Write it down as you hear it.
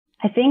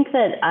I think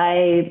that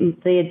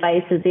the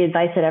advice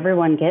that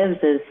everyone gives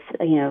is,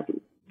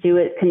 do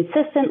it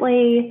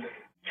consistently,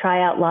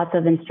 try out lots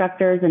of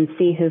instructors and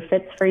see who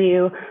fits for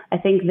you. I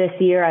think this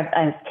year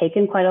I've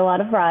taken quite a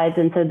lot of rides.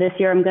 And so this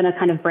year I'm going to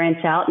kind of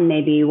branch out and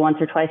maybe once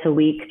or twice a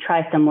week,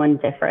 try someone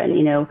different.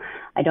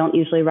 I don't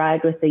usually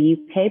ride with the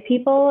UK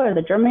people or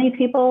the Germany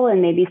people, and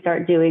maybe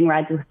start doing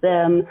rides with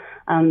them.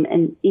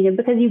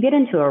 Because you get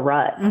into a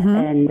rut,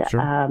 and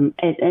sure.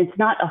 It's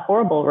not a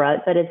horrible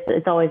rut, but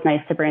it's always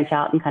nice to branch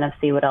out and kind of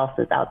see what else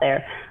is out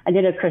there. I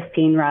did a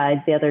Christine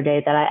ride the other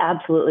day that I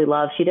absolutely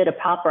love. She did a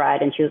pop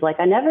ride, and she was like,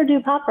 "I never do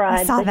pop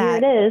rides, but here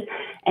it is,"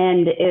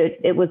 and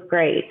it was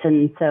great.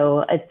 And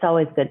so it's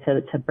always good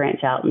to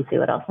branch out and see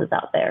what else is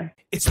out there.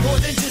 It's more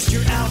than just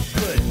your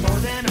output, more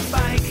than a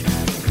bike.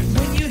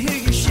 When you hear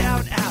your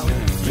shout out,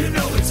 you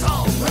know it's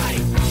all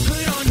right.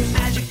 Put on your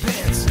magic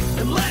pants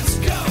and let's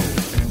go.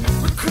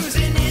 We're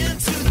cruising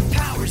into the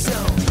power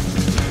zone.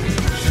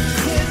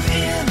 Clip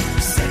in,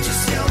 set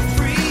yourself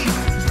free.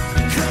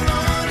 Come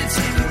on and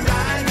take a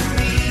ride with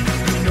me.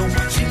 You know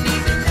what you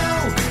need to know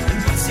and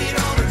what's it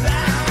all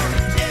about.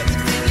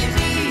 Everything you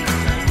need,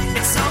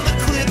 it's on the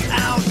Clip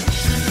Out.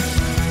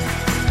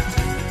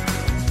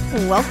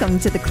 Welcome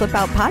to the Clip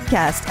Out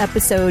Podcast,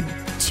 episode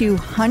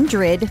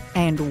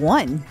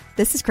 201.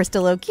 This is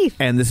Crystal O'Keefe.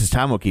 And this is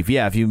Tom O'Keefe.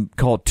 Yeah, if you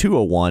call it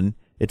 201,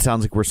 it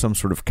sounds like we're some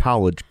sort of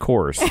college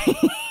course.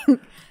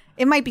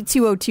 It might be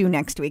 202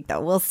 next week,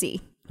 though. We'll see.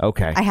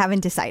 Okay. I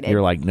haven't decided.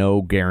 You're like,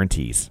 no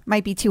guarantees.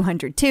 Might be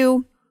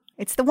 202.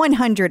 It's the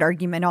 100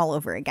 argument all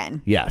over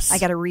again. Yes. I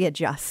got to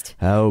readjust.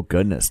 Oh,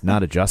 goodness.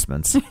 Not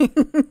adjustments.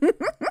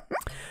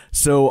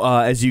 So,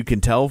 as you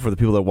can tell, for the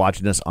people that are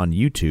watching us on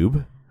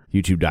YouTube,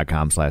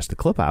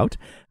 youtube.com/theclipout,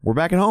 we're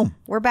back at home.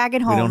 We're back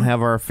at home. We don't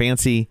have our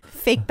fancy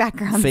fake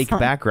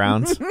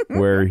backgrounds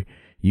where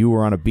you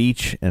were on a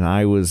beach and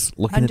I was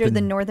looking under at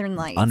the northern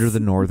lights. Under the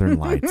northern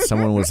lights.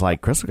 Someone was like,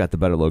 Crystal got the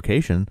better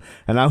location.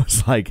 And I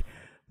was like,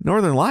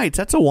 Northern Lights,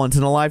 that's a once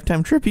in a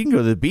lifetime trip. You can go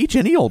to the beach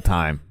any old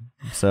time.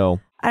 So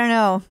I don't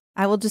know.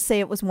 I will just say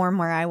it was warm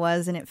where I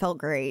was and it felt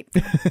great.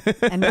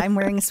 And I'm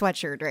wearing a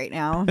sweatshirt right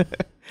now.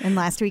 And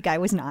last week I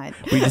was not.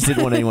 We just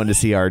didn't want anyone to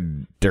see our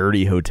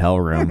dirty hotel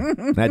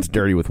room. That's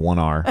dirty with one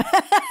R.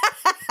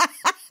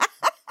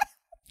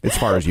 As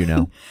far as you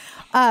know.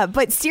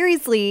 But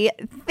seriously,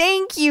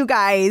 thank you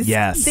guys.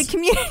 Yes. The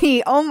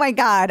community. Oh my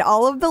God.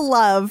 All of the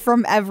love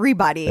from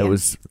everybody. It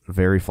was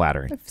very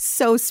flattering.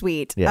 So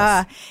sweet.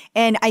 Yes.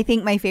 And I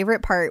think my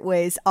favorite part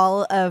was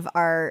all of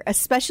our,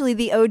 especially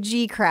the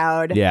OG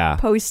crowd,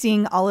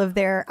 posting all of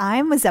their,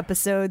 I was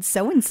episode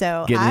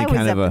so-and-so. I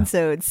was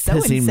episode so-and-so.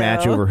 Pissing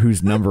match over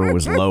whose number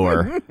was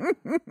lower.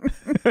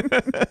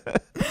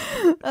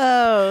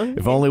 Oh.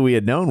 If only we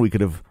had known, we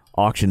could have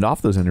auctioned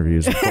off those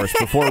interviews, of course,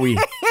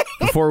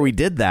 before we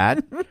did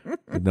that.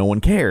 No one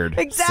cared.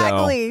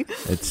 Exactly.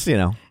 So it's,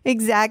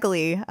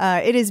 Exactly.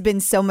 It has been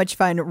so much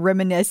fun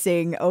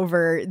reminiscing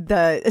over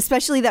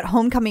especially that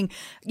homecoming,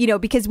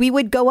 because we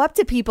would go up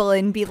to people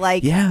and be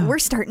like, we're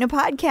starting a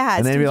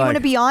podcast. Do you want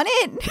to be on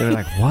it? They're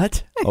like,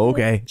 what?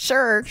 Okay.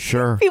 Sure.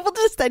 Sure. People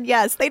just said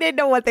yes. They didn't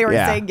know what they were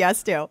saying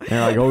yes to. And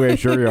they're like, okay,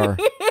 sure you are.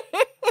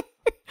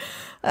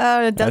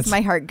 It does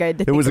my heart good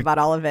to think about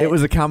all of it. It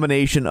was a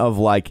combination of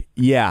like,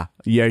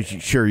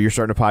 sure, you're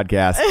starting a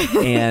podcast,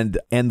 and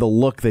the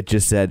look that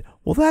just said,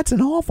 well, that's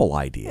an awful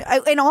idea.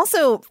 And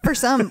also, for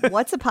some,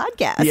 what's a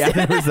podcast? Yeah,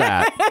 there was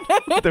that.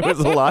 There was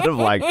a lot of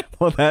like,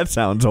 well, that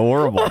sounds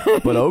horrible,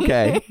 but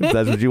okay, if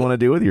that's what you want to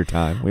do with your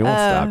time, we won't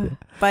stop you.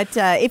 But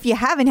if you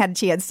haven't had a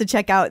chance to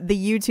check out the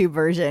YouTube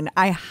version,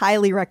 I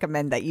highly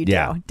recommend that you do.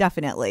 Yeah.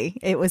 Definitely.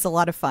 It was a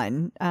lot of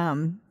fun.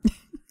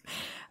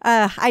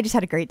 I just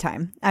had a great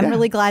time. I'm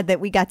really glad that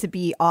we got to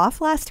be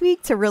off last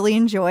week to really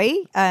enjoy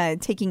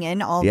taking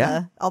in all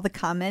the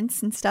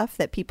comments and stuff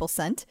that people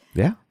sent.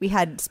 Yeah. We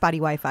had spotty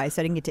Wi-Fi,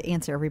 so I didn't get to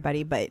answer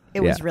everybody, but it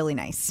was really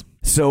nice.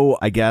 So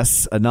I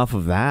guess enough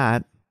of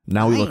that.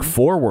 Now we look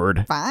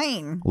forward.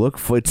 Fine.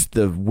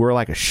 We're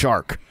like a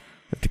shark.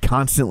 We have to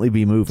constantly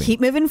be moving.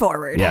 Keep moving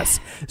forward. Yes.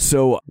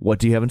 So what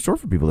do you have in store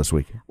for people this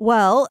week?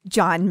 Well,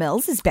 John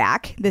Mills is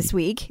back this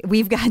week.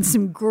 We've got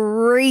some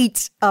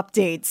great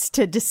updates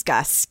to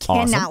discuss.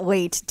 Cannot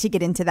wait to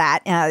get into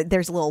that.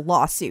 There's a little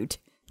lawsuit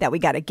that we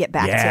got to get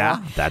back to.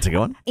 Yeah, that's a good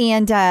one.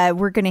 And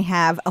we're going to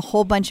have a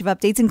whole bunch of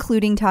updates,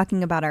 including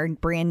talking about our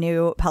brand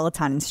new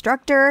Peloton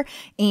instructor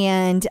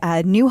and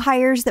new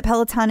hires that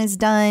Peloton has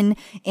done.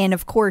 And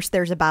of course,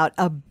 there's about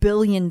 1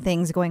 billion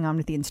things going on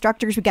with the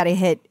instructors. We got to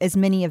hit as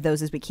many of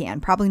those as we can.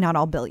 Probably not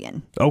all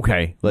billion.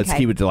 Okay, let's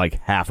keep it to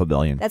like 500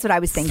 million. That's what I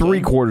was thinking.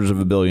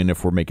 750 million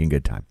if we're making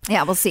good time.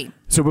 Yeah, we'll see.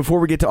 So before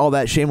we get to all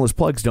that shameless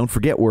plugs, don't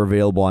forget we're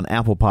available on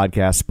Apple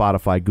Podcasts,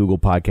 Spotify, Google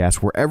Podcasts.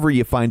 Wherever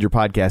you find your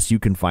podcasts, you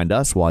can find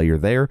us. While you're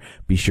there,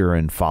 be sure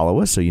and follow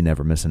us so you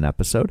never miss an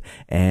episode.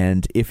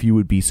 And if you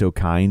would be so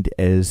kind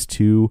as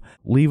to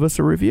leave us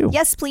a review.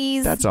 Yes,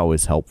 please. That's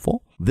always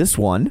helpful. This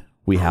one,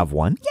 we have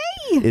one,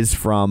 Yay! is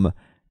from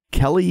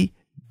Kelly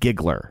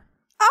Giggler.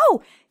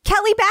 Oh,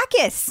 Kelly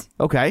Backus.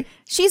 Okay.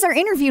 She's our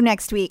interview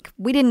next week.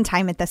 We didn't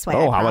time it this way.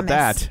 Oh, I how about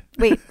promise. that?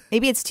 Wait,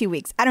 maybe it's 2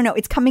 weeks. I don't know.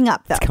 It's coming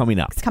up, though. It's coming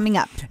up. It's coming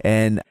up.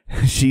 And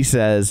she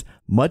says,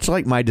 much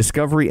like my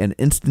discovery and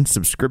instant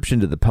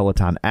subscription to the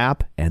Peloton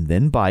app and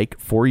then bike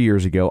 4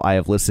 years ago, I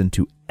have listened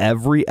to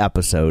every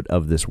episode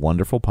of this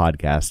wonderful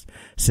podcast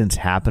since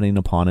happening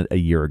upon it a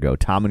year ago.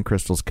 Tom and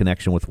Crystal's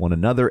connection with one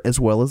another, as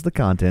well as the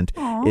content,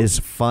 is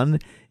fun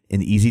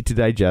and easy to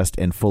digest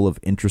and full of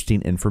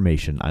interesting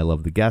information. I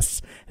love the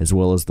guests, as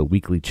well as the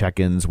weekly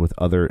check-ins with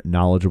other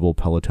knowledgeable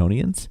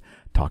Pelotonians.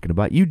 Talking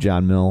about you,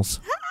 John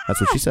Mills.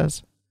 That's what she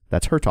says.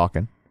 That's her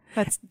talking.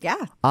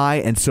 Yeah. I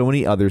and so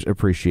many others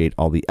appreciate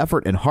all the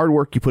effort and hard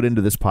work you put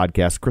into this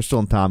podcast. Crystal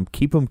and Tom,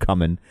 keep them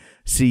coming.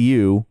 See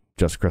you,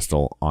 just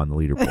Crystal, on the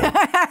leaderboard.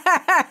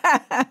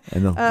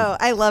 Oh,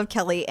 I love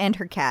Kelly and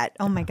her cat.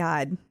 Oh, my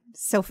God.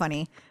 So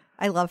funny.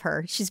 I love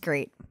her. She's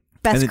great.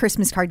 Best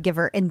Christmas card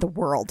giver in the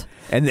world.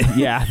 And then,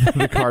 yeah,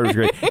 the card was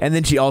great. And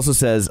then she also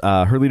says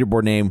her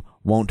leaderboard name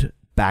won't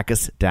back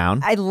us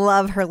down. I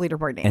love her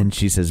leaderboard name. And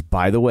she says,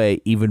 by the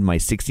way, even my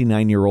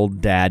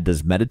 69-year-old dad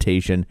does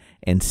meditation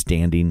and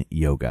standing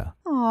yoga.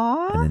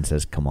 Aww. And then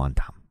says, come on,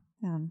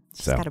 Tom.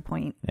 She's got a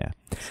point. Yeah.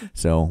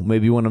 So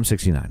maybe when I'm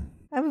 69.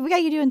 We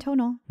got you doing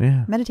tonal.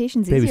 Yeah.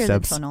 Meditation's Baby easier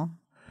steps. than tonal.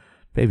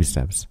 Baby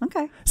steps.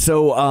 Okay.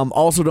 So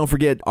also don't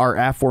forget our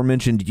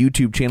aforementioned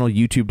YouTube channel,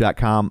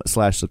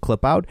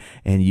 youtube.com/theclipout.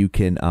 And you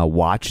can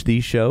watch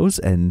these shows.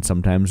 And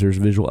sometimes there's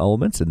visual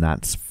elements, and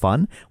that's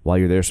fun. While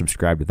you're there,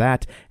 subscribe to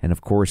that. And of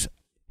course,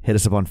 hit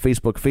us up on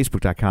Facebook,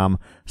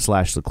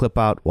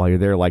 facebook.com/theclipout. While you're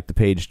there, like the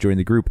page, join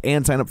the group,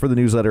 and sign up for the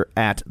newsletter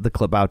at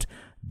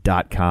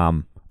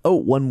theclipout.com. Oh,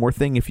 one more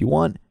thing. If you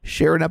want,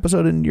 share an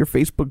episode in your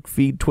Facebook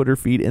feed, Twitter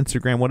feed,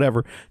 Instagram,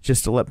 whatever,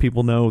 just to let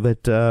people know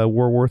that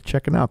we're worth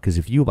checking out. Because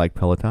if you like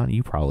Peloton,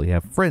 you probably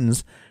have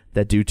friends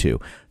that do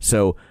too.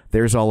 So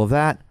there's all of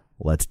that.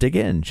 Let's dig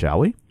in, shall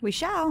we? We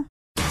shall.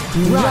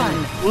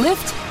 Run,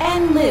 lift,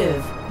 and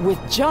live with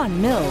John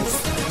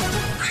Mills.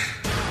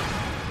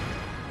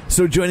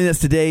 So joining us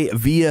today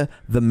via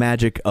the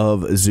magic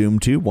of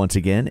ZoomTube, once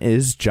again,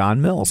 is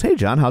John Mills. Hey,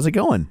 John, how's it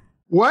going?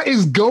 What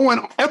is going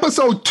on?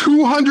 Episode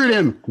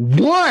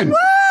 201. Woo!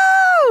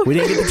 We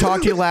didn't get to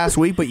talk to you last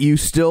week, but you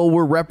still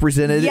were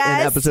represented in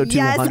episode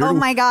 200. Yes, oh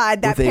my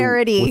God, that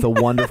parody. With a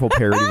wonderful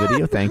parody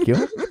video. Thank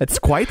you. It's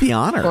quite the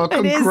honor. Well,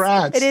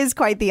 congrats. It is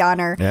quite the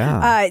honor.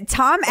 Yeah.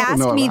 Tom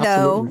asked me,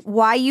 though, absolutely.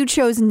 why you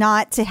chose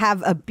not to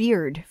have a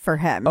beard for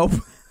him. Oh,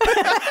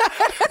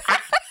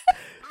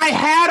 I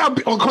had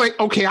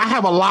okay, I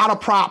have a lot of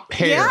prop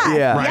hair.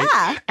 Yeah. Right?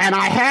 Yeah. And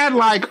I had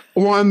like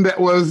one that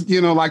was,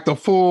 like the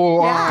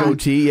full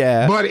goatee,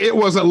 yeah. But it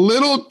was a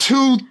little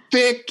too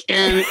thick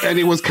and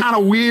it was kind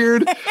of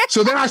weird.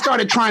 So then I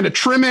started trying to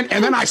trim it,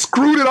 and then I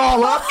screwed it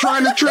all up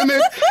trying to trim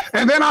it.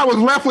 And then I was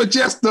left with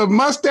just the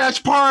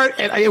mustache part,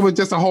 and it was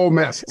just a whole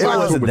mess. it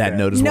wasn't that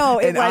noticeable. No,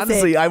 it and wasn't.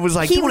 honestly, I was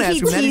like, He- don't ask he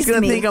him that. He's teased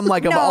going to me. think I'm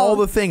like, of No. all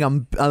the thing,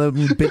 I'm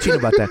bitching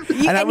about that.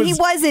 He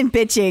wasn't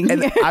bitching.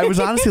 And I was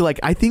honestly like,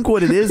 I think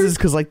what it is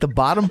because like the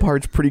bottom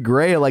part's pretty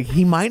gray. Like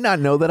he might not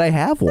know that I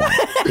have one.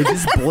 It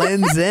just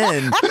blends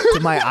in to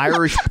my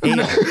Irish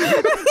pale.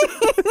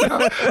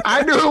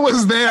 I knew it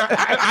was there.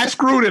 I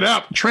screwed it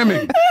up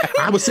trimming.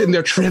 I was sitting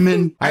there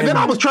trimming, and then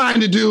I was trying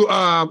to do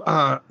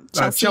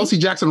Chelsea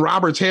Jackson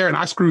Roberts' hair, and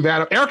I screwed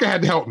that up. Erica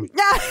had to help me.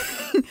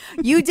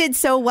 You did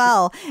so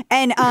well.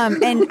 And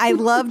I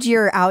loved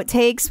your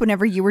outtakes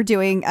whenever you were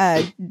doing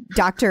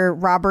Dr.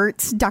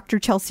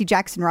 Chelsea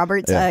Jackson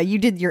Roberts. Yeah. You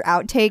did your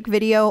outtake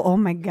video. Oh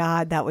my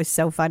God, that was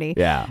so funny.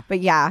 Yeah. But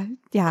yeah.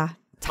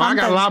 I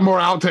got a lot more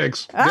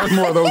outtakes. There's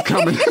more of those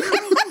coming.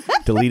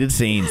 Deleted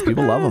scenes.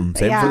 People love them.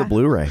 Save them for the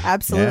Blu-ray.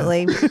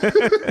 Absolutely.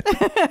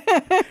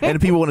 Yeah. And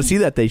if people want to see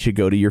that, they should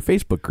go to your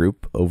Facebook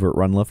group over at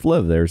Run Lift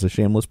Live. There's a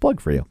shameless plug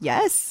for you.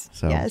 Yes.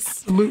 So.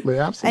 Yes. Absolutely.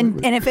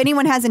 And if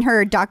anyone hasn't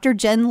heard, Dr.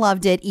 Jen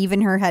loved it,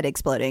 even her head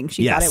exploding.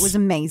 She thought it was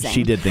amazing.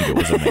 She did think it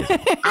was amazing.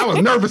 I was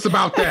nervous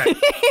about that.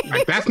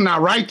 Like, that's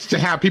not right to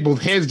have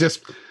people's heads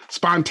just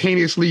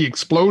spontaneously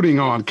exploding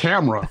on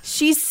camera.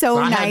 She's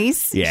so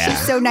nice. Yeah. She's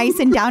so nice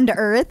and down to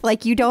earth.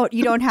 Like you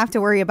don't have to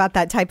worry about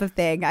that type of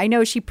thing. I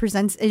know she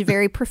presents a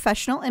very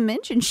professional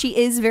image, and she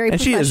is very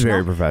professional. She is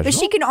very professional. But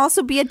she can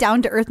also be a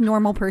down to earth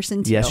normal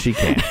person too. Yes, she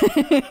can.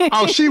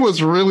 Oh, she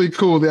was really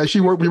cool. There,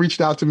 we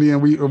reached out to me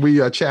and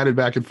we chatted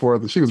back and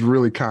forth. She was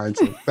really kind.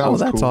 So that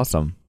was that's cool.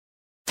 awesome.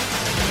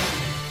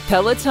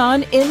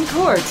 Peloton in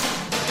court.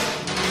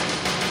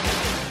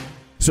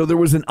 So there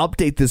was an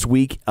update this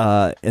week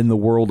in the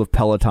world of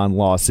Peloton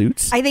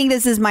lawsuits. I think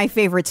this is my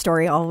favorite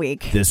story all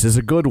week. This is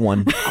a good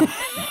one.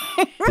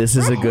 This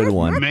is a good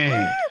one.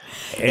 Man.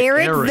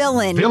 Eric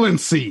Villain.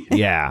 Villancy.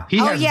 Yeah. He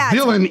has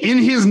villain in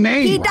his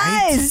name. He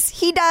right? does.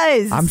 He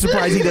does. I'm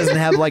surprised he doesn't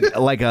have like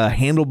a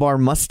handlebar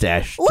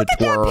mustache Look to at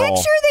that twirl.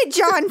 picture that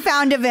John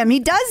found of him. He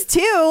does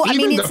too. I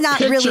mean, Even it's the not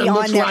picture really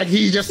looks on there. like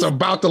he's just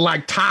about to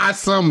like tie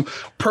some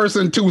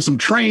person to some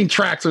train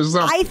tracks or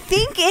something. I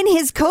think in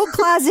his coat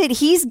closet,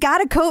 he's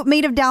got a coat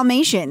made of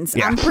Dalmatians.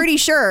 Yeah. I'm pretty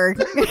sure.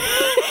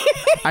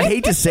 I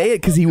hate to say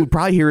it because he would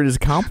probably hear it as a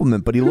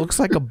compliment, but he looks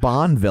like a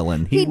Bond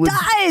villain. He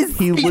does.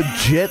 He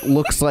legit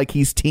looks like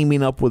he's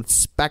teaming up with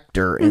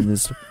Spectre in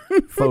this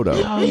photo.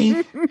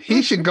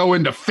 He should go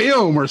into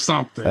film or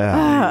something.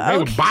 They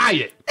would buy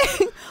it.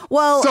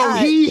 Well, so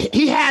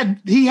he had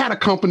a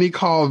company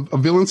called a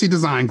Villancy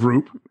Design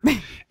Group,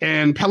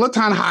 and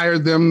Peloton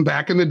hired them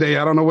back in the day.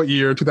 I don't know what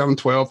year,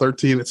 2012,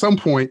 13, at some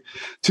point,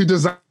 to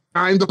design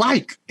the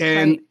bike.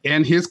 And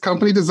his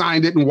company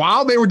designed it. And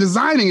while they were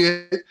designing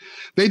it,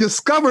 they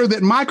discovered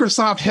that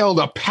Microsoft held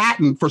a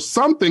patent for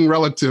something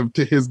relative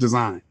to his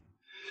design.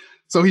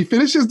 So he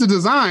finishes the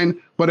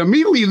design, but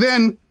immediately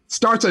then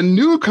starts a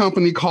new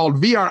company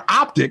called VR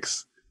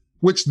Optics,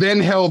 which then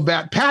held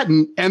that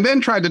patent and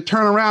then tried to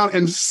turn around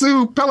and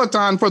sue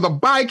Peloton for the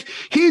bike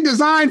he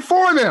designed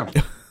for them.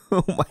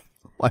 Oh my.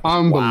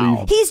 Unbelievable.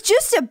 Wow. he's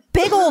just a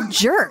big old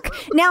jerk.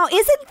 Now,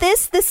 isn't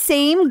this the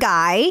same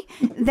guy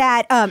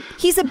that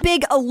he's a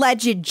big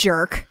alleged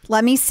jerk?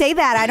 Let me say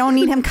that. I don't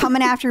need him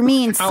coming after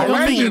me and suing me.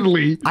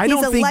 Allegedly. He's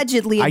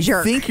allegedly a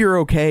jerk. I think you're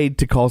okay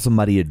to call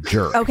somebody a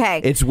jerk.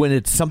 Okay. It's when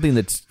it's something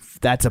that's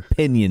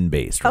opinion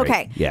based. Right?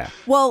 Okay. Yeah.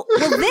 Well,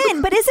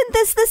 then, but isn't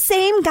this the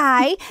same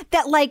guy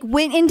that like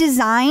went and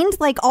designed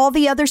like all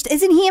the other?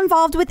 Isn't he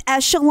involved with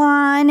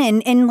Echelon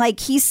and like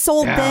he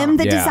sold them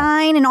the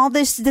design and all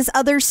this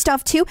other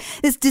stuff too?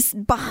 This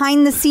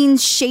behind the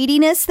scenes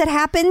shadiness that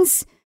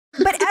happens.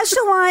 But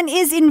Echelon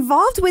is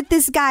involved with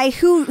this guy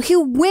who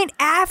went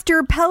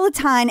after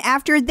Peloton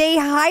after they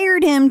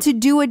hired him to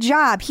do a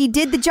job. He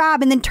did the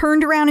job and then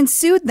turned around and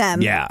sued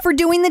them for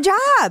doing the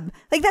job.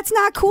 Like, that's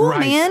not cool,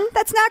 man.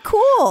 That's not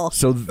cool.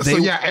 So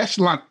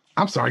Echelon.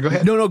 I'm sorry. Go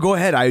ahead. No, go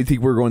ahead. I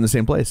think we're going the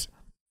same place.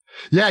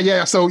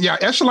 Yeah. So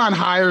Echelon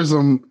hires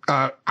them.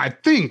 I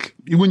think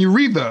when you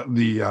read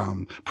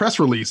the press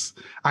release,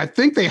 I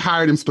think they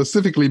hired him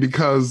specifically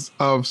because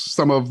of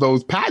some of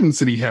those patents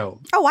that he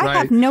held. Oh, I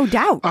have no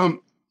doubt.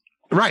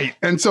 Right.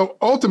 And so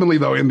ultimately,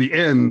 though, in the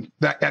end,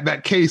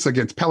 that case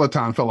against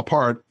Peloton fell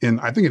apart in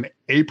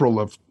April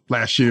of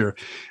last year.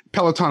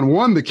 Peloton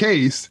won the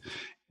case,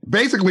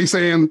 basically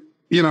saying,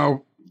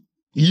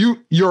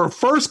 your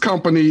first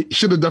company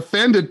should have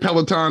defended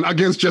Peloton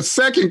against your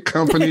second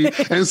company.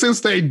 And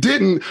since they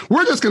didn't,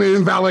 we're just going to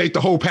invalidate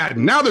the whole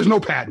patent. Now there's no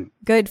patent.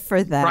 Good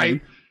for them.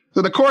 Right.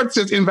 So the court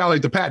says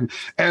invalidate the patent.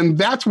 And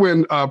that's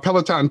when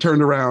Peloton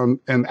turned around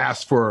and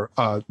asked for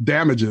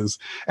damages.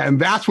 And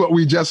that's what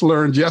we just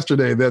learned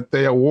yesterday, that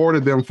they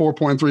awarded them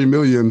 $4.3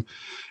 million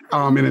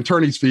in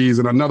attorney's fees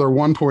and another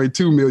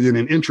 $1.2 million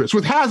in interest,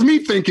 which has me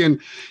thinking,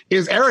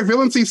 is Eric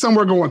Villancy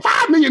somewhere going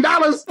 $5 million? $5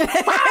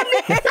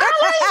 million?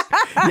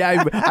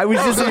 Yeah, I was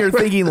just sitting here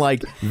thinking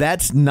like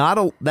that's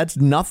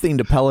nothing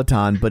to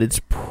Peloton, but it's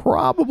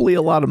probably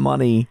a lot of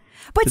money.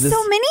 But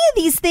so many of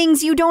these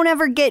things you don't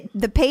ever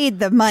get paid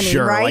the money,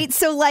 right?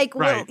 So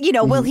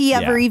will he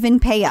ever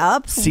even pay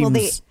up?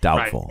 Seems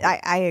doubtful.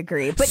 I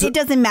agree, but it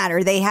doesn't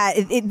matter. They had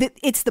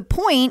it's the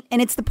point,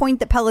 and it's the point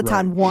that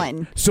Peloton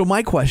won. So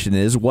my question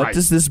is, what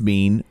does this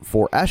mean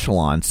for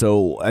Echelon?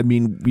 So I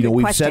mean,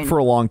 we've said for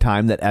a long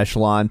time that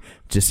Echelon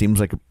just seems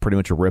like pretty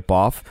much a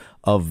ripoff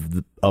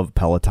of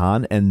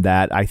Peloton, and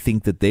that I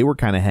think that they were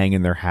kind of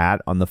hanging their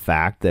hat on the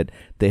fact that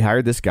they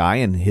hired this guy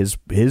and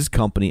his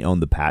company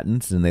owned the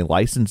patents and they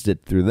licensed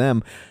it through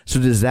them. So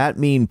does that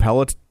mean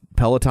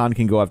Peloton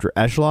can go after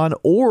Echelon,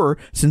 or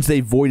since they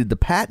voided the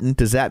patent,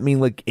 does that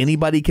mean like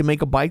anybody can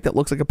make a bike that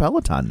looks like a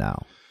Peloton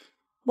now?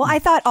 Well, I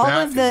thought all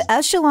of the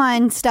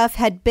Echelon stuff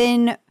had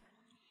been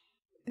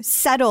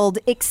settled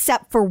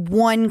except for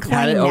one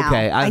claim now.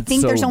 I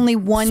think there's only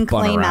one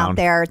claim out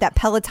there that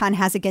Peloton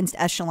has against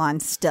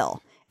Echelon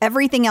still.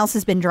 Everything else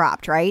has been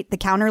dropped, right? The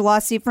counter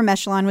lawsuit from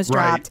Echelon was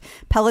dropped.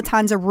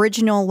 Peloton's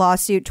original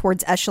lawsuit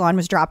towards Echelon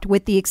was dropped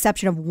with the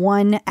exception of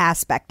one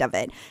aspect of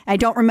it. I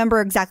don't remember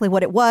exactly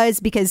what it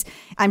was because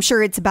I'm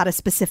sure it's about a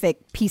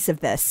specific piece of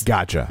this.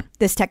 Gotcha.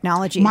 This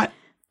technology.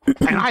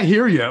 And I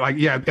hear you. Like,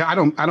 I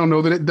don't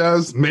know that it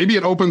does. Maybe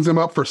it opens them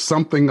up for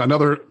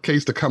another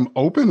case to come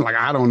open. Like,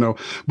 I don't know.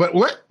 But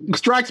what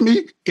strikes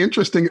me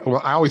interesting,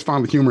 well, I always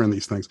find the humor in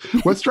these things.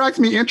 What strikes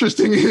me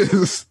interesting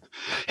is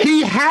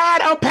he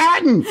had a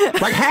patent.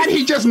 Like, had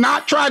he just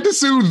not tried to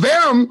sue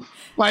them,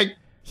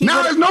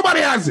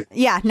 nobody has it.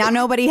 Yeah, now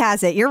nobody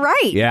has it. You're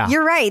right. Yeah.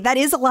 You're right. That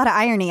is a lot of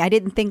irony. I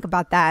didn't think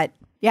about that.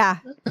 Yeah.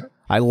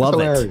 I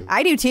love it.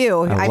 I do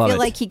too. I feel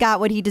like he got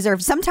what he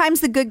deserved.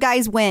 Sometimes the good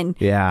guys win.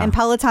 Yeah. And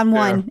Peloton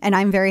won, and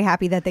I'm very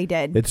happy that they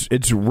did.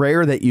 It's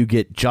rare that you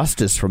get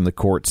justice from the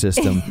court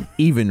system.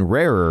 Even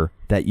rarer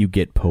that you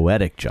get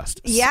poetic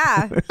justice.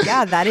 Yeah,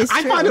 that is true.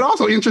 I find it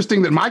also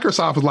interesting that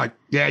Microsoft was like,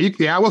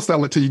 I will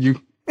sell it to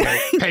you.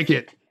 Take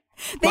it.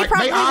 They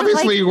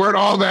obviously weren't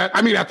all that.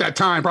 I mean, at that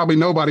time, probably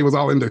nobody was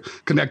all into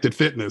connected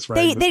fitness,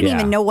 right? They didn't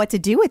even know what to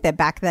do with it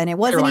back then. It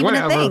wasn't even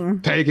a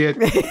thing. Take it.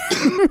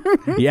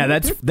 Yeah,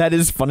 that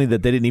is funny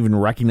that they didn't even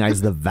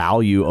recognize the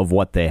value of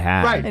what they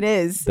had. Right. It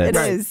is.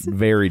 That's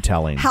very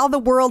telling. How the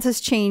world has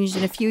changed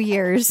in a few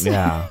years.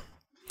 Yeah.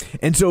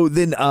 And so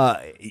then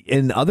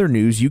in other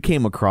news, you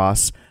came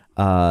across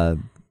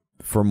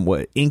from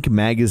what Inc.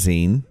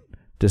 magazine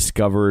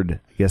discovered,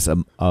 I guess,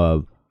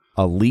 a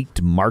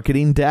leaked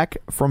marketing deck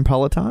from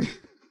Peloton.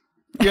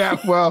 Yeah,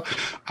 well,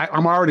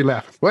 I'm already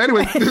laughing. Well,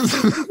 anyway,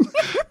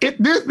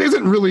 this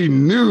isn't really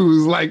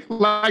news.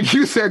 Like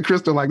you said,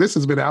 Crystal, like this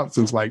has been out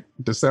since like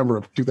December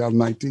of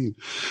 2019.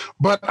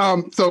 But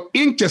so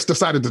Inc. just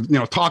decided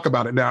to talk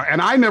about it now,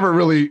 and I never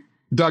really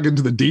dug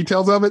into the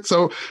details of it.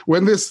 So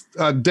when this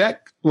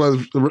deck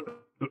was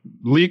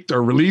leaked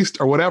or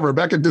released or whatever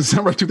back in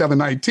December of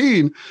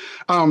 2019,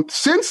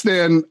 since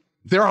then,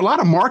 there are a lot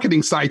of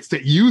marketing sites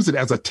that use it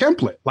as a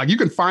template. Like you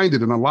can find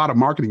it in a lot of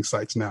marketing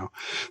sites now.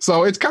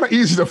 So it's kind of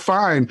easy to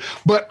find.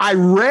 But I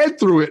read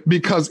through it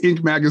because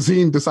Inc.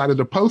 magazine decided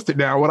to post it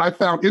now. What I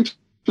found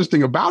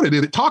interesting about it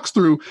is it talks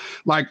through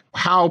like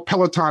how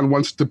Peloton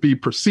wants to be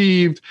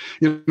perceived,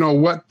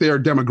 what their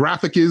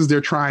demographic is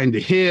they're trying to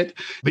hit,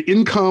 the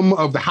income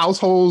of the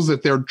households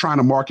that they're trying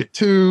to market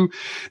to.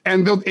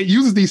 And it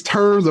uses these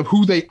terms of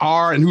who they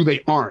are and who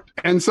they aren't.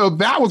 And so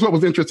that was what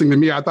was interesting to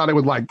me. I thought it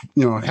would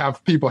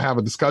have people have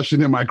a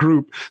discussion in my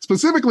group,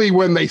 specifically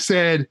when they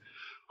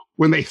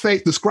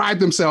describe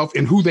themselves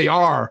and who they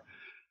are,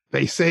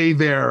 they say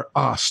they're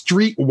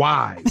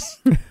streetwise.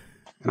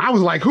 And I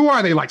was like, who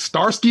are they? Like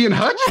Starsky and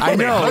Hutch? I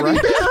know,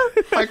 right?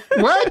 Like,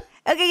 what?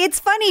 Okay, it's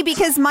funny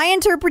because my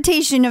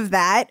interpretation of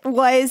that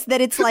was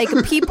that it's like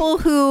people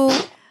who,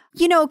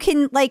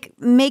 can like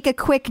make a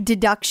quick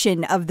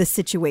deduction of the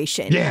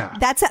situation. Yeah.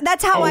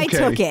 That's how I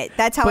took it.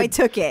 That's how I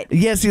took it.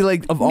 Yeah, see,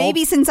 like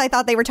maybe since I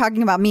thought they were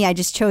talking about me, I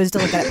just chose to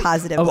look at it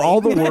positively. Of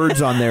all the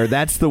words on there,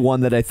 that's the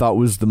one that I thought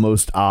was the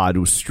most odd,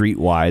 was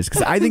streetwise.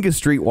 Because I think of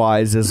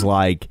streetwise as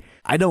like,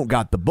 I don't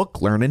got the book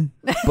learning,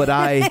 but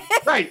I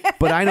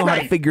know how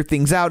to figure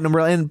things out.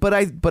 But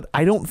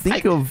I don't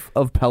think of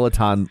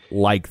Peloton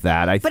like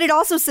that. But it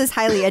also says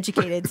highly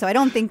educated, so I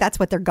don't think that's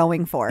what they're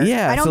going for.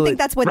 Yeah, I don't think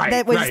that's what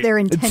that was their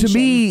intention. To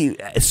me,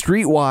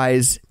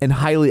 streetwise and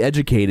highly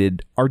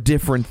educated are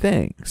different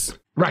things.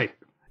 Right.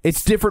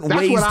 It's different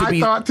That's ways what to I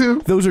be. thought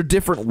too. Those are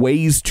different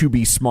ways to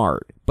be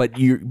smart, but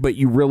you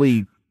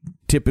really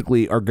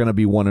typically are going to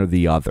be one or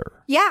the other.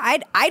 Yeah,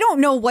 I don't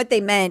know what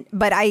they meant,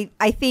 but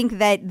I think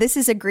that this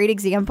is a great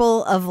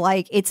example of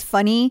like, it's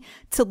funny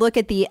to look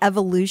at the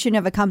evolution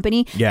of a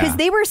company because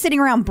they were sitting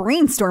around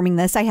brainstorming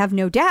this, I have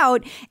no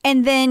doubt.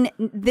 And then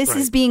this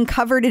is being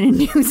covered in a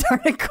news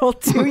article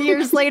 2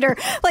 years later.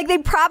 Like they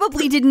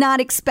probably did not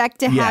expect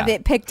to have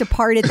it picked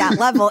apart at that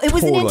level. It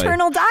was an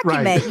internal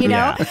document, you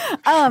know?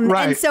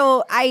 And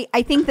so I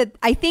think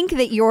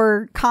that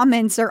your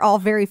comments are all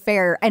very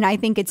fair. And I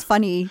think it's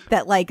funny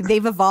that like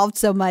they've evolved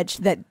so much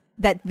that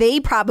they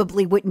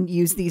probably wouldn't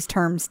use these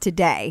terms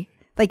today.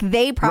 Like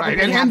they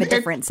probably have a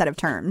different set of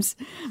terms.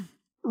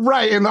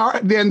 Right. And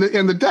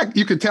the deck,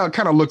 you could tell it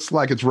kind of looks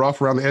like it's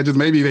rough around the edges.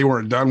 Maybe they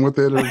weren't done with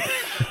it.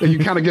 And you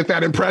kind of get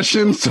that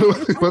impression. So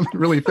it wasn't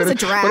really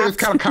finished. But it was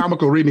kind of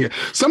comical reading it.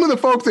 Some of the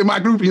folks in my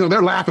group,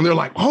 they're laughing. They're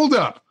like, hold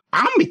up.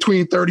 I'm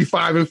between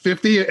 35 and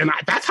 50, and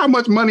that's how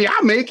much money I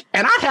make,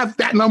 and I have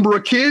that number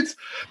of kids.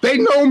 They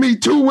know me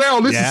too well.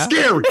 This is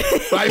scary.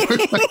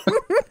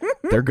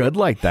 They're good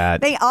like that.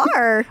 They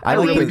are. I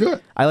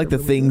like the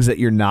things that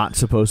you're not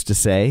supposed to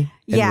say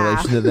in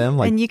relation to them.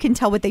 Like, and you can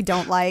tell what they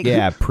don't like.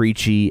 Yeah,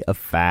 preachy, a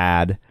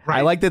fad. Right.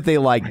 I like that they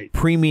like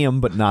premium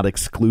but not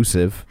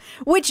exclusive.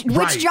 Which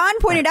John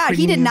pointed out,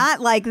 he did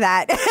not like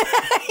that. He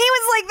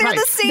was like, they're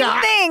the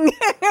same thing.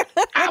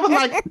 I was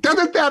like,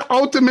 doesn't that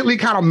ultimately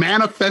kind of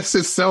manifest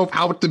itself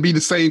out to be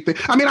the same thing?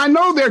 I mean, I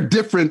know they're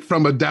different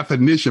from a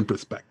definition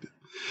perspective,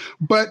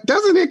 but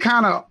doesn't it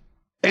kind of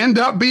end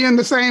up being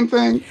the same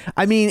thing?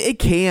 I mean, it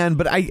can,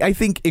 but I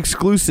think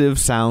exclusive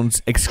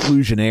sounds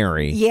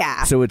exclusionary.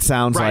 Yeah. So it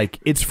sounds like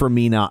it's for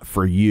me, not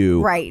for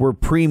you. Right. Where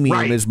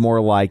premium is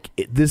more like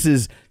this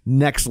is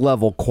next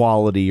level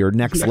quality or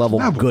next level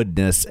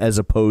goodness, as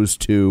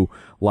opposed to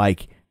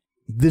like,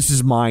 this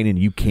is mine and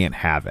you can't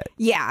have it.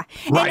 Yeah.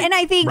 And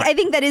I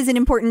think that is an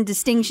important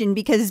distinction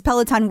because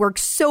Peloton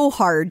works so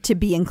hard to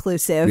be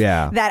inclusive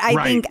that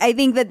I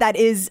think that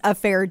is a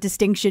fair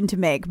distinction to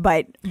make.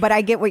 But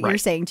I get what you're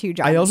saying too,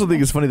 John. I also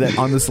think it's funny that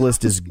on this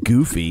list is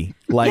Goofy.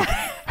 Like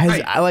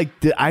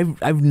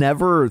I've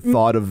never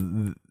thought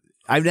of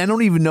I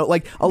don't even know,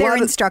 like they're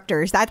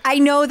instructors. That I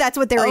know that's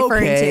what they're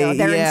referring to.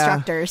 They're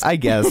instructors. I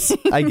guess.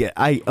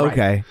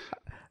 Okay.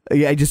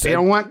 Yeah, I just they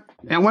don't want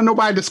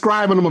nobody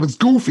describing them as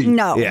goofy.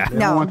 No,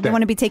 they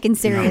want to be taken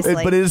seriously.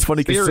 But it is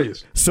funny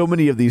because so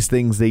many of these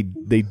things they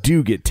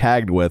do get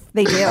tagged with.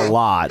 They do a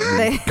lot,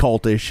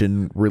 cultish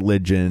and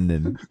religion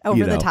and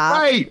over the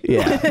top,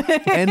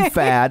 and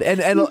fad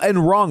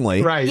and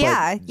wrongly,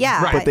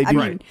 But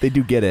they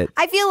do get it.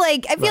 I feel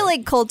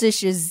like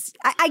cultish is.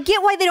 I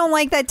get why they don't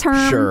like that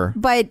term,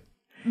 but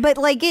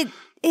like it.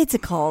 It's a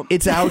cult.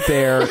 It's out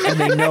there and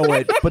they know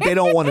it, but they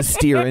don't want to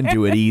steer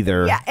into it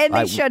either. Yeah, and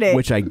they shouldn't.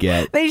 Which I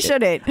get. They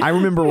shouldn't. I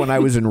remember when I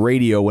was in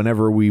radio,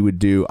 whenever we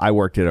would I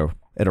worked at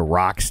a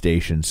rock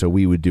station, so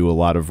we would do a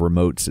lot of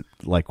remotes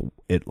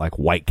at like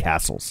White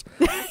Castles.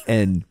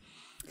 And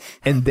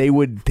they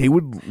would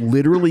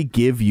literally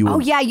give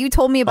you you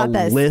told me about a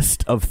this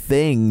list of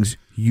things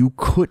you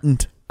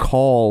couldn't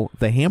call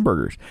the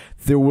hamburgers.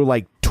 There were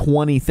like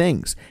 20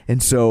 things.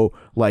 And so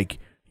like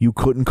you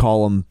couldn't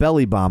call them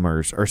belly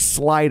bombers or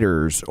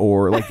sliders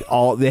or like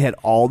they had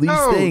all these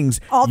things.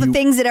 All the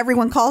things that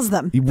everyone calls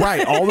them.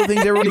 Right. All the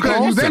things everyone You calls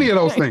couldn't use them. any of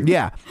those things.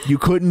 Yeah. You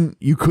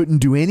couldn't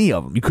do any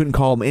of them. You couldn't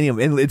call them any of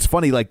them. And it's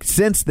funny, like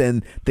since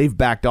then they've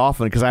backed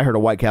off on it because I heard a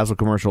White Castle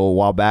commercial a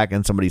while back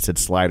and somebody said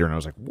slider and I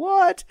was like,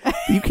 what?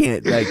 You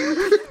can't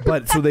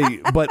but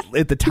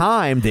at the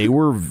time they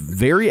were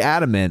very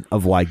adamant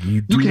of like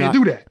you can't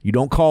do that. You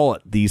don't call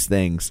it these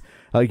things.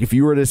 Like if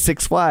you were at a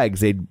Six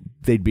Flags,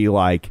 they'd be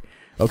like,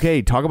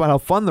 okay, talk about how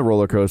fun the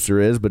roller coaster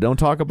is, but don't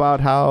talk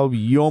about how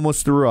you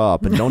almost threw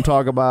up, and don't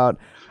talk about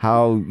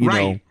how you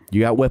know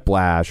you got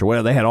whiplash or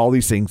whatever. They had all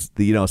these things,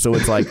 so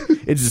it's like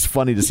it's just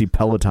funny to see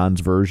Peloton's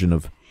version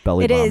of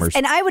belly bombers. Is.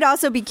 And I would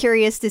also be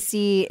curious to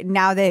see,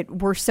 now that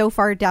we're so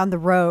far down the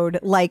road,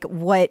 like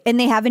what, and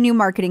they have a new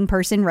marketing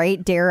person,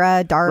 right?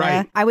 Dara.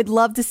 Right. I would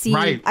love to see,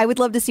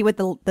 what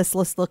this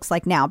list looks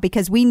like now,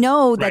 because we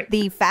know that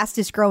the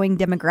fastest growing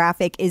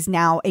demographic is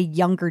now a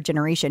younger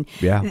generation.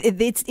 Yeah.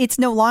 It's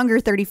no longer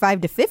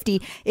 35 to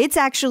 50. It's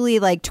actually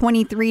like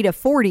 23 to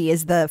 40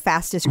 is the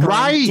fastest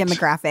growing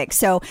demographic.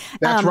 So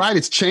that's right.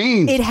 It's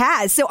changed. It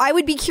has. So I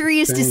would be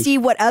curious to see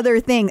what other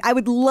things. I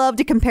would love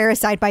to compare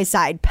side by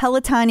side.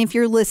 Peloton, if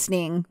you're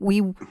listening,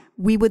 we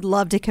would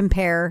love to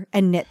compare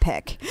and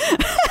nitpick.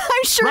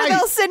 I'm sure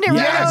they'll send it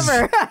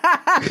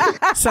right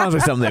over. Sounds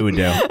like something they would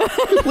do.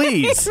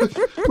 Please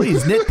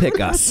nitpick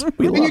us.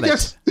 We love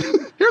it.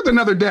 Here's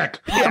another deck.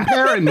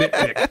 Compare and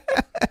nitpick.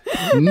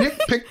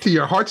 Nitpick to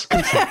your heart's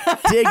content.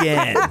 Dig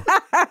in.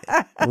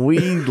 We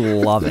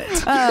love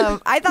it.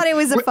 I thought it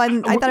was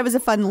a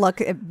fun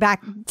look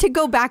back to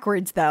go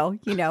backwards though,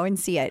 and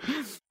see it.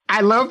 I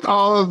loved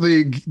all of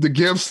the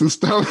gifts and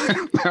stuff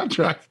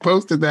after I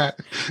posted that,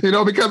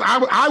 because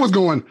I was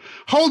going,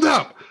 hold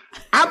up,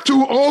 I'm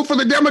too old for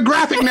the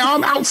demographic now.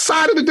 I'm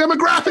outside of the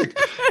demographic.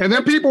 And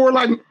then people were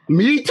like,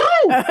 me too.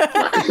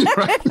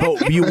 Right?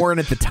 But you weren't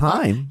at the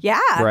time. Yeah.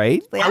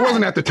 Right? Yeah. I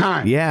wasn't at the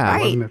time. Yeah.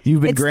 Right.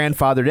 You've been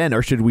grandfathered in,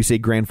 or should we say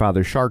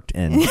grandfather sharked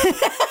in?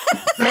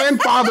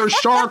 Grandfather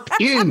sharked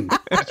in.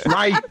 That's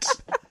right.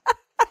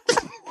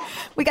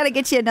 We got to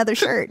get you another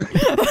shirt.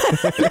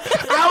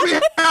 I only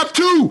have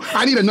two.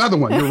 I need another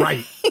one. You're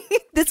right.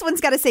 This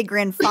one's got to say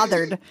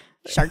grandfathered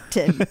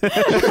Sharkton.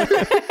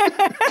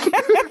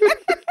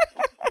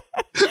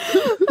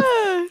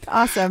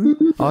 Awesome.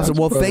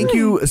 Well, thank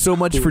you so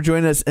much for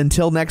joining us.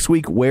 Until next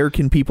week, where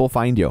can people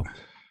find you?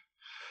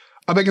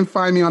 They can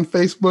find me on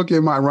Facebook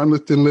in my Run,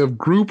 Lift, and Live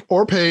group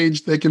or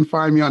page. They can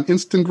find me on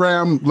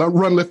Instagram,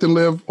 Run, Lift, and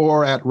Live,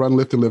 or at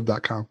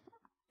runliftandlive.com.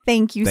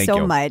 Thank you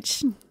so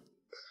much.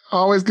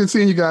 Always good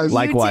seeing you guys.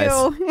 Likewise.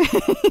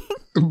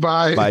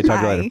 Bye. Bye.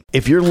 Talk to you later.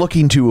 If you're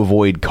looking to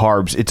avoid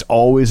carbs, it's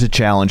always a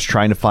challenge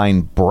trying to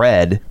find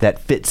bread that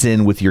fits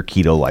in with your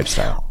keto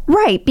lifestyle.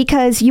 Right,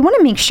 because you want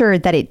to make sure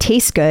that it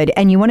tastes good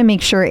and you want to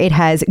make sure it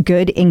has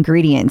good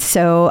ingredients.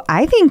 So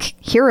I think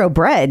Hero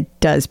Bread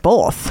does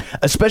both.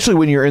 Especially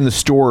when you're in the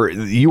store,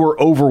 you are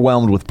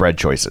overwhelmed with bread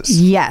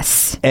choices.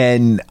 Yes.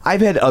 And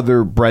I've had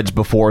other breads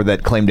before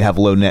that claim to have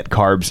low net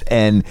carbs,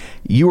 and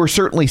you are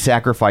certainly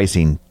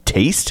sacrificing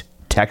taste,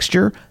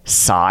 texture,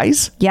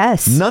 size.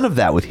 Yes. None of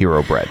that with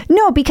Hero Bread.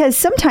 No, because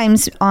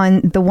sometimes on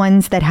the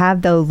ones that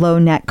have the low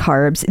net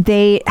carbs,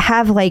 they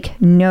have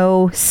like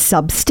no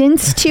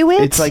substance to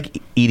it. It's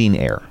like eating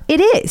air.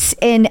 It is.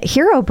 And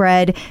Hero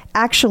Bread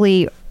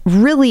actually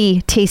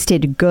really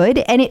tasted good,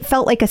 and it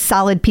felt like a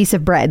solid piece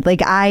of bread.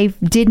 Like I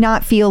did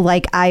not feel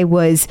like I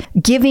was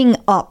giving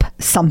up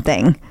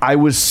something. I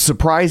was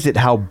surprised at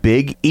how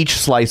big each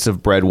slice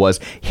of bread was.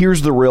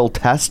 Here's the real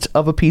test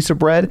of a piece of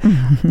bread.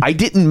 I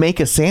didn't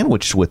make a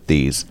sandwich with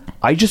these.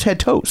 I just had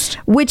toast.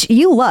 Which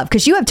you love,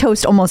 because you have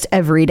toast almost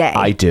every day.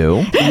 I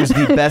do. It was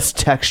the best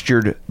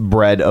textured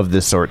bread of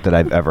this sort that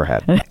I've ever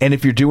had. And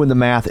if you're doing the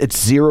math,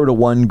 it's 0 to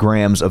 1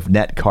 grams of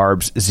net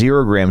carbs,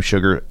 0 gram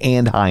sugar,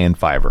 and high in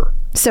fiber.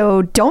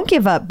 So don't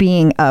give up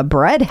being a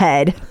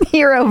breadhead.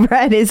 Hero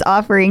Bread is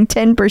offering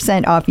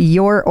 10% off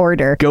your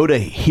order. Go to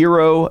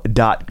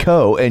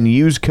hero.co and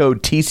use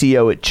code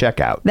TCO at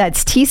checkout.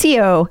 That's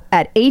TCO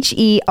at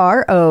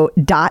HERO.co.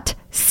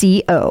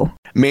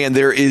 Man,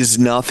 there is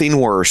nothing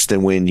worse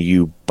than when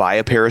you buy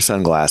a pair of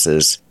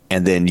sunglasses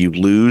and then you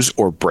lose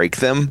or break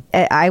them.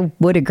 I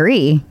would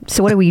agree.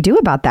 So what do we do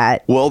about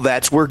that? Well,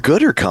 that's where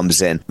Gooder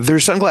comes in. Their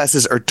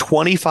sunglasses are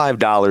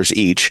 $25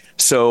 each,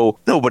 so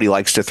nobody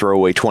likes to throw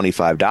away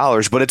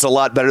 $25, but it's a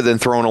lot better than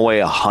throwing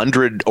away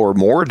 $100 or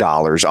more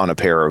on a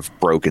pair of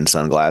broken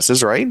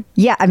sunglasses, right?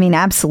 Yeah, I mean,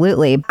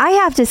 absolutely. I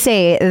have to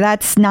say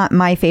that's not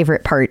my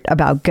favorite part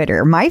about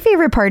Gooder. My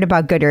favorite part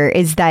about Gooder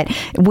is that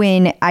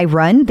when I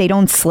run, they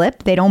don't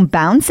slip, they don't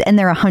bounce, and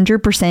they're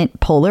 100%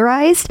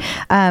 polarized.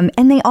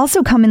 And they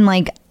also come in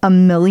like a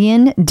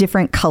million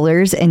different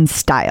colors and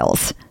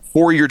styles.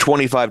 For your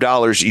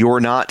 $25, you're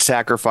not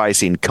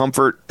sacrificing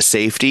comfort,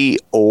 safety,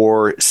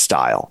 or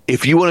style.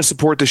 If you want to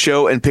support the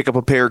show and pick up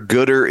a pair,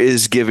 Gooder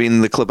is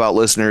giving the Clip Out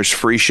listeners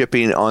free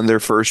shipping on their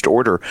first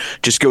order.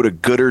 Just go to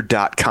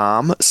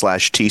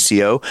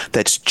gooder.com/TCO.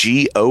 That's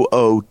GOODR.com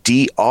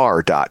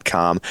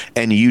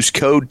and use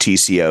code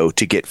TCO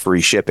to get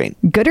free shipping.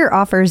 Gooder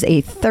offers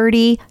a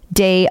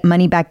 30-day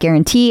money-back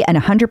guarantee and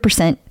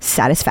 100%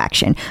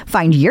 satisfaction.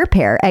 Find your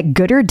pair at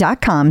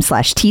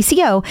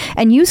gooder.com/TCO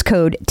and use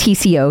code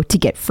TCO to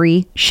get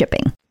free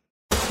shipping.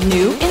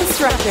 New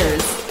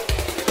instructors.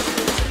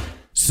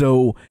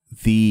 So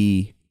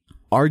the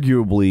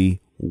arguably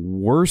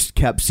worst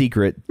kept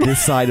secret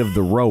this side of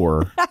the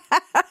rower,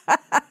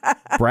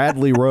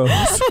 Bradley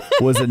Rose,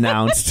 was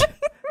announced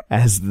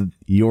as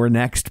your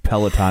next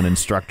Peloton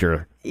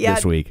instructor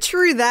this week.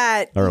 True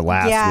that. Or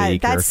last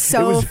week. That's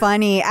so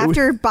funny.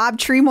 After Bob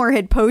Tremore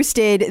had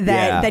posted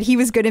that he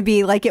was going to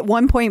be, like, at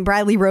one point,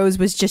 Bradley Rose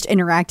was just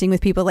interacting with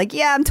people like,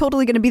 yeah, I'm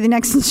totally going to be the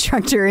next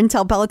instructor,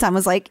 until Peloton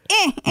was like,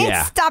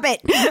 stop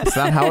it. That's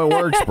not how it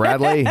works,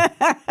 Bradley.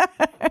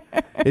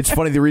 It's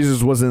funny. The reason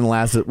this wasn't in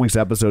last week's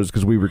episode is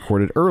because we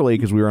recorded early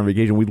because we were on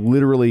vacation. We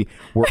literally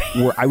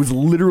I was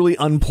literally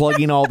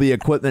unplugging all the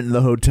equipment in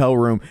the hotel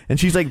room, and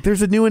she's like,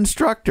 there's a new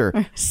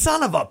instructor.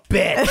 Son of a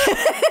bitch.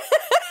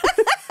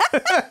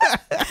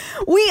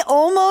 We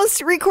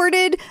almost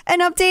recorded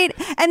an uptate,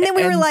 and then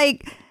we were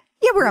like,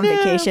 yeah, we're on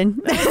vacation.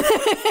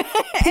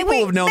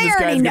 People have known this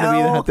guy's going to be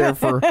out there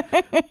for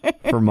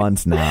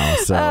months now.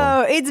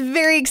 So it's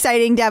very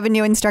exciting to have a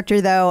new instructor,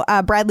 though.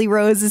 Bradley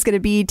Rose is going to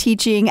be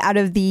teaching out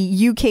of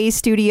the UK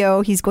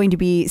studio. He's going to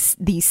be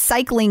the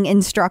cycling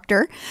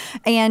instructor.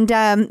 And,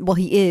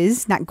 he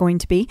is not going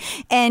to be.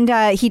 And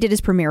he did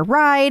his premiere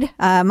ride.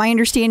 My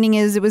understanding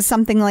is it was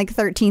something like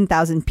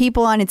 13,000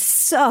 people on. It's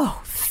so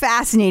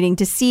fascinating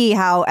to see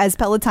how, as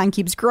Peloton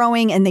keeps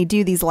growing and they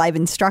do these live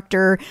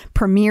instructor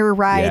premiere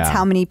rides,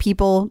 how many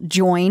people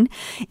join.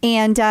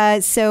 And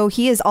so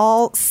he is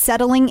all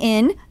settling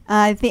in.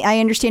 My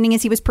understanding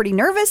is he was pretty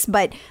nervous,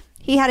 but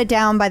he had it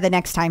down by the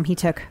next time he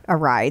took a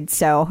ride.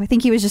 So I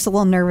think he was just a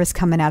little nervous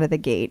coming out of the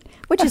gate,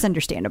 which is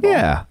understandable.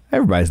 Yeah,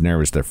 everybody's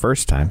nervous their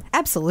first time.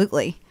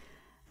 Absolutely.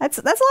 That's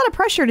a lot of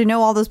pressure to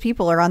know all those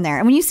people are on there.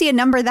 And when you see a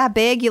number that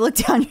big, you look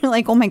down, you're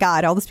like, oh my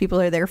God, all those people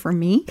are there for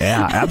me.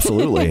 Yeah,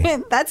 absolutely.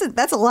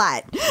 That's a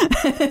lot.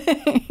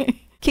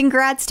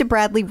 Congrats to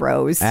Bradley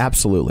Rose.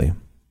 Absolutely.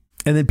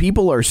 And then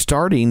people are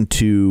starting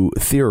to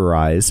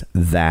theorize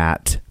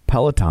that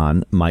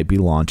Peloton might be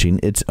launching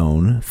its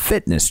own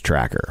fitness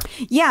tracker.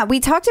 Yeah, we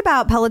talked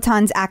about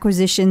Peloton's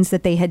acquisitions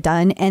that they had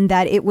done and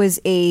that it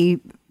was a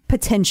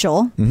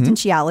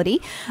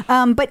potentiality.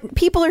 But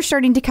people are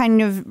starting to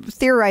kind of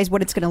theorize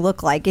what it's going to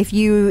look like. If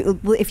you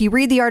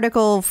read the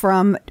article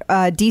from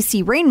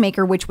DC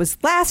Rainmaker, which was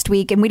last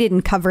week, and we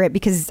didn't cover it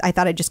because I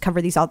thought I'd just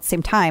cover these all at the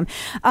same time.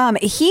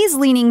 He's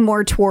leaning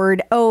more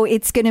toward,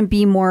 it's going to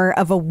be more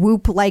of a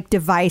Whoop-like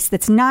device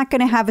that's not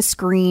going to have a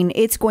screen.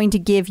 It's going to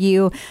give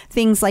you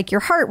things like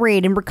your heart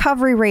rate and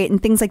recovery rate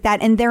and things like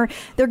that. And they're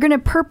going to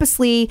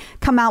purposely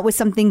come out with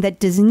something that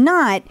does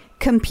not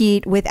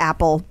compete with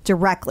Apple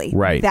directly.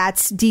 Right.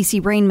 That's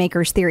DC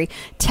Rainmaker's theory.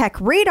 Tech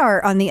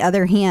Radar, on the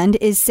other hand,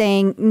 is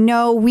saying,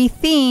 no, we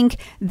think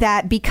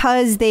that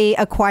because they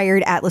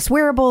acquired Atlas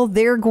Wearable,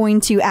 they're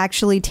going to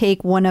actually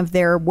take one of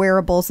their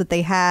wearables that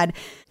they had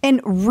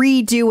and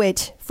redo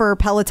it for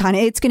Peloton.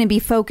 It's going to be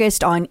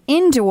focused on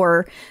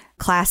indoor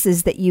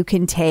classes that you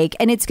can take,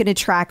 and it's going to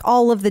track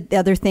all of the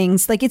other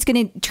things. Like, it's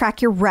going to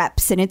track your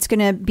reps, and it's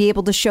going to be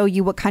able to show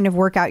you what kind of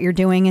workout you're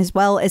doing, as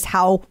well as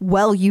how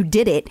well you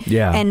did it,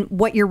 and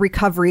what your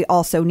recovery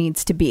also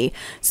needs to be.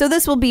 So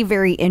this will be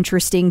very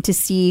interesting to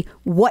see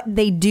what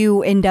they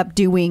do end up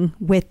doing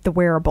with the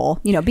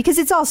wearable, because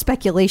it's all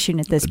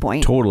speculation at this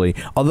point. Totally.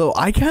 Although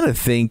I kind of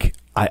think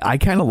I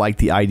kind of like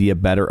the idea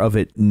better of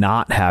it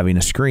not having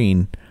a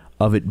screen,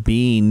 of it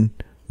being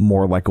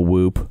more like a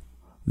Whoop,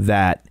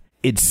 that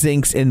it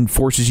syncs and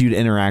forces you to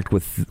interact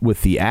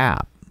with the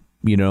app,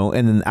 and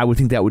then I would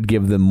think that would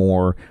give them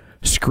more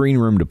screen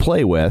room to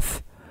play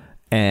with,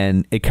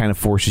 and it kind of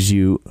forces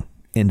you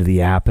into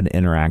the app and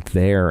interact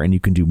there, and you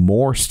can do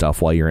more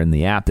stuff while you're in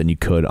the app than you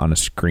could on a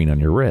screen on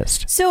your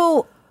wrist.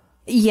 So,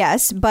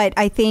 yes, but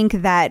I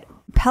think that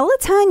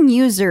Peloton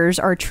users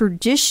are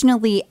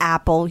traditionally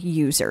Apple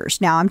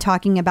users. Now, I'm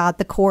talking about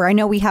the core. I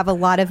know we have a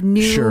lot of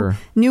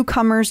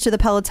newcomers to the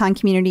Peloton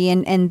community,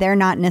 and they're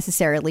not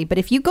necessarily. But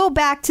if you go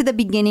back to the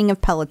beginning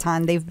of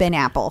Peloton, they've been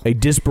Apple. A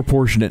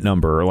disproportionate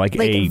number, like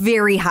a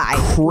very high.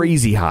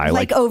 Crazy high.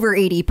 Like over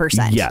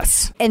 80%.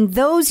 Yes. And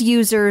those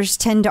users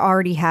tend to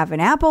already have an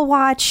Apple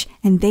Watch,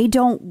 and they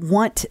don't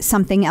want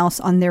something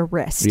else on their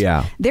wrist.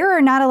 Yeah. There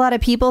are not a lot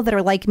of people that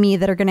are like me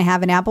that are going to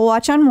have an Apple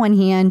Watch on one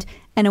hand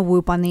and a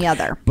Whoop on the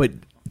other. But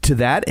to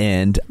that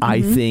end,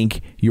 I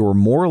think you're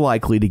more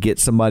likely to get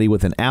somebody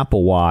with an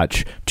Apple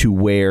Watch to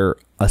wear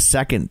a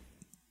second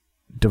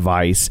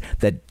device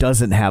that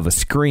doesn't have a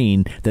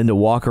screen than to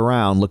walk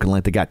around looking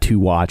like they got two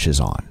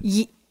watches on.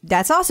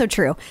 That's also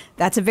true.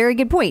 That's a very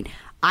good point.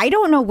 I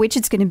don't know which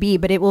it's going to be,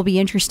 but it will be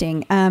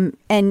interesting.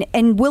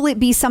 And will it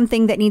be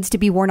something that needs to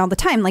be worn all the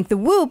time? Like the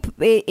Whoop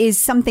is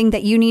something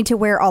that you need to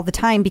wear all the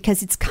time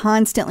because it's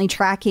constantly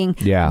tracking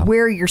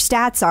where your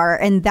stats are,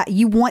 and that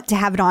you want to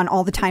have it on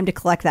all the time to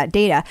collect that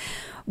data.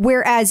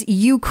 Whereas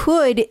you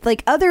could,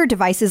 like other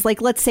devices,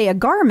 like let's say a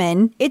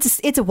Garmin,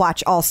 it's a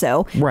watch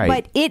also, right?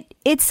 But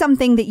it's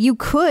something that you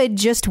could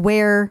just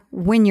wear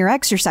when you're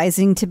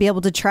exercising to be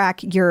able to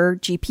track your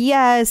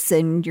GPS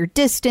and your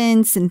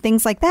distance and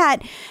things like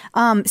that.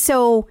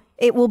 So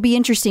it will be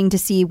interesting to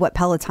see what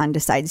Peloton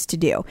decides to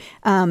do.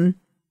 I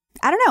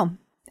don't know.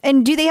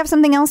 And do they have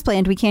something else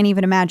planned? We can't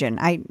even imagine.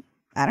 I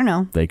don't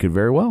know. They could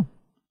very well.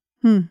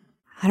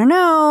 I don't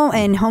know.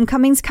 And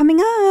homecoming's coming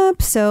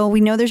up, so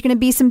we know there's going to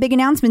be some big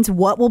announcements.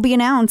 What will be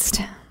announced?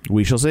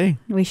 We shall see.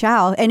 We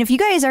shall. And if you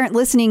guys aren't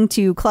listening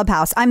to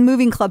Clubhouse, I'm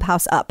moving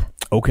Clubhouse up.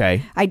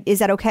 Okay. Is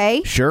that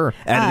okay? Sure.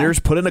 Editors,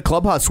 put in a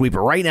Clubhouse sweep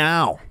right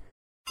now.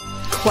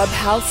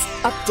 Clubhouse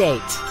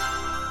update.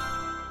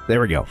 There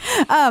we go.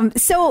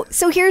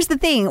 So here's the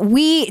thing.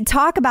 We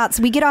talk about,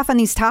 so we get off on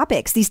these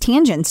topics, these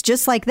tangents,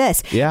 just like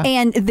this. Yeah.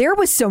 And there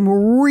was some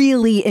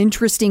really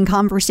interesting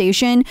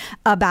conversation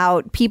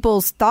about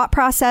people's thought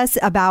process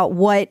about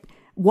what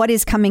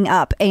is coming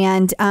up.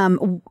 And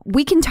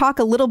we can talk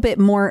a little bit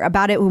more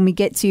about it when we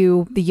get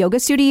to the yoga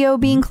studio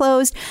being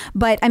closed.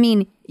 But I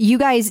mean, you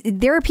guys,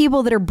 there are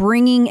people that are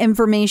bringing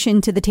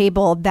information to the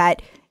table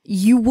that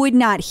you would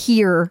not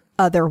hear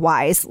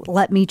otherwise.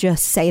 Let me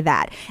just say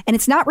that. And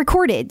it's not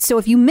recorded. So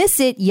if you miss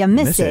it, you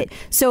miss it.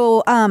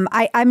 So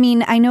I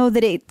mean, I know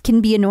that it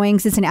can be annoying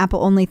since it's an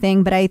Apple only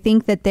thing, but I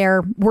think that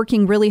they're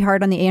working really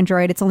hard on the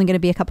Android. It's only going to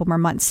be a couple more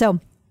months. So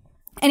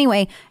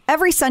anyway,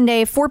 every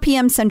Sunday, 4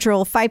 p.m.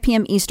 Central, 5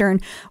 p.m.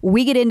 Eastern,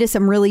 we get into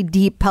some really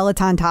deep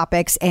Peloton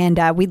topics, and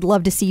we'd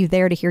love to see you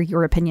there to hear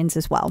your opinions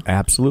as well.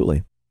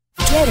 Absolutely.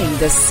 Getting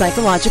the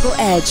psychological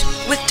edge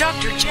with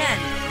Dr. Jen.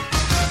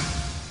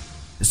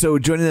 So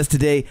joining us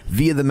today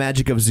via the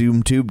magic of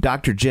ZoomTube,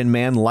 Dr. Jen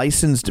Mann,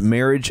 licensed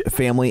marriage,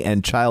 family,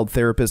 and child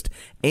therapist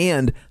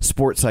and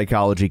sports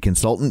psychology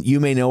consultant. You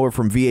may know her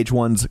from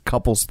VH1's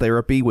Couples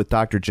Therapy with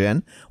Dr.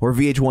 Jen or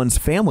VH1's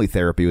Family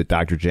Therapy with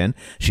Dr. Jen.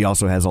 She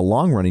also has a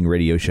long-running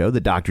radio show,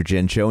 The Dr.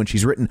 Jen Show, and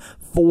she's written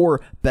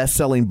 4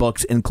 best-selling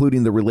books,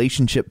 including The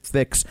Relationship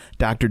Fix,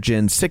 Dr.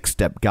 Jen's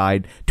 6-Step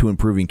Guide to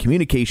Improving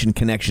Communication,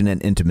 Connection,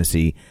 and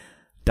Intimacy.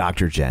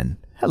 Dr. Jen,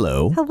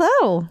 hello.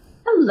 Hello.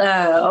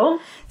 Hello.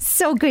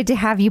 So good to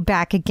have you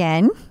back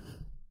again.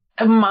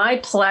 My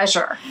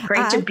pleasure.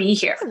 Great to be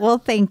here. Well,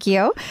 thank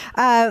you.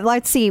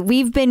 Let's see.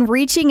 We've been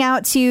reaching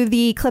out to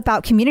the Clip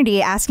Out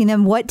community, asking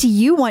them, what do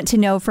you want to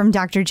know from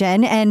Dr.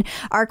 Jen? And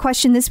our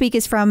question this week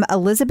is from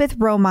Elizabeth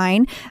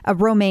Romaine.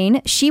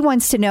 She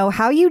wants to know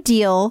how you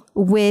deal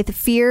with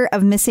fear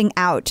of missing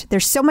out.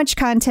 There's so much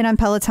content on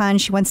Peloton.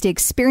 She wants to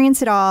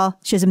experience it all.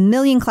 She has 1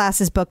 million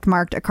classes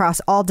bookmarked across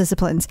all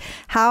disciplines.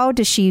 How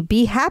does she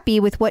be happy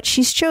with what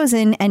she's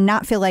chosen and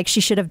not feel like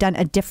she should have done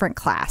a different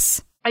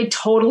class? I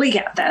totally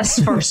get this,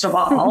 first of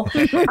all.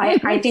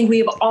 I think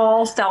we've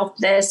all felt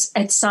this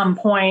at some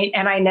point.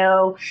 And I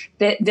know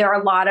that there are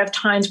a lot of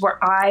times where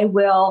I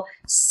will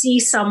see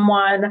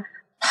someone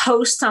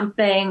post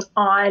something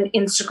on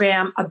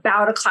Instagram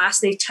about a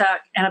class they took.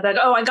 And I'm like,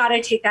 oh, I got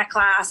to take that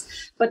class.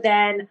 But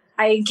then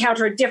I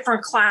encounter a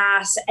different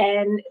class,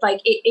 and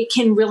like it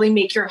can really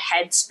make your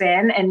head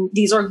spin. And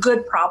these are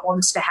good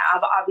problems to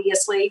have,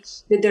 obviously,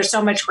 that there's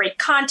so much great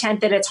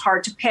content that it's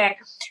hard to pick.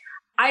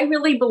 I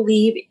really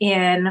believe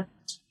in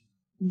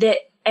that,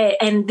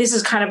 and this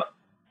is kind of,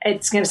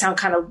 it's going to sound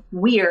kind of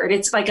weird.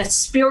 It's like a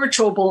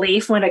spiritual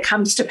belief when it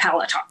comes to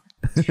Peloton,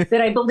 that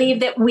I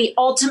believe that we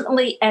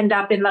ultimately end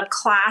up in the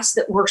class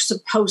that we're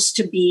supposed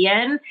to be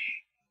in,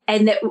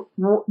 and that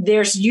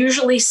there's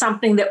usually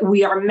something that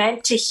we are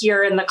meant to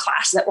hear in the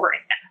class that we're in.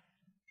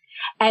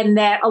 And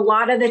that a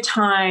lot of the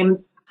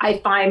time I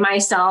find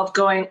myself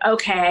going,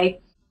 okay,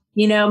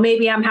 you know,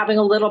 maybe I'm having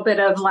a little bit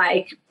of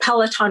like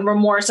Peloton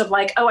remorse of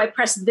like, oh, I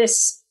pressed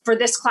this for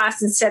this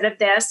class instead of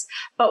this.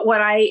 But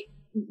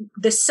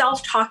the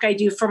self-talk I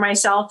do for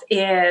myself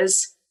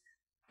is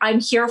I'm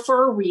here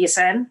for a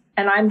reason,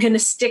 and I'm going to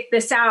stick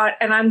this out,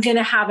 and I'm going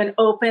to have an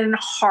open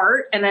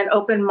heart and an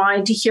open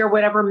mind to hear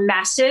whatever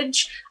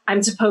message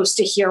I'm supposed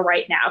to hear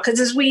right now.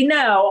 Because as we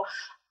know,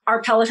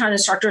 our Peloton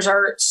instructors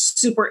are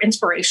super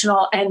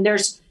inspirational, and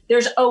there's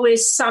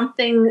always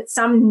something,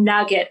 some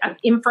nugget of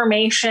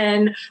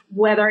information,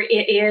 whether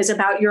it is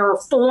about your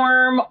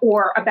form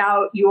or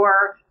about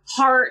your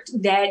heart,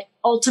 that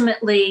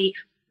ultimately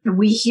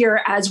we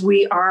hear as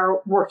we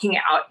are working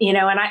out, you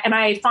know. And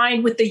I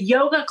find with the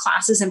yoga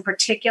classes in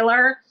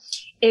particular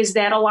is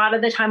that a lot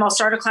of the time I'll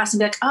start a class and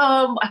be like,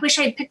 oh, I wish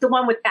I had picked the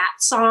one with that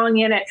song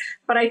in it.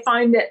 But I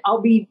find that I'll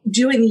be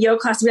doing the yoga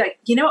class and be like,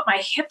 you know what, my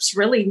hips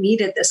really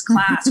needed this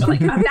class. Or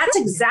like, oh, that's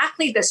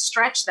exactly the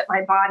stretch that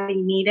my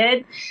body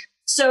needed.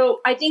 So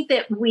I think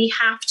that we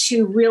have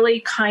to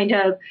really kind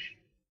of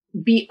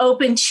be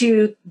open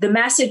to the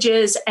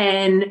messages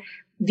and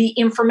the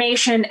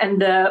information and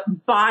the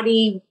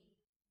body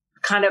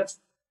kind of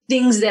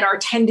things that are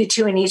tended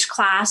to in each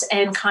class,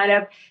 and kind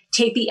of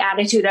take the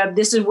attitude of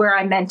this is where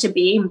I'm meant to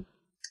be.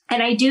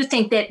 And I do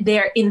think that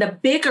they're in the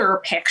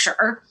bigger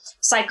picture,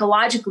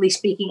 psychologically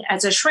speaking,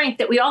 as a shrink,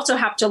 that we also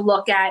have to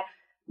look at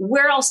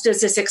where else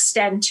does this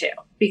extend to?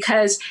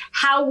 Because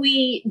how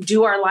we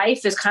do our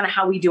life is kind of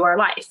how we do our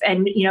life.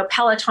 And,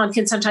 Peloton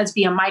can sometimes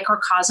be a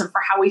microcosm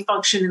for how we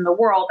function in the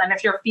world. And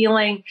if you're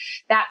feeling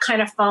that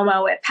kind of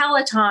FOMO at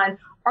Peloton,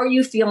 are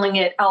you feeling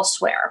it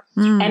elsewhere?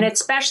 And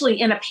especially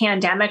in a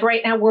pandemic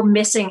right now, we're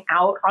missing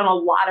out on a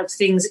lot of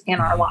things in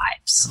our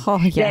lives. Oh,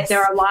 yes.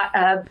 There are a lot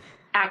of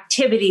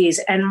activities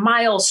and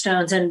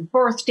milestones and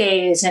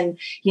birthdays and,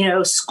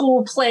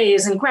 school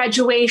plays and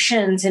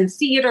graduations and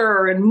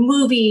theater and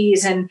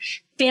movies and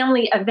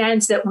family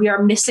events that we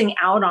are missing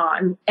out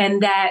on.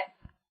 And that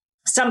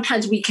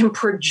sometimes we can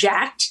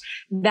project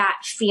that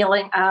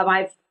feeling of,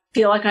 I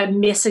feel like I'm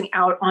missing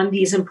out on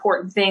these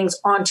important things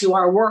onto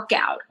our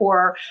workout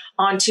or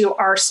onto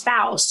our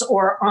spouse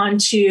or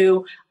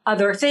onto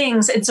other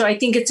things. And so I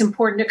think it's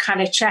important to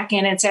kind of check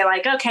in and say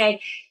like,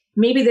 okay,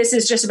 maybe this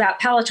is just about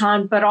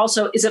Peloton, but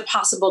also is it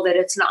possible that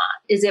it's not?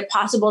 Is it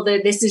possible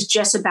that this is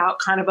just about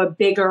kind of a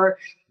bigger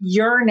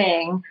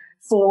yearning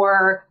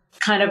for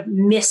kind of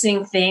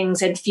missing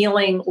things and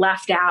feeling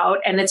left out?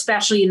 And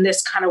especially in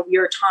this kind of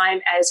weird time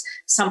as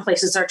some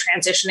places are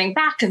transitioning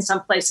back and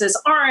some places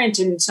aren't,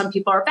 and some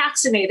people are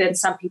vaccinated and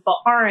some people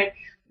aren't,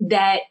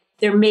 that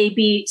there may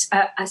be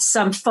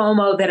some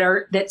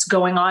FOMO that's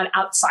going on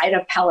outside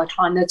of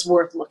Peloton that's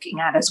worth looking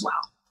at as well.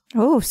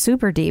 Oh,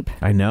 super deep.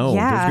 I know.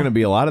 Yeah. There's going to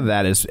be a lot of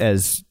that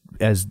as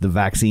the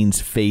vaccines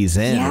phase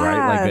in,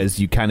 right? Like as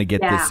you kind of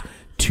get this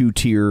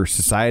two-tier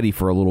society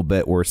for a little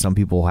bit where some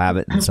people have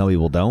it and some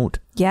people don't.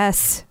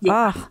 Yes.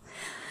 Yeah. Oh,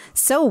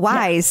 so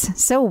wise. Yeah.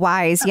 So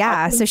wise.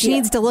 Yeah. So she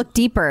needs to look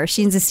deeper.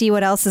 She needs to see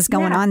what else is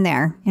going on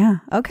there. Yeah.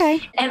 Okay.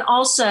 And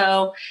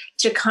also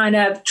to kind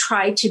of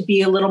try to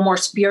be a little more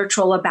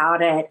spiritual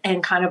about it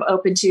and kind of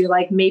open to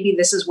like, maybe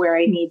this is where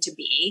I need to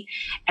be.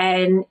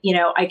 And,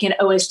 I can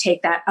always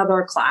take that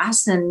other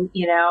class and,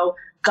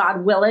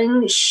 God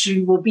willing,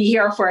 she will be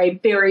here for a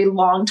very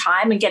long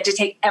time and get to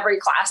take every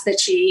class that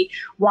she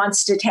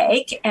wants to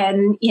take.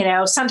 And,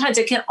 sometimes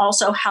it can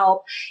also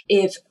help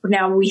if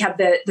now we have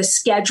the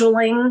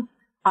scheduling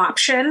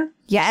option.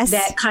 Yes.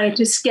 That kind of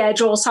to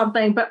schedule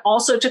something, but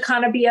also to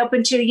kind of be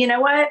open to,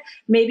 what,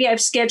 maybe I've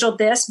scheduled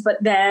this, but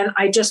then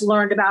I just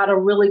learned about a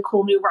really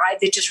cool new ride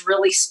that just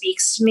really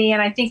speaks to me.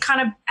 And I think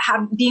kind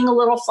of being a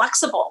little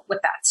flexible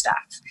with that stuff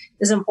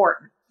is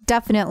important.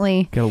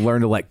 Definitely. Got to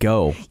learn to let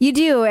go. You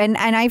do. And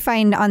I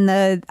find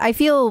I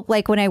feel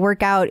like when I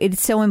work out,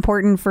 it's so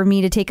important for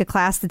me to take a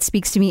class that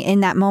speaks to me in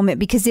that moment,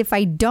 because if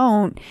I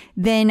don't,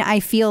 then I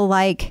feel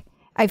like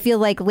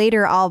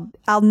later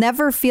I'll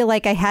never feel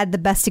like I had the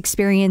best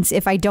experience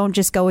if I don't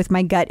just go with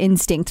my gut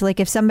instinct. Like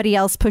if somebody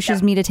else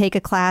pushes me to take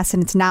a class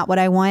and it's not what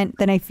I want,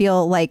 then I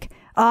feel like,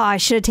 oh, I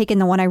should have taken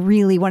the one I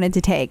really wanted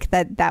to take.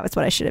 That was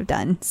what I should have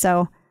done.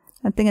 So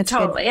I think it's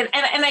totally good.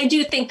 And I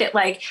do think that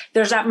like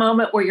there's that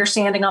moment where you're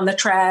standing on the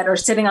tread or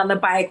sitting on the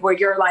bike where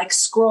you're like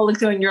scrolling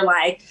through and you're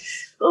like,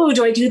 oh,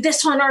 do I do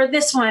this one or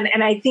this one?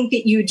 And I think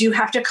that you do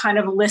have to kind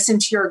of listen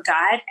to your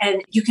gut,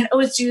 and you can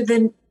always do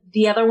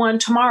the other one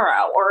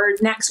tomorrow or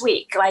next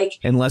week. Like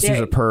unless there's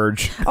a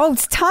purge. Oh,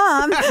 it's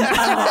Tom. Oh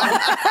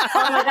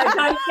my God,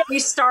 don't get me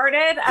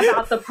started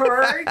about the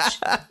purge.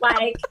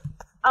 Like,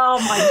 oh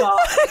my God.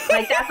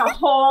 Like that's a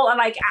whole, and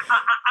like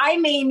I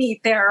may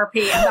need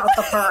therapy about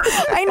the purge.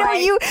 I know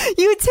like,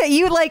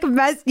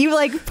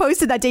 you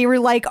posted that day. You were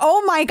like,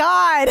 oh my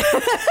God.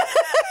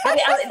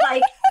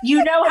 Like,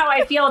 how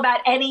I feel about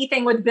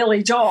anything with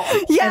Billy Joel.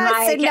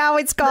 Yes. And now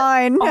it's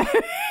gone.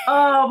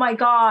 Oh my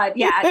God.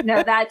 Yeah.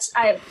 No, that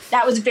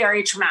was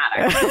very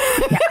traumatic.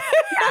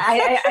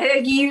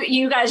 I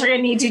you guys are going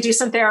to need to do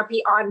some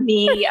therapy on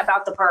me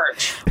about the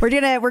purge. We're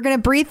going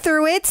to breathe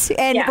through it,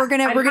 and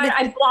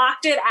I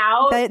blocked it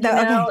out.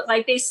 Okay.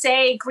 Like they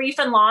say, grief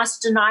and loss,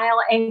 denial,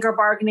 anger,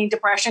 bargaining,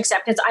 depression,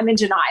 acceptance. I'm in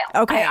denial.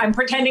 Okay. I'm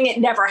pretending it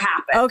never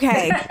happened.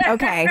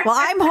 Okay. Well,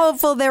 I'm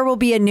hopeful there will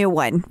be a new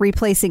one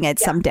replacing it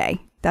someday.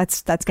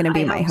 That's going to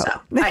be my hope.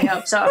 So. I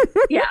hope so.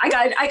 Yeah, I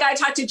got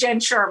to talk to Jen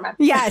Sherman.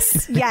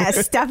 Yes,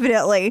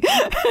 definitely.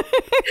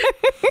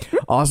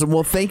 Awesome.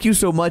 Well, thank you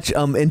so much.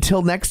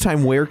 Until next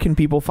time, where can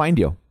people find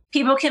you?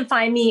 People can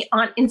find me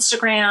on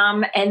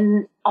Instagram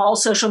and all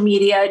social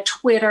media,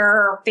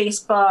 Twitter,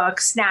 Facebook,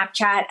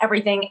 Snapchat,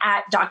 everything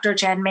at Dr.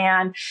 Jen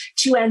Man,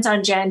 2 N's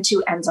on Jen,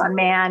 2 N's on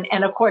Man.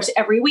 And of course,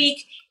 every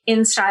week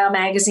in Style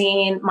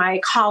Magazine, my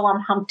column,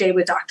 Hump Day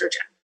with Dr.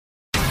 Jen.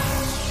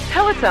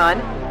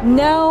 Peloton,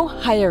 now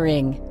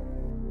hiring.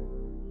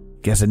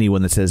 Guess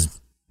anyone that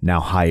says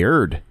now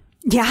hired.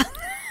 Yeah.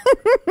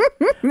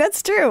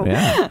 That's true.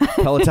 Yeah.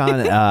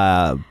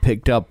 Peloton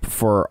picked up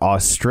for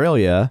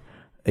Australia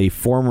a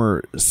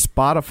former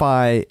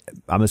Spotify,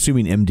 I'm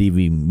assuming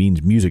MDV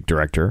means music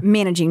director.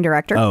 Managing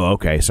director. Oh,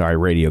 okay. Sorry.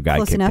 Radio guy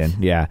Close kicked enough.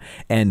 in. Yeah.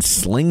 And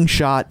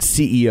Slingshot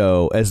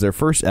CEO as their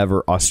first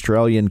ever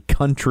Australian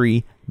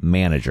country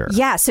manager.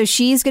 Yeah. So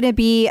she's going to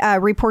be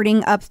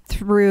reporting up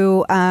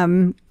through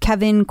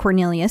Kevin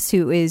Cornelius,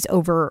 who is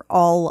over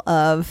all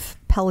of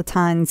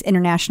Peloton's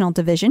international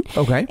division.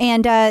 Okay.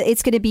 And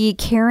it's going to be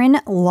Karen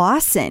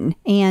Lawson.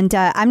 And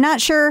I'm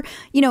not sure,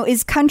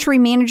 is country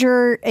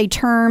manager a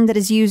term that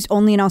is used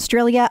only in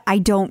Australia? I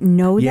don't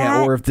know that.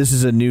 Yeah, or if this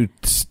is a new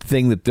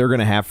thing that they're going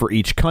to have for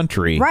each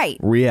country. Right.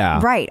 Yeah.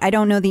 Right. I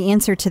don't know the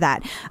answer to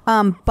that.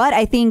 But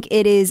I think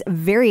it is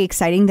very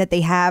exciting that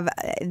they have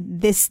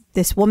this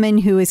woman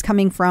who is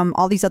coming from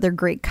all these other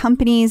great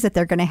companies that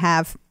they're going to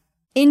have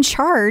in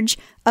charge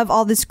of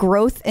all this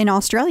growth in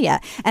Australia.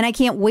 And I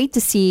can't wait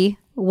to see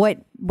what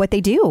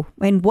they do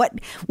and what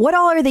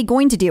all are they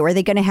going to do? Are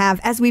they going to have,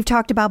 as we've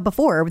talked about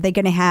before, are they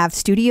going to have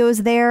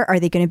studios there? Are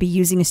they going to be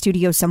using a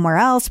studio somewhere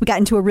else? We got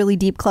into a really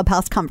deep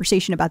Clubhouse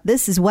conversation about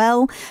this as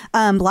well.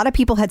 A lot of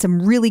people had some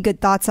really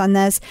good thoughts on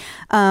this.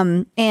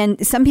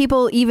 And some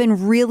people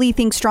even really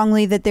think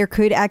strongly that there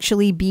could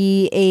actually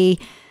be a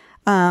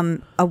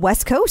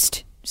West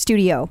Coast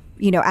studio,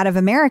 out of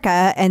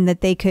America, and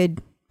that they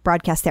could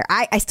broadcast there.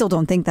 I still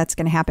don't think that's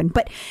going to happen.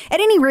 But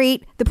at any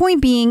rate, the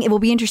point being, it will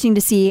be interesting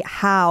to see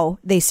how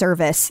they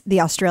service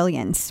the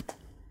Australians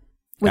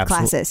with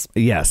classes.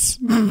 Yes.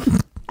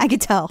 I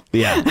could tell.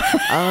 Yeah.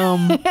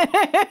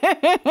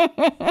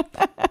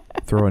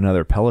 Throw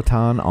another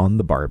Peloton on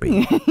the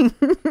Barbie.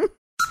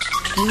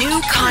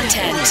 New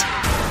content.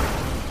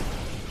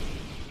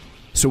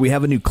 So we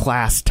have a new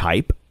class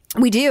type.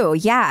 We do,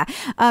 yeah.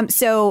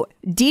 So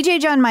DJ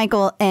John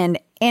Michael and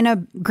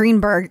Anna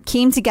Greenberg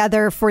came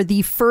together for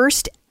the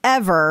first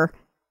ever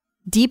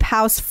Deep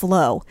House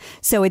Flow.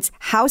 So it's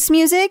house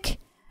music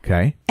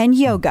and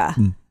yoga.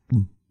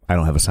 I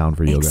don't have a sound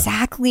for yoga.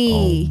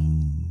 Exactly.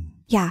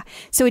 Yeah.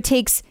 So it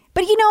takes...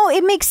 But,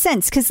 it makes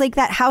sense because like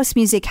that house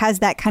music has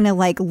that kind of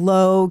like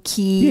low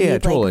key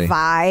totally.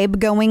 vibe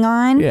going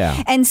on.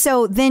 Yeah. And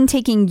so then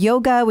taking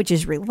yoga, which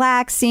is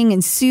relaxing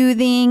and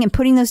soothing, and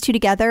putting those two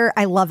together,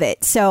 I love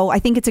it. So I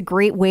think it's a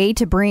great way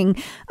to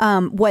bring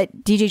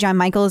what DJ John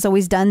Michael has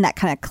always done, that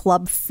kind of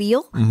club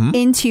feel,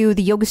 into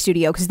the yoga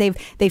studio, because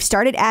they've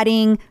started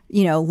adding,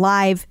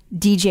 live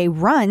DJ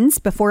runs.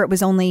 Before it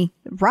was only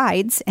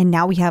rides, and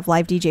now we have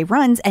live DJ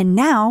runs, and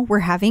now we're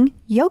having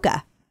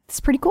yoga. It's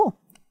pretty cool.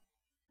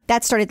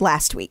 That started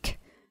last week.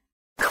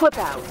 Clip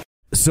out.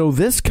 So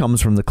this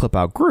comes from the Clip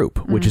Out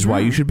group, which is why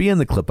you should be in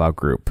the Clip Out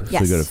group.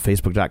 Yes. So go to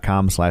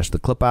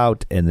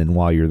facebook.com/theclipout, and then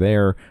while you're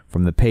there,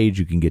 from the page,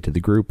 you can get to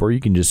the group, or you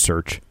can just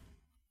search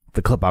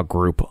the Clip Out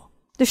group.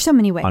 There's so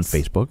many ways on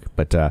Facebook.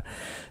 But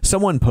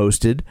someone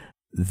posted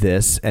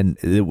this, and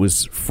it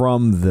was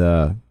from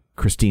the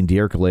Christine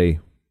Dierkele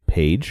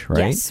page,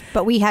 right? Yes,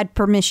 but we had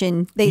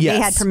permission. They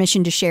had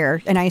permission to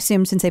share, and I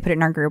assume since they put it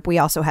in our group, we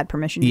also had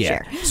permission to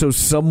share. So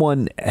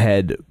someone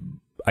had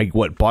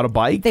bought a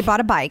bike? They bought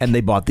a bike. And they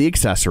bought the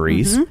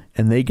accessories,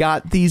 and they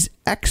got these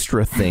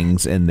extra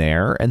things in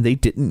there, and they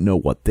didn't know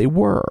what they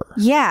were.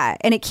 Yeah,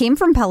 and it came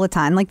from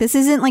Peloton. Like, this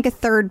isn't like a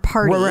third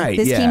party. Right,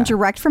 this came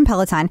direct from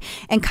Peloton.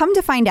 And come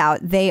to find out,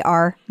 they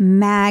are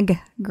mag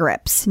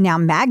grips. Now,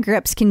 mag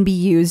grips can be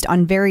used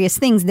on various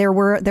things. There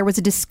was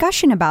a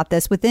discussion about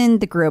this within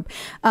the group.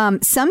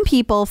 Some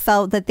people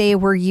felt that they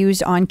were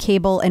used on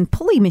cable and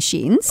pulley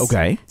machines.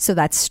 Okay. So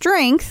that's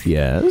strength.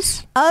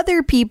 Yes.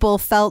 Other people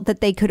felt that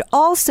they could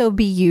also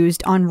be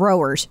used on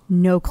rowers.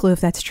 No clue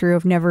if that's true.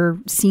 I've never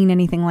seen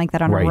anything like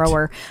that on a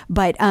rower.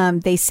 But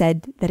they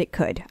said that it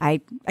could.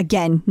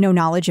 Again, no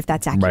knowledge if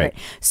that's accurate.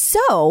 Right.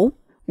 So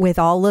with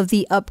all of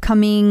the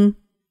upcoming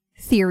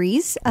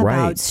theories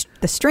about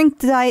the strength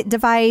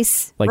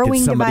device, like, rowing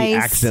did somebody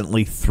device,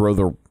 accidentally throw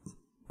the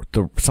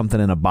something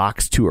in a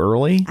box too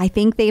early? I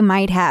think they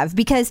might have,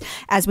 because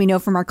as we know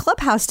from our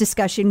Clubhouse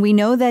discussion, we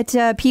know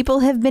that people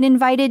have been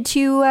invited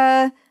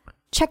to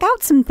check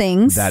out some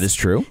things. That is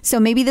true. So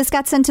maybe this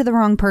got sent to the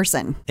wrong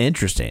person.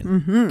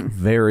 Interesting.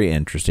 Very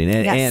interesting.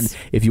 And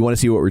if you want to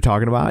see what we're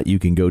talking about, you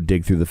can go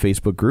dig through the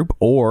Facebook group,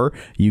 or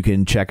you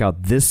can check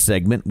out this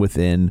segment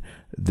within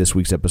this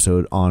week's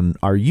episode on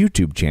our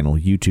YouTube channel,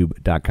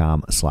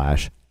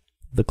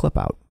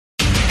 youtube.com/theclipout.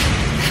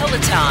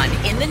 Peloton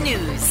in the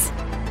news.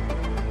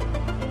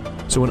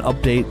 So an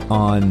update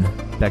on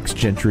Bex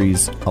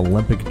Gentry's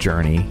Olympic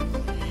journey.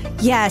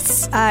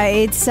 Yes,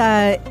 it's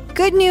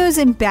good news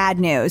and bad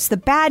news. The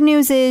bad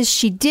news is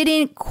she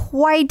didn't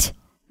quite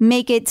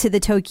make it to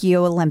the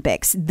Tokyo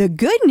Olympics. The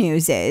good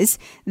news is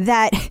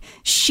that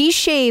she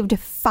shaved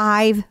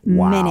 5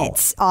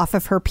 minutes off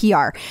of her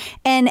PR.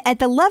 And at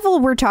the level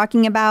we're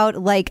talking about,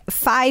 like,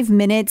 5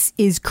 minutes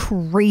is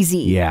crazy.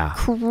 Yeah.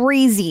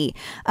 Crazy.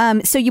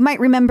 So you might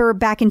remember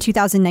back in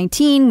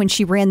 2019 when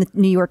she ran the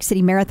New York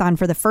City Marathon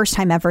for the first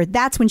time ever.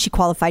 That's when she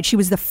qualified. She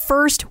was the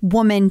first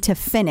woman to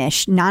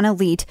finish,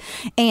 non-elite.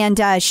 And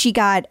she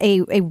got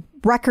a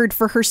record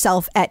for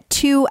herself at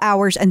 2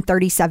 hours and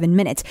 37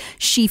 minutes.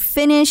 She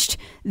finished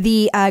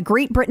the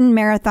Great Britain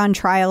Marathon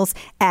Trials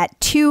at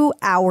 2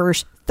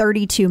 hours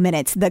 32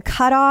 minutes. The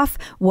cutoff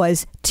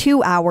was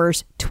 2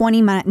 hours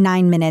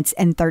 29 minutes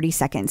and 30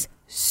 seconds.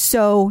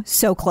 so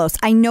close.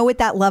 I know at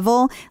that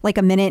level, like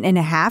a minute and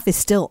a half is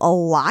still a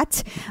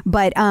lot,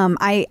 but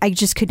I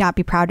just could not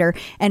be prouder.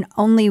 And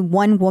only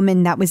one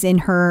woman that was in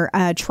her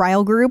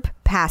trial group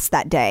passed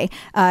that day.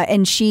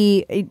 And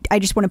I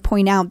just want to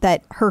point out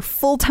that her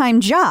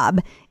full-time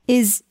job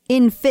is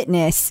in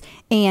fitness,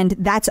 and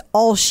that's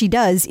all she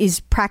does is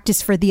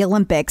practice for the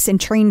Olympics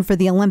and train for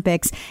the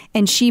Olympics.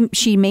 And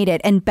she made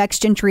it. And Bex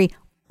Gentry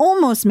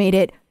almost made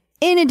it,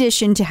 in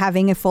addition to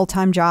having a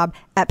full-time job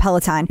at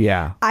Peloton.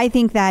 Yeah. I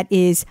think that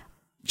is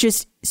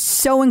just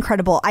so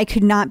incredible. I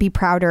could not be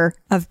prouder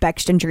of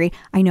Bex Gentry.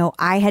 I know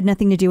I had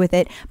nothing to do with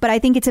it, but I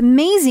think it's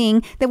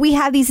amazing that we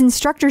have these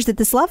instructors at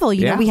this level.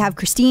 You know, we have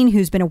Christine,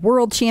 who's been a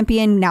world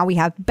champion. Now we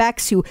have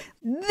Bex, who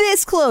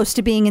this close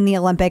to being in the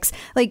Olympics.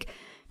 Like,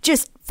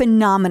 just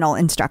phenomenal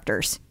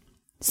instructors.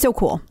 So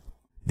cool.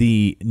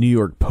 The New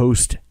York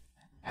Post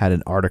had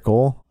an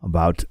article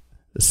about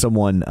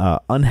someone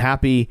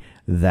unhappy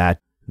that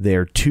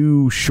they're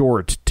too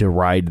short to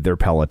ride their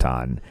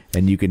Peloton.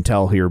 And you can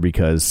tell here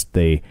because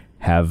they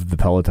have the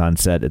Peloton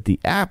set at the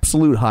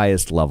absolute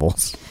highest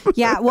levels.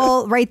 Yeah,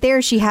 well, right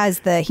there, she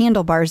has the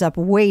handlebars up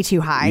way too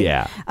high.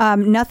 Yeah.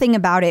 Nothing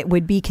about it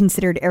would be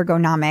considered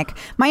ergonomic.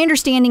 My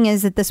understanding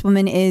is that this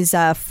woman is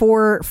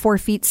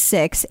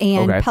 4'6",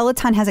 and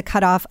Peloton has a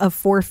cutoff of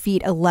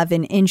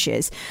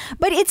 4'11".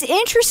 But it's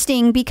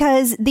interesting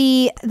because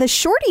the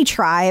Shorty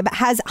tribe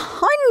has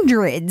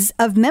hundreds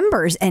of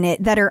members in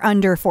it that are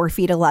under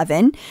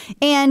 4'11",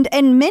 and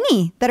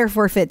many that are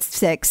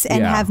 4'6"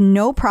 and have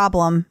no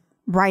problem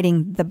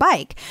riding the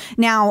bike.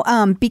 Now,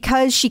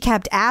 because she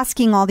kept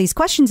asking all these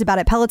questions about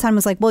it, Peloton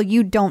was like, well,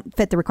 you don't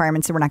fit the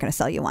requirements, so we're not going to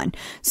sell you one.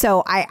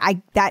 So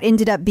I that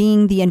ended up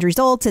being the end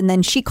result. And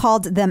then she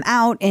called them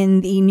out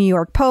in the New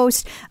York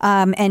Post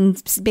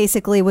and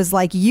basically was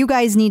like, you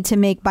guys need to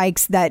make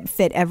bikes that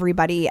fit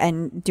everybody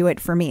and do it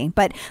for me.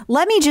 But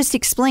let me just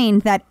explain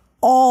that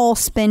all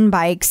spin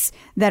bikes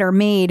that are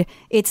made,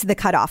 it's the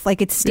cutoff,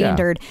 like it's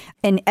standard.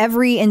 And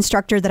every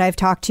instructor that I've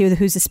talked to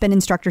who's a spin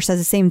instructor says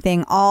the same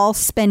thing. All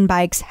spin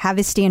bikes have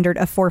a standard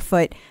of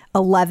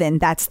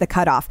 4'11". That's the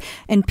cutoff.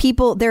 And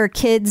there are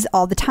kids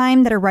all the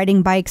time that are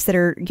riding bikes that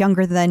are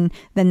younger than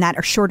that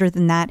or shorter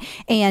than that.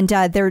 And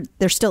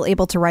they're still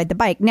able to ride the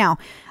bike. Now,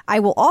 I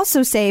will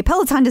also say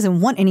Peloton doesn't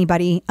want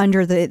anybody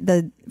under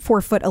the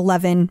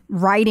 4'11"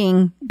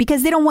 riding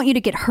because they don't want you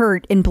to get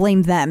hurt and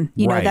blame them.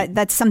 You know,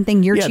 that's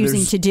something you're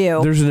choosing to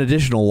do. There's an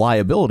additional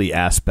liability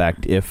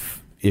aspect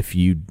if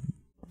you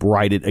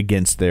ride it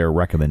against their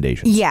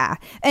recommendations. Yeah.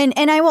 And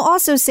I will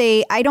also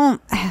say,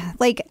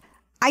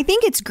 I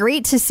think it's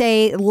great to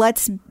say,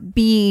 let's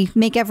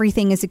make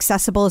everything as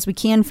accessible as we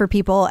can for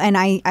people. And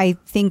I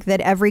think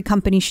that every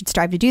company should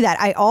strive to do that.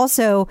 I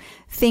also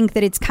think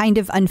that it's kind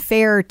of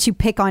unfair to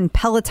pick on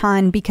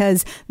Peloton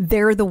because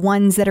they're the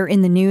ones that are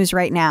in the news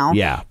right now.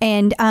 Yeah.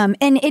 And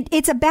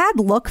it's a bad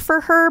look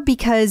for her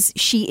because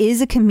she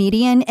is a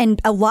comedian, and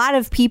a lot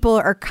of people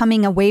are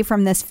coming away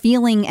from this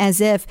feeling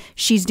as if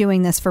she's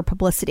doing this for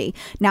publicity.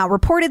 Now,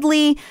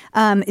 reportedly,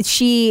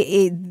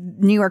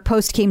 New York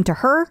Post came to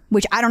her,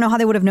 which I don't know how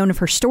they would have known of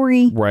her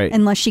story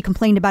unless she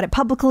complained about it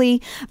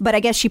publicly. But I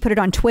guess she put it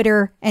on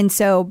Twitter. And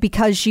so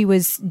because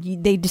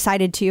they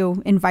decided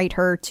to invite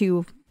her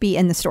to be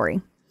in the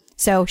story.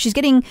 So she's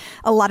getting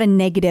a lot of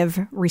negative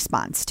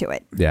response to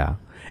it. Yeah.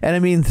 And I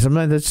mean,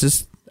 sometimes that's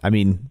just,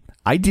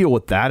 I deal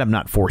with that. I'm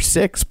not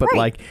 4'6", but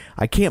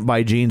I can't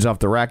buy jeans off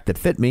the rack that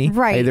fit me.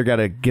 Right. I either got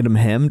to get them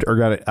hemmed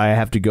or I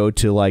have to go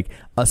to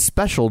a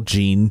special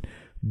jean,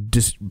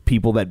 just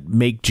people that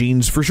make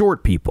jeans for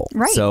short people.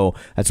 Right. So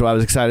that's why I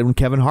was excited when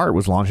Kevin Hart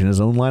was launching his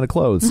own line of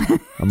clothes.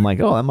 I'm like,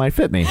 oh, that might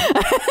fit me.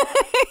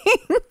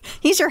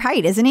 He's your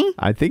height, isn't he?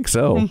 I think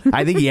so.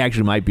 I think he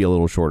actually might be a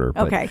little shorter.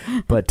 But, okay.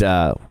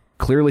 But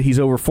clearly he's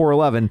over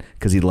 4'11"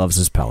 because he loves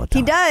his Peloton.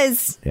 He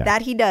does. Yeah.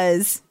 That he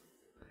does.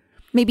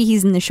 Maybe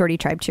he's in the Shorty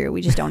tribe too.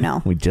 We just don't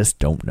know. We just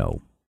don't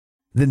know.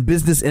 Then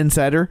Business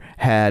Insider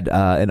had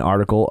an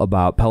article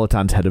about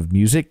Peloton's head of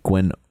music,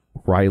 Glenn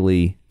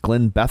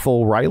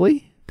Bethel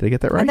Riley. Did I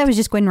get that right? That was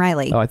just Gwen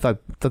Riley. Oh, I thought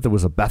there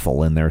was a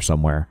Bethel in there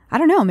somewhere. I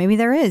don't know. Maybe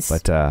there is.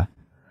 But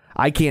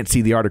I can't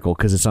see the article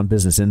because it's on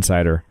Business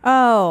Insider.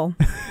 Oh,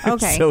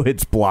 okay. So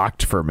it's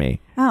blocked for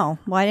me. Oh,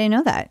 why didn't I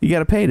know that? You got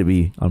to pay to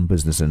be on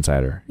Business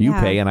Insider. You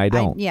pay and I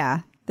don't.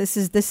 This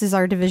is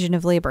our division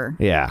of labor.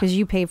 Yeah. Because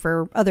you pay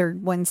for other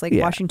ones like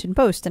Washington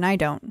Post and I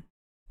don't.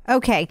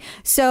 Okay.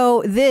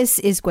 So this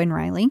is Gwen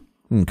Riley.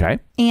 Okay.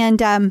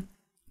 And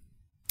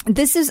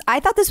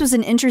I thought this was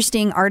an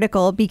interesting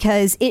article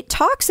because it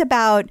talks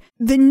about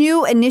the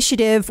new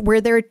initiative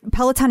where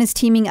Peloton is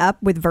teaming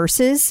up with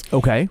Versus.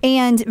 Okay.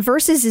 And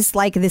Versus is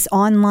like this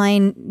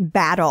online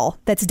battle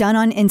that's done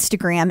on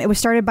Instagram. It was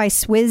started by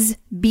Swizz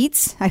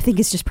Beats. I think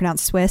it's just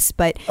pronounced Swiss,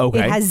 but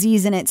it has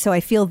Z's in it. So I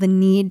feel the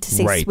need to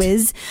say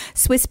Swizz.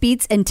 Swiss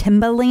Beats and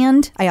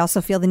Timbaland. I also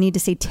feel the need to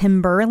say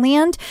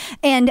Timberland.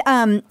 And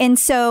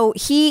so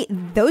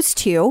those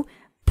two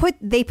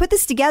put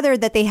this together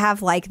that they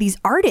have like these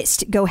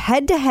artists go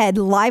head to head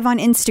live on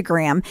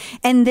Instagram,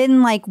 and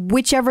then like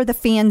whichever the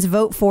fans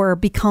vote for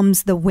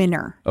becomes the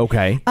winner.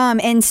 Okay.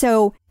 And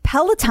so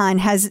Peloton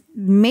has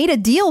made a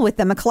deal with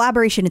them, a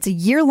collaboration. It's a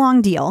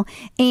year-long deal,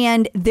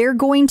 and they're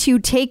going to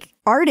take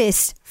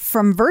artists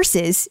from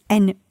Versus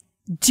and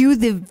do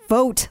the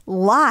vote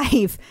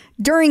live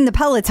during the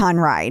Peloton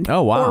ride.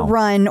 Oh, wow. Or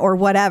run or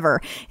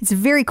whatever. It's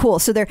very cool.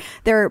 So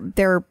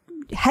they're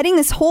heading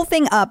this whole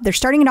thing up. They're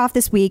starting it off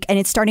this week, and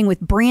it's starting with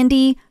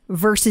Brandy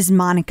versus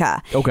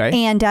Monica. Okay.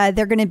 And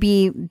they're going to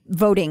be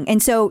voting.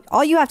 And so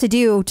all you have to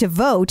do to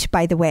vote,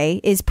 by the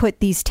way, is put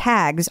these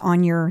tags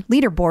on your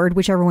leaderboard,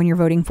 whichever one you're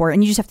voting for.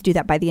 And you just have to do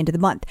that by the end of the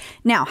month.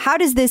 Now, how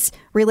does this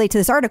relate to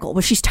this article?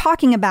 Well, she's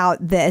talking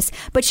about this,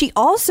 but she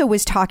also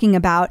was talking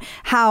about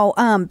how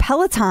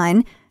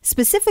Peloton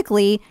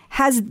specifically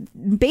has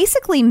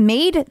basically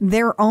made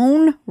their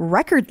own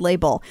record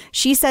label.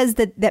 She says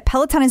that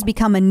Peloton has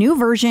become a new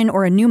version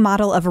or a new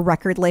model of a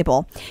record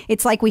label.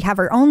 It's like we have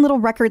our own little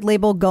record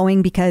label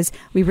going because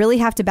we really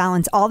have to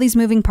balance all these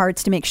moving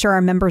parts to make sure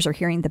our members are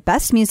hearing the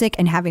best music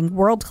and having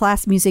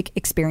world-class music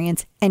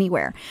experience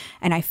anywhere.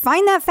 And I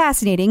find that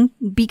fascinating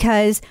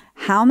because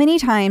how many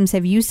times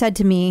have you said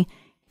to me,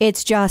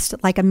 it's just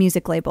like a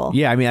music label?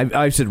 Yeah, I mean,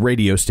 I've said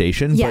radio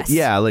station, yes. But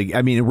yeah, like,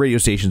 I mean, radio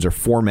stations are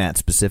format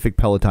specific.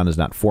 Peloton is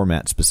not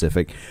format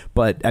specific,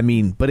 but I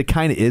mean, but it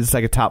kind of is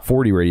like a top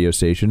 40 radio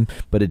station,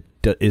 but it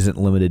isn't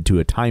limited to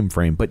a time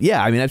frame. But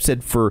yeah, I mean, I've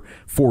said for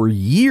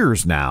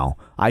years now,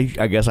 I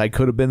guess I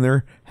could have been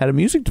their head of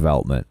music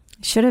development.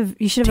 You should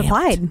have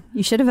applied.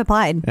 You should have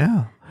applied.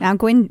 Yeah. Now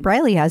Gwen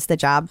Riley has the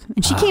job,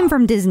 and she came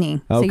from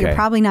Disney, so you're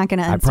probably not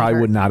going to. I probably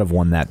would not have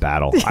won that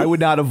battle. I would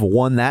not have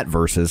won that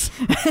versus.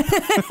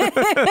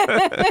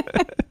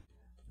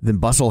 Then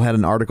Bustle had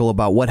an article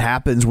about what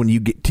happens when you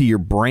get to your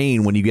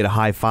brain when you get a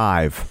high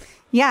five.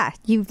 Yeah,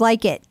 you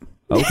like it.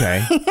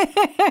 Okay.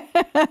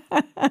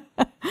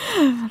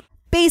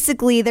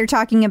 Basically, they're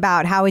talking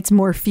about how it's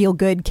more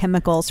feel-good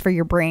chemicals for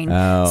your brain.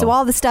 Oh. So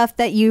all the stuff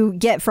that you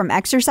get from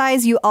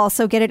exercise, you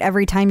also get it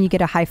every time you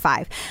get a high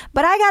five.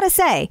 But I gotta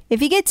say,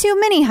 if you get too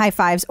many high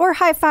fives or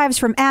high fives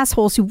from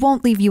assholes who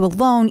won't leave you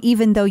alone,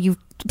 even though you've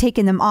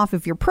taken them off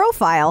of your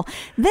profile,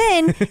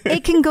 then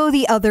it can go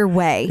the other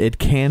way. It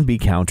can be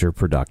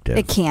counterproductive.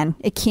 It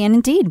can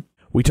indeed.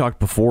 We talked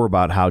before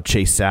about how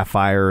Chase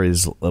Sapphire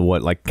is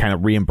what like kind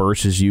of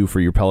reimburses you for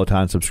your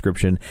Peloton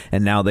subscription.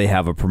 And now they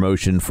have a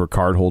promotion for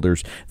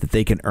cardholders that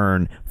they can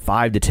earn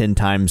 5 to 10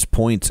 times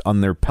points on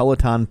their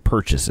Peloton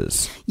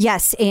purchases.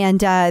 Yes.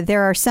 And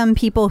there are some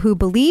people who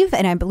believe,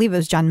 and I believe it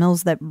was John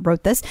Mills that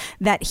wrote this,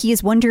 that he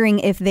is wondering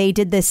if they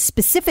did this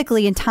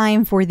specifically in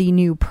time for the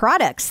new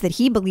products that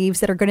he believes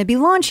that are going to be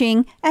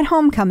launching at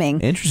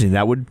Homecoming. Interesting.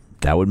 That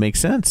would make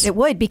sense. It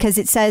would, because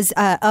it says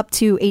up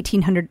to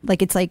 $1,800.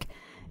 Like it's like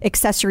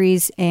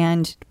accessories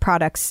and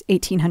products,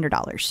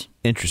 $1,800.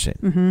 Interesting.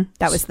 Mm-hmm.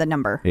 That was the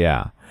number.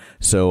 Yeah.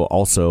 So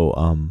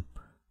also,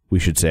 we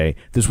should say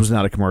this was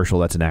not a commercial.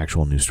 That's an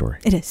actual news story.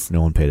 It is.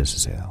 No one paid us to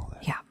say all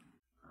that. Yeah.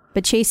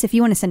 But Chase, if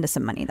you want to send us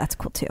some money, that's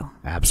cool too.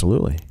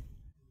 Absolutely.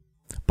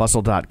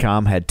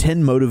 Bustle.com had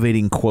 10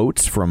 motivating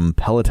quotes from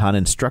Peloton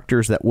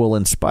instructors that will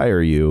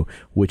inspire you,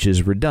 which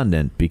is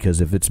redundant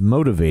because if it's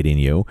motivating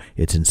you,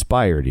 it's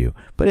inspired you.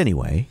 But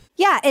anyway.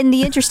 Yeah. And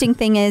the interesting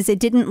thing is it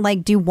didn't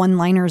like do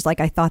one-liners like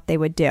I thought they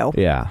would do.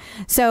 Yeah.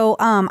 So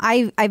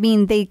I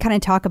mean, they kind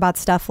of talk about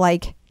stuff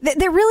like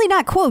they're really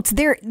not quotes.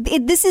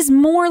 This is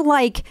more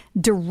like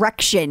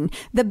direction,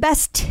 the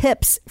best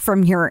tips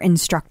from your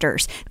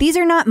instructors. These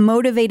are not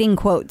motivating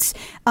quotes.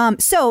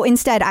 So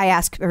instead, I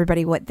asked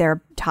everybody what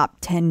their top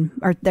 10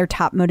 or their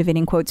top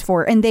motivating quotes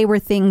for. And they were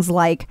things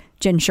like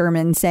Jen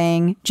Sherman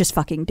saying, just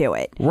fucking do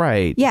it.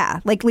 Right.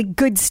 Yeah. Like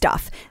good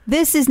stuff.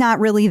 This is not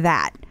really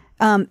that.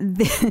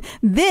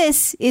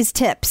 This is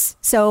tips.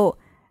 So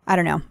I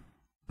don't know.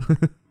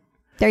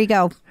 There you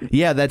go.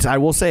 Yeah, I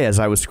will say, as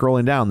I was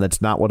scrolling down,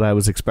 that's not what I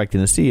was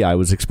expecting to see. I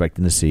was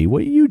expecting to see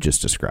what you just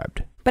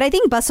described. But I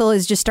think Bustle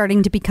is just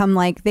starting to become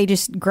like, they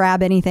just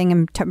grab anything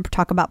and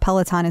talk about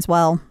Peloton as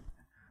well.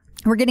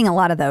 We're getting a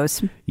lot of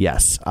those.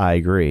 Yes, I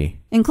agree.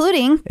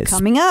 Including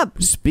coming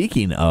up.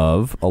 Speaking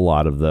of a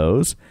lot of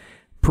those,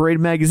 Parade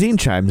Magazine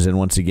chimes in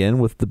once again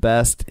with the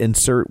best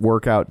insert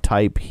workout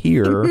type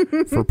here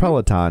for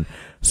Peloton.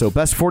 So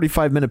best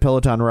 45-minute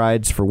Peloton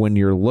rides for when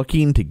you're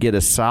looking to get a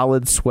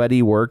solid,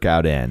 sweaty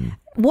workout in.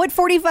 What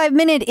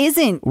 45-minute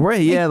isn't? Right,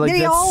 yeah. Like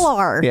they all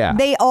are. Yeah.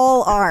 They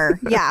all are.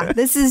 Yeah,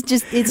 this is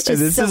just this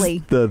silly.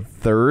 Is the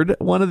third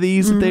one of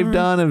these that they've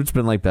done. It's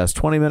been like best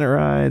 20-minute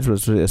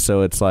rides.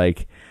 So it's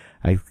like,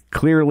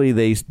 clearly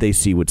they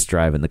see what's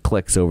driving the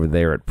clicks over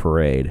there at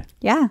Parade.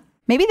 Yeah.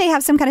 Maybe they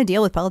have some kind of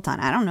deal with Peloton.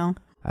 I don't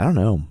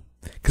know.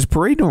 Because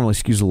Parade normally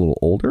skews a little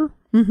older.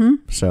 Mm-hmm.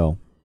 So.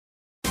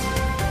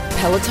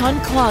 Peloton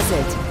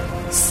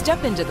Closet.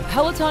 Step into the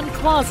Peloton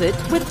Closet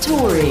with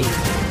Tori.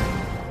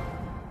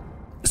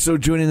 So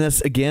joining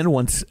us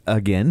once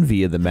again,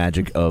 via the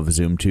magic of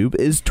ZoomTube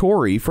is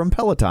Tori from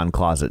Peloton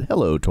Closet.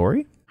 Hello,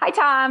 Tori. Hi,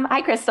 Tom.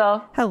 Hi,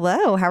 Crystal.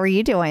 Hello. How are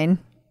you doing?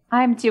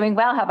 I'm doing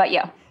well. How about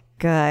you?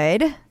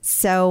 Good.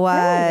 So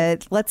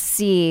let's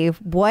see.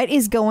 What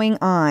is going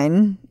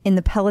on in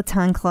the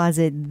Peloton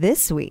closet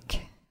this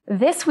week?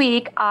 This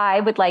week, I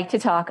would like to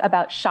talk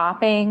about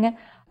shopping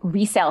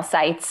resale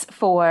sites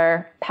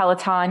for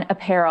Peloton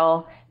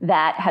apparel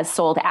that has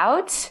sold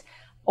out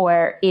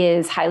or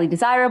is highly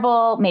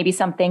desirable, maybe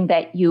something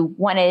that you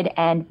wanted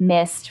and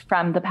missed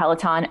from the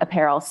Peloton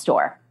apparel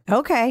store.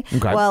 Okay.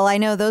 Well, I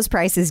know those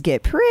prices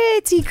get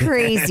pretty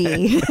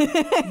crazy.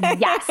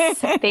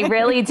 Yes, they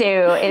really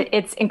do.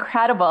 It's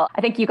incredible.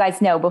 I think you guys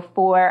know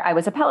before I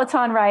was a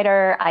Peloton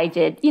rider, I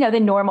did, the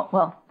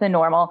normal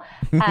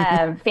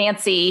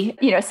fancy,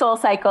 Soul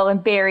Cycle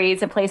and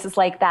Berries and places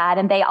like that.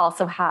 And they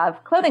also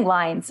have clothing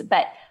lines.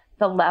 But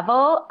the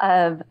level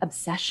of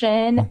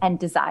obsession and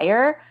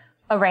desire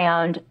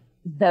around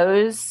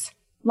those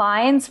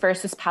lines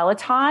versus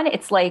Peloton,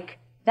 it's like,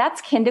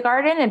 that's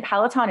kindergarten and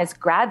Peloton is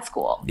grad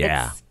school.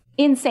 Yeah. It's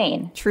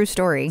insane. True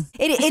story.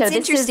 It's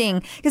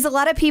interesting because a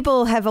lot of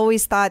people have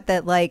always thought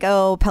that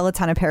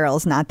Peloton apparel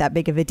is not that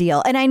big of a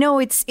deal. And I know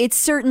it's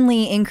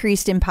certainly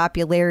increased in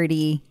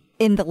popularity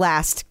in the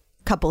last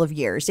couple of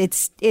years.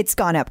 It's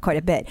gone up quite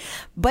a bit,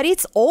 but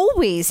it's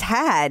always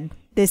had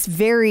this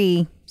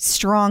very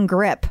strong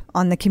grip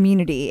on the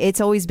community.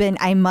 It's always been,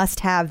 I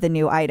must have the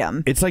new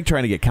item. It's like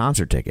trying to get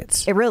concert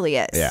tickets. It really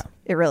is. Yeah.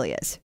 It really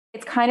is.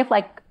 It's kind of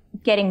like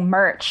getting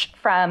merch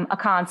from a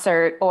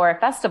concert or a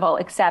festival,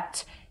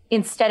 except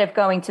instead of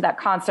going to that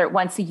concert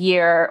once a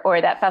year or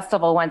that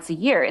festival once a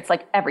year, it's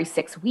like every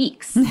 6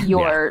 weeks.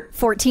 You're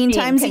 14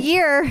 times a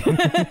year.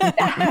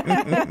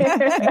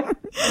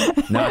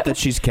 Not that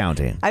she's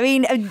counting. I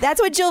mean, that's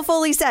what Jill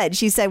Foley said.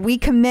 She said, we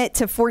commit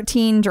to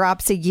 14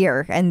 drops a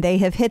year, and they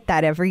have hit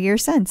that every year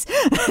since.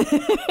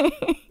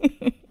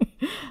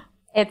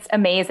 It's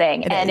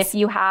amazing. If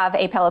you have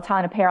a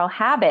Peloton apparel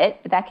habit,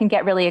 that can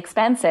get really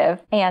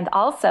expensive. And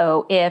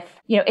also if,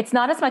 it's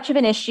not as much of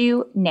an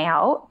issue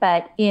now,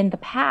 but in the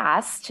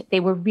past, they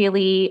were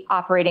really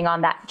operating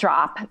on that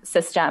drop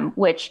system,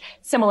 which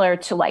similar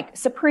to like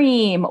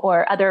Supreme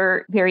or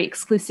other very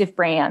exclusive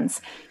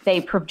brands,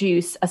 they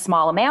produce a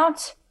small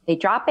amount, they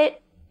drop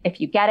it. If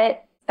you get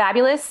it,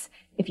 fabulous.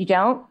 If you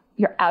don't,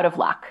 you're out of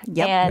luck.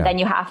 Yep. And then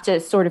you have to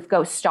sort of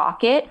go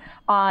stock it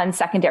on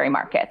secondary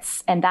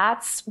markets. And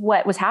that's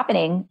what was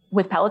happening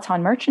with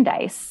Peloton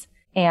merchandise.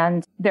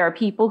 And there are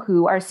people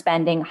who are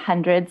spending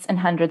hundreds and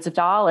hundreds of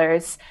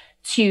dollars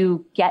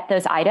to get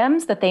those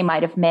items that they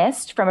might have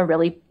missed from a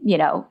really,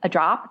 a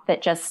drop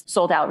that just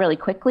sold out really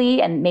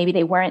quickly. And maybe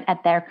they weren't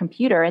at their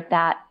computer at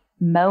that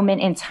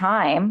moment in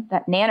time,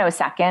 that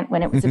nanosecond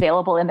when it was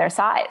available in their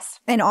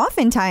size. And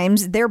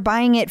oftentimes they're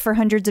buying it for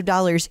hundreds of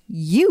dollars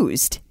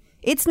used.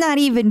 It's not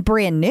even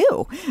brand new.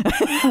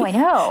 Oh, I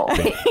know.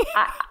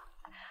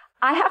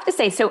 I have to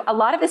say, so a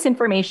lot of this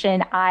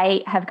information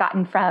I have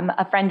gotten from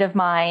a friend of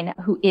mine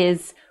who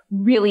is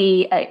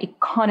really a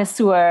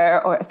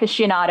connoisseur or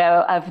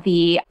aficionado of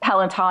the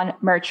Peloton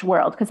merch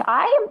world, because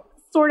I am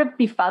sort of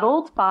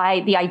befuddled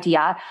by the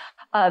idea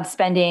of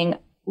spending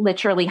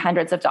literally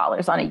hundreds of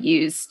dollars on a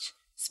used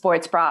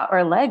sports bra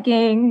or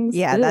leggings.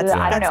 Yeah,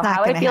 I don't know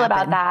how I feel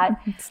about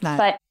that. It's not.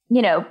 But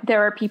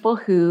there are people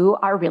who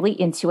are really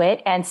into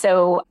it. And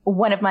so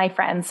one of my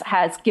friends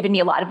has given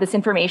me a lot of this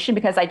information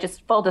because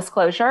full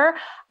disclosure,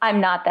 I'm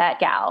not that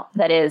gal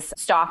that is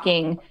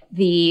stalking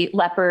the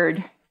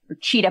leopard or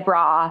cheetah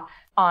bra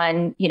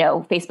on,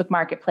 Facebook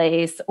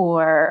Marketplace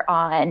or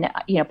on,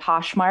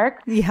 Poshmark.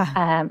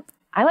 Yeah.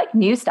 I like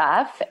new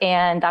stuff.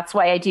 And that's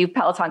why I do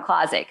Peloton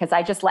Closet, because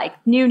I just like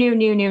new.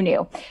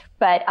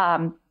 But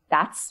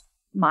that's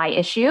my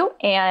issue.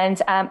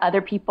 And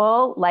other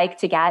people like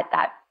to get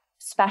that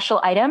special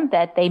item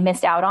that they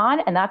missed out on,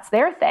 and that's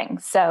their thing.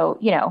 So,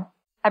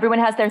 everyone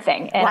has their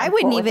thing. And I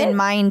wouldn't even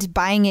mind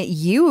buying it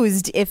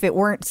used if it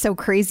weren't so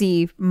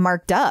crazy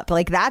marked up.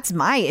 Like, that's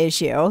my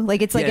issue.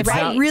 Like, it's like, if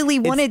I really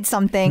wanted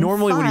something,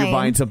 normally when you're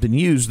buying something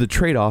used, the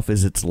trade-off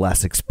is it's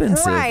less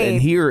expensive. Right.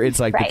 And here it's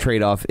like the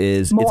trade-off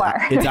is more.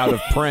 It's out of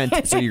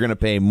print, so you're going to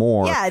pay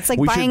more. Yeah, it's like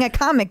buying a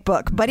comic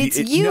book, but it's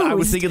used. No, I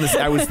was thinking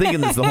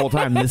this the whole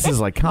time. This is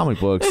like comic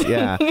books,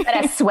 yeah.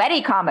 But a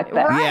sweaty comic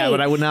book. Right. Yeah,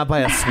 but I would not buy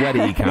a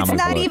sweaty comic book. It's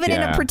not even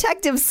in a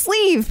protective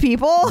sleeve,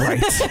 people.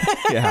 Right.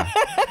 Yeah.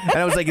 And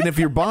I was like, and if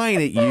you're buying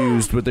it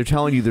used, but they're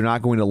telling you they're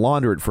not going to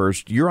launder it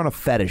first, you're on a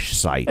fetish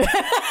site.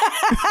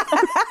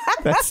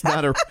 That's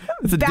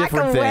a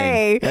different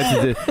thing.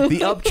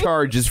 The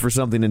upcharge is for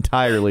something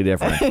entirely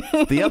different.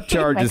 The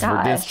upcharge is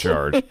for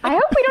discharge. I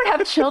hope we don't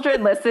have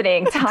children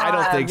listening, Tom. I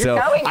don't think so.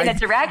 You're going in a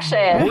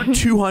direction. We're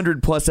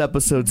 200 plus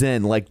episodes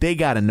in. Like, they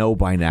got to know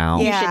by now.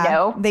 You should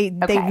know. They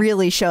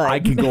really should. I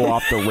can go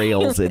off the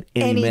rails at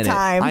any minute.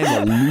 Anytime.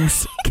 I'm a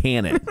loose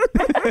cannon.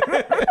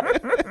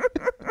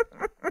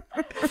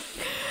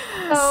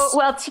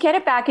 Well, to get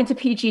it back into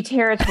PG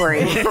territory,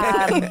 you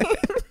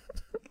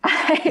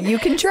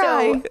can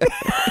try. So,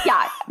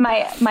 yeah,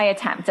 my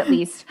attempt at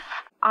least.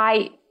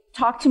 I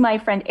talked to my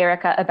friend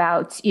Erica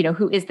about,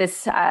 who is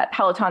this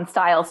Peloton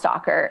style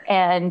stalker.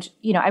 And,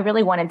 I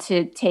really wanted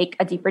to take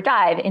a deeper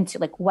dive into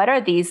what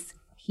are these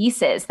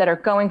pieces that are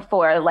going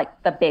for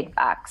the big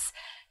bucks.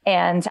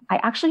 And I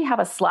actually have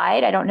a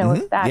slide. I don't know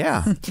if that's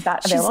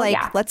available. She's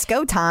like, let's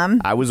go,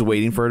 Tom. I was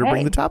waiting for her to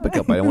bring the topic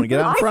up. I don't want to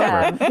get out in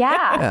front of her.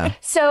 Yeah.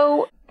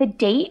 So the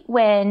date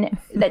when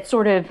that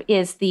sort of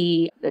is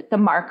the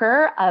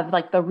marker of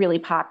like the really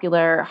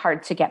popular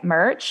hard to get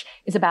merch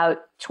is about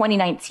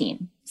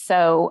 2019.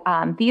 So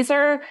these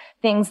are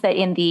things that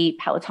in the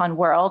Peloton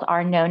world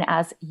are known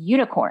as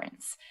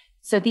unicorns.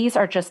 So these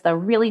are just the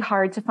really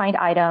hard to find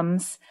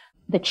items.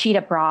 The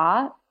cheetah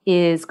bra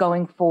is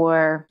going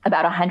for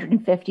about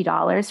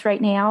 $150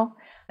 right now.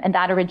 And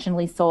that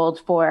originally sold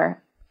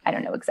for, I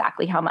don't know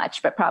exactly how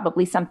much, but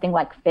probably something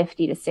like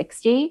 50 to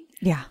 60.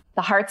 Yeah.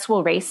 The Hearts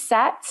Will Race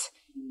set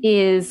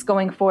is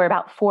going for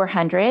about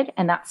 $400,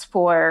 and that's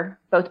for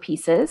both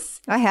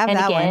pieces. I have and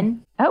that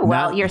again, one. Oh,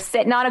 well, you're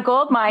sitting on a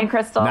gold mine,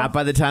 Crystal. Not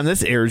by the time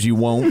this airs, you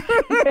won't.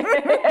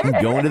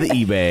 I'm going to the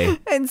eBay.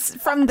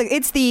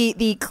 It's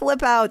the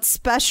clip out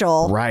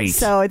special. Right.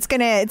 So it's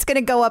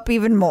gonna go up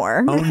even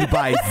more. Owned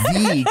by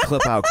the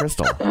clip out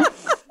Crystal.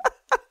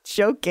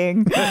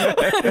 Joking.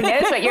 Who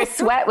knows what your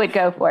sweat would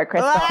go for,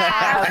 Crystal?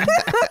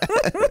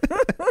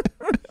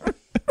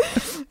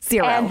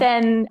 Zero. And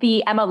then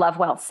the Emma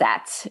Lovewell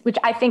set, which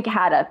I think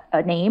had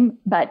a name,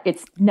 but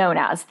it's known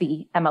as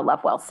the Emma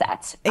Lovewell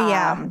set.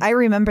 Yeah, I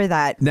remember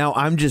that. Now,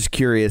 I'm just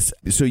curious.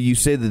 So you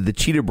say that the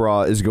cheetah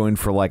bra is going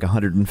for like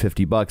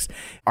 $150.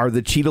 Are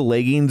the cheetah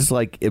leggings,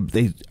 like,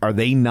 are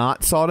they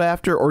not sought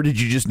after, or did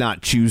you just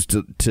not choose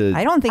to?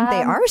 I don't think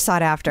they are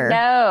sought after.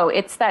 No,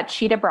 it's that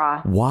cheetah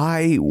bra.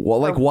 Why? Well,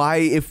 like, why,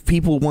 if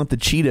people want the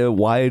cheetah,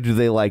 why do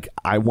they like,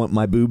 I want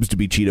my boobs to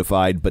be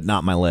cheetah-fied, but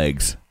not my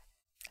legs?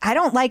 I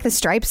don't like the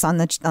stripes on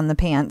the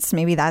pants.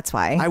 Maybe that's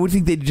why. I would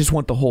think they just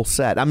want the whole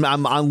set.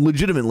 I'm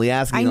legitimately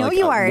asking. I know like,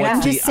 you are. And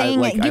I'm just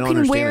saying you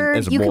can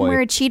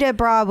wear a cheetah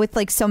bra with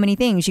like so many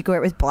things. You could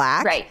wear it with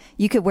black. Right.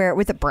 You could wear it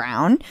with a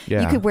brown.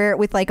 Yeah. You could wear it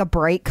with like a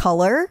bright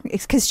color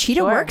because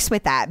cheetah works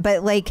with that.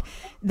 But like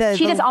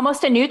cheetah's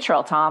almost a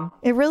neutral, Tom.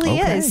 It really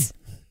is.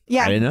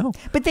 Yeah. I didn't know.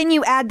 But then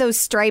you add those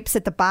stripes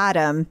at the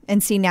bottom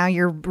and see now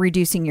you're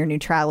reducing your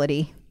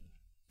neutrality.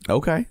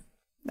 Okay.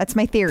 That's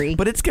my theory.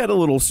 But it's got a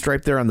little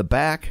stripe there on the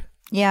back.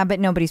 Yeah, but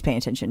nobody's paying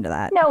attention to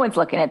that. No one's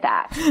looking at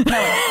that.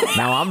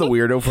 Now I'm the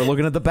weirdo for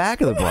looking at the back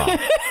of the bra.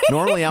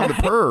 Normally I'm the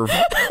perv.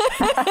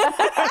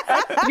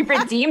 You've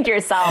redeemed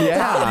yourself.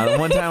 Yeah.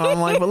 One time I'm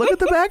like, but look at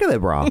the back of the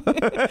bra.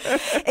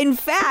 In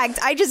fact,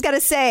 I just got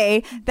to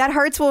say that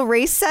Hearts Will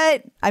Race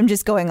set, I'm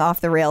just going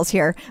off the rails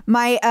here.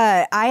 I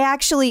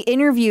actually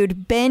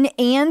interviewed Ben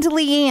and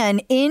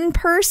Leanne in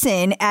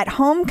person at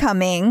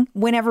Homecoming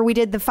whenever we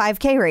did the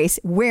 5K race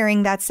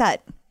wearing that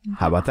set.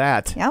 How about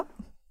that? Yep.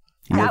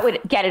 That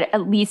would get it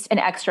at least an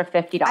extra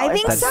 $50. I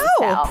think so.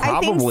 I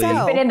think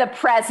so. Even in the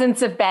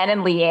presence of Ben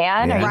and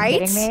Leanne. Yeah. Are you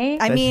kidding me?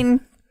 I mean,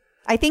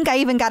 I think I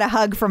even got a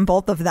hug from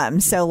both of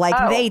them. So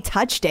like they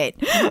touched it.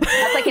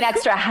 That's like an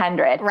extra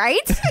 100.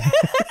 Right?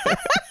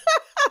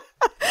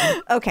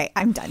 Okay,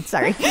 I'm done.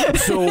 Sorry.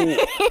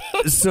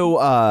 So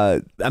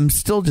I'm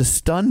still just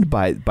stunned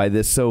by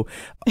this. So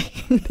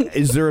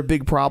is there a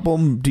big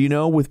problem, do you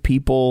know, with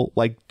people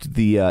like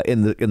the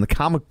in the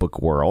comic book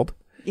world?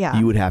 Yeah.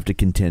 You would have to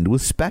contend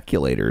with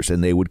speculators,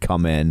 and they would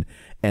come in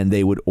and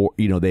they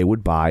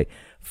would buy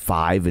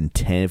 5 and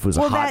 10 if it was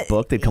a hot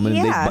book. They'd come in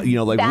and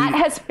that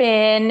has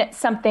been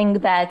something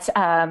that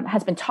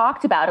has been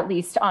talked about, at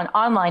least on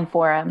online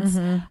forums,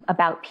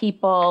 about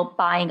people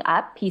buying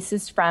up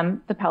pieces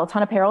from the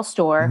Peloton apparel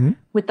store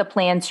with the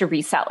plan to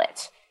resell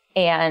it.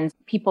 And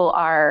people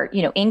are,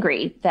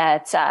 angry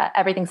that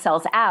everything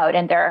sells out,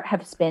 and there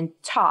has been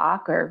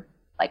talk or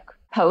like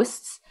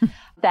posts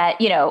that,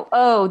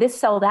 this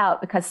sold out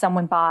because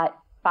someone bought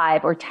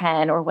 5 or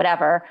 10 or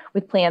whatever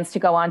with plans to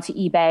go onto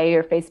eBay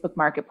or Facebook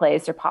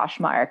Marketplace or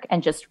Poshmark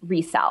and just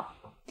resell.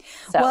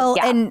 So,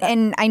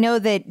 and I know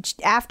that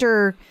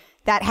after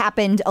that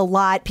happened a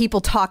lot,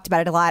 people talked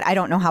about it a lot. I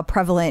don't know how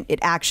prevalent it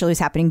actually is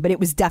happening, but it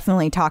was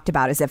definitely talked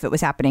about as if it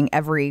was happening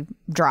every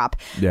drop.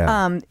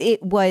 Yeah.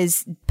 It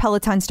was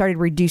Peloton started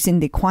reducing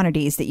the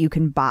quantities that you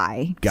can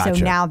buy. Gotcha.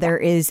 So now there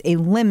is a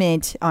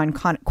limit on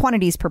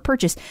quantities per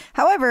purchase.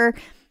 However,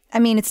 I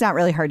mean, it's not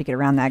really hard to get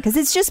around that because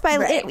it's just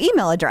by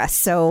email address.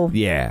 So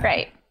yeah.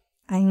 Right.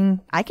 I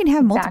mean, I can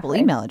have multiple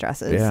email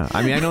addresses. Yeah.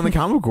 I mean, I know in the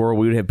comic world,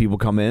 we would have people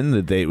come in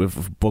that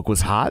if a book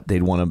was hot,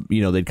 they'd want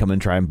to, they'd come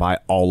and try and buy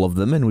all of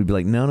them. And we'd be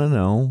like,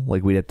 no.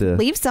 Like, we'd have to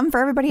leave some for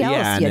everybody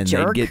else, you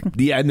jerk.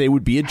 And they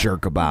would be a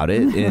jerk about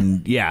it.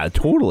 And yeah,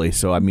 totally.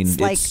 So, I mean, it's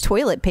like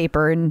toilet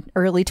paper in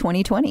early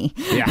 2020.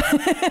 Yeah.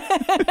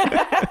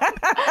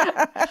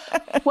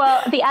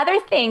 Well, the other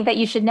thing that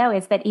you should know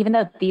is that even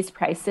though these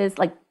prices,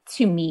 like,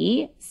 to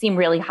me, seem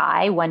really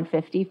high,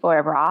 $150 for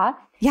a bra.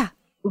 Yeah.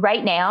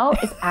 Right now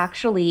is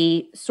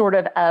actually sort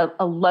of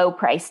a low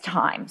price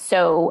time.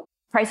 So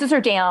prices are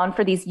down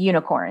for these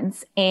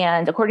unicorns.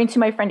 And according to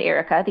my friend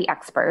Erica, the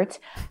expert,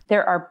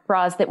 there are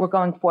bras that were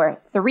going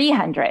for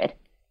 $300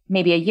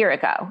 maybe a year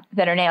ago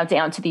that are now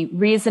down to the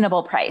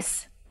reasonable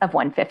price of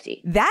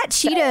 $150. That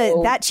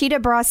cheetah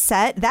bra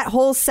set, that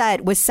whole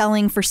set was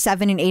selling for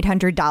 $700 and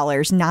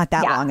 $800 not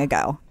that long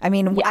ago. I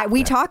mean,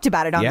 we talked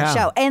about it on the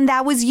show, and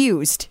that was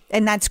used,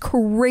 and that's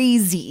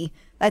crazy.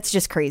 That's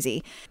just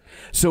crazy.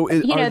 So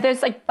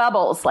there's like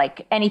bubbles,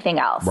 like anything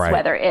else,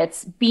 whether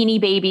it's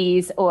Beanie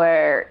Babies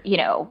or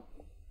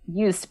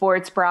used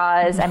sports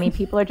bras. I mean,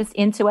 people are just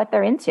into what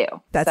they're into.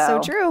 That's so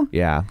true.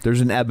 Yeah,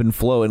 there's an ebb and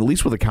flow, and at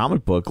least with a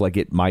comic book, like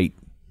it might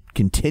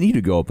continue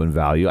to go up in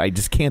value. I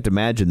just can't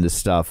imagine this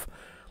stuff.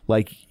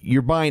 Like,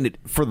 you're buying it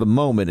for the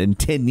moment. In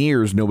 10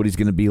 years, nobody's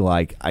going to be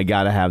like, I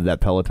got to have that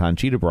Peloton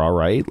cheetah bra,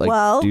 right? Like,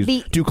 well,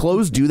 do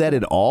clothes do that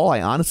at all?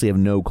 I honestly have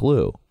no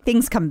clue.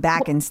 Things come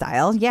back in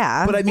style,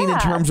 yeah. But I mean, in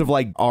terms of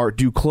like,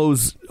 do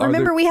clothes...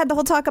 Remember, we had the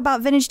whole talk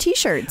about vintage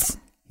T-shirts.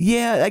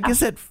 Yeah, I guess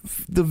that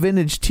the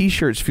vintage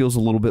T-shirts feels a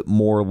little bit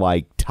more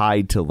like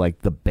tied to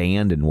like the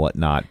band and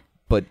whatnot.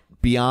 But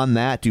beyond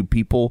that, do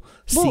people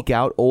seek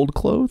out old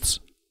clothes?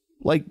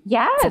 Like,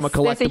 from a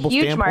collectible there's a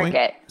huge standpoint?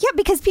 market. Yeah,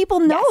 because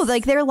people know,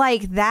 like, they're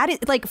like, that is,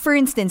 like, for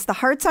instance, the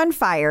Hearts on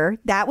Fire,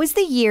 that was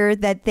the year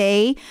that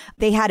they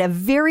had a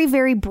very,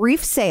 very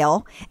brief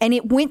sale, and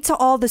it went to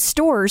all the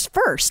stores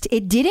first.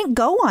 It didn't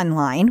go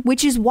online,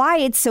 which is why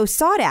it's so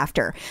sought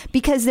after,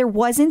 because there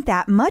wasn't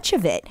that much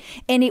of it.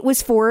 And it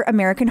was for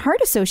American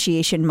Heart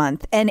Association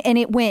month, and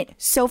it went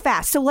so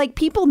fast. So, like,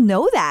 people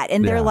know that,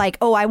 and they're like,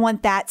 oh, I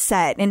want that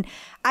set. And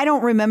I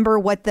don't remember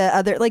what the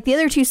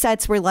other two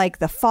sets were like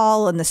the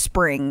fall and the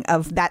spring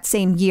of that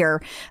same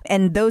year.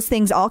 And those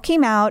things all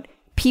came out.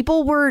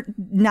 People were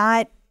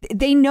not,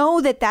 they know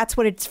that that's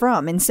what it's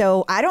from. And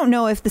so I don't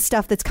know if the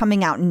stuff that's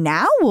coming out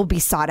now will be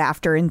sought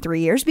after in 3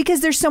 years because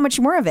there's so much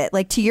more of it.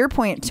 Like to your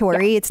point,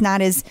 Tori, it's not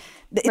as,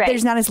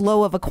 there's not as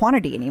low of a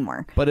quantity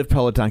anymore. But if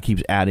Peloton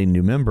keeps adding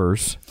new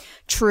members.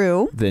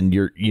 True. Then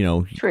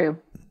True.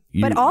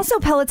 But also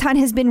Peloton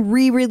has been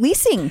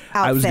re-releasing outfits.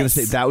 I was going to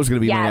say, that was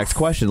going to be my next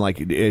question. Like,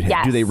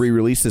 do they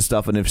re-release this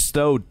stuff? And if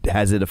so,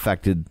 has it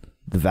affected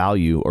the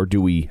value, or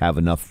do we have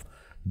enough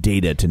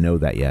data to know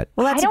that yet?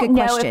 Well, that's a good question.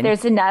 I don't question. know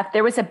if there's enough.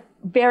 There was a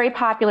very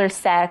popular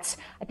set.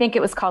 I think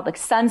it was called like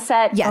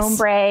Sunset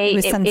Ombre. It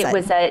was Sunset. It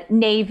was a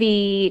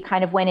navy,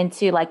 kind of went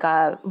into like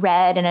a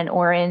red and an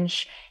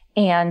orange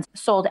and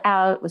sold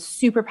out. It was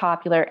super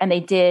popular. And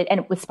they did,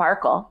 and with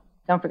sparkle.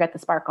 Don't forget the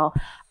sparkle.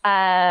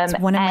 It's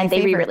one of my they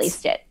favorites.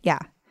 re-released it. Yeah.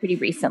 Pretty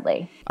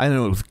recently. I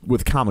know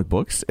with comic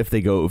books, if they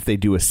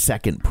do a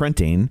second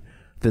printing,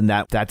 then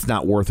that's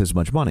not worth as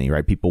much money,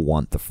 right? People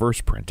want the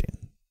first printing.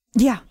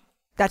 Yeah.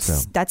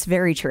 That's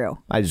very true.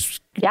 I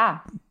just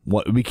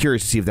would be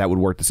curious to see if that would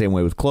work the same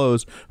way with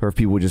clothes, or if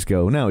people would just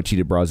go, no, a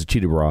cheetah bra is a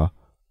cheetah bra.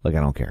 Like, I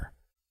don't care.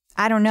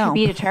 I don't know. To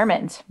be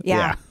determined.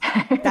 Yeah.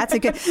 That's a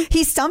good.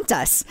 He stumped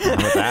us. How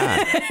about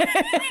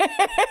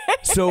that?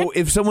 So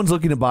if someone's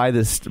looking to buy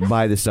this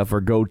stuff or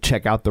go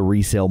check out the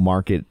resale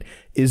market,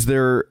 is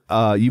there?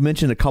 You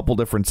mentioned a couple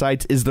different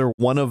sites. Is there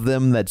one of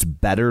them that's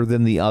better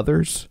than the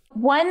others?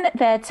 One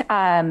that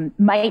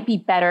might be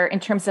better in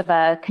terms of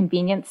a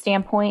convenience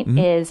standpoint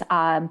is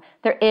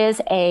there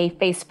is a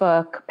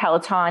Facebook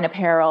Peloton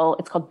apparel.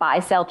 It's called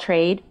Buy, Sell,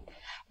 Trade.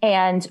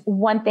 And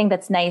one thing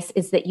that's nice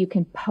is that you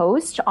can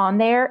post on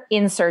there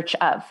in search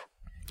of.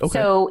 Okay.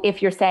 So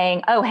if you're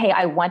saying, oh, hey,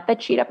 I want the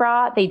cheetah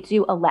bra, they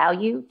do allow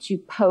you to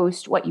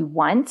post what you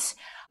want.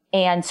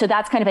 And so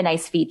that's kind of a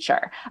nice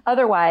feature.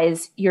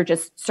 Otherwise, you're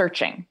just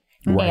searching.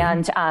 Right.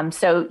 And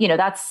so,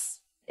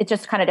 it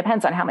just kind of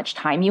depends on how much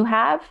time you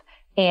have.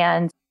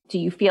 And do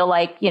you feel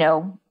like,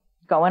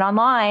 going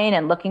online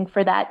and looking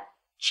for that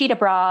cheetah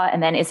bra?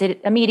 And then is it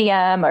a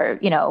medium or,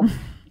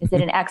 is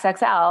it an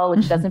XXL,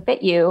 which doesn't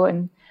fit you?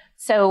 And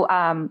so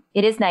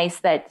it is nice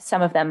that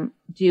some of them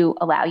do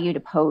allow you to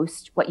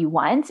post what you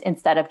want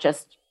instead of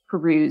just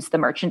peruse the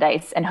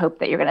merchandise and hope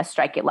that you're going to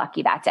strike it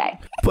lucky that day.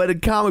 But a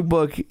comic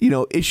book,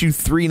 issue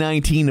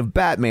 319 of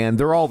Batman,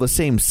 they're all the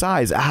same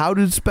size. How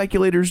do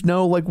speculators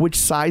know which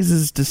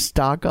sizes to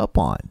stock up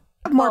on?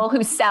 People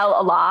who sell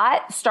a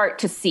lot start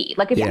to see.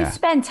 Like if you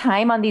spend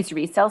time on these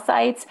resale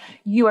sites,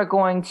 you are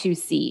going to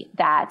see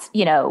that,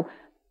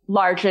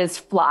 larges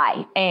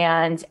fly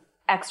and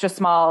extra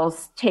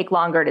smalls take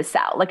longer to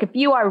sell. Like if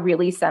you are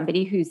really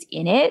somebody who's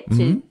in it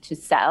to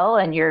sell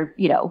and you're,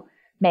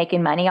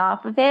 making money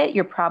off of it,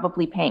 you're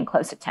probably paying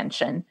close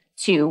attention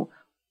to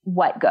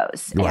what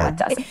goes and what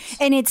doesn't.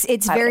 And it's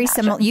very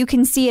similar. You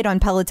can see it on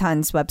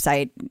Peloton's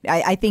website.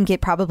 I think it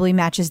probably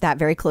matches that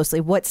very closely.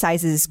 What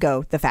sizes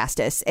go the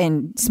fastest,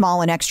 and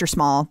small and extra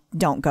small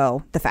don't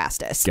go the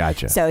fastest.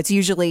 Gotcha. So it's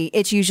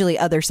usually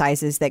other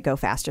sizes that go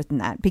faster than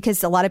that,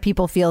 because a lot of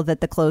people feel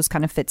that the clothes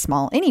kind of fit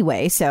small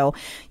anyway. So,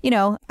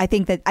 I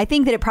think that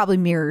it probably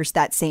mirrors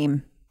that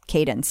same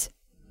cadence.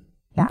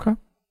 Yeah. Okay.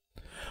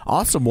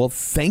 Awesome. Well,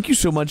 thank you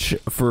so much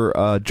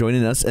for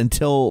joining us.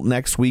 Until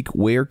next week,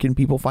 where can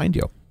people find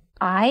you?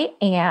 I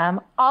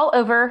am all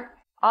over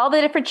all the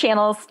different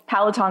channels,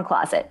 Peloton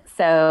Closet.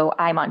 So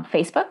I'm on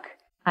Facebook.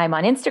 I'm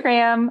on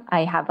Instagram.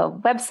 I have a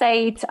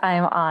website.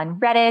 I'm on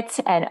Reddit,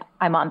 and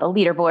I'm on the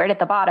leaderboard at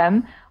the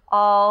bottom,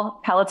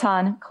 all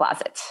Peloton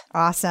Closet.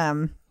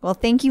 Awesome. Well,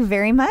 thank you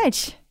very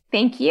much.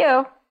 Thank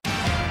you.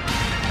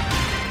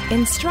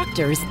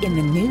 Instructors in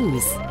the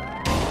news.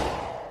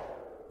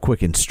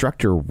 Quick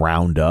instructor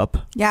roundup.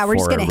 Yeah, we're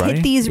just going to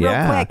hit these real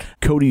quick.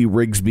 Cody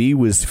Rigsby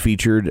was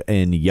featured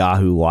in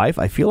Yahoo Life.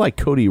 I feel like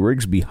Cody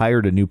Rigsby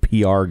hired a new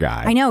PR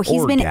guy. I know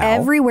he's been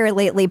everywhere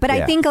lately, but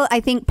I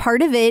think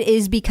part of it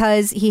is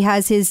because he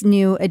has his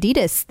new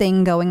Adidas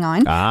thing going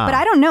on. But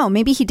I don't know.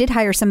 Maybe he did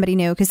hire somebody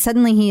new because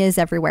suddenly he is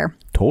everywhere.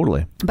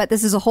 Totally. But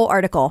this is a whole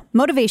article.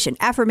 Motivation,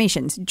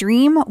 affirmations,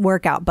 dream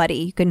workout buddy.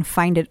 You can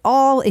find it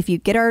all if you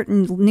get our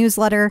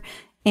newsletter.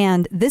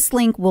 And this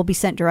link will be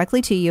sent directly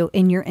to you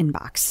in your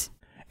inbox.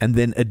 And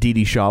then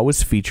Aditi Shah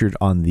was featured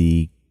on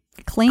the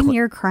Claim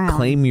Your Crown.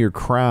 Claim Your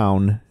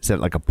Crown. Is that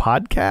like a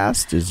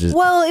podcast?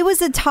 Well, it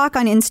was a talk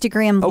on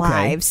Instagram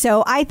Live.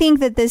 So I think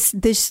that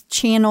this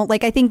channel,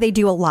 like I think they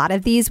do a lot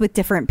of these with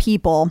different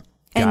people.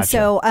 And Gotcha.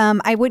 So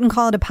I wouldn't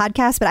call it a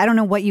podcast, but I don't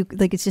know what you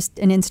like. It's just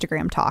an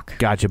Instagram talk.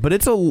 Gotcha. But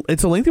it's a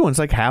lengthy one. It's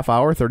like half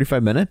hour,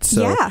 35 minutes.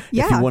 So if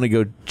you want to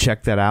go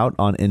check that out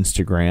on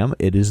Instagram,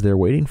 it is there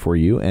waiting for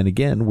you. And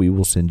again, we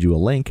will send you a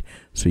link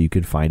so you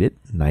can find it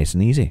nice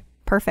and easy.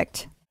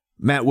 Perfect.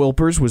 Matt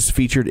Wilpers was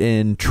featured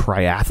in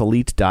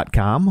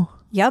triathlete.com.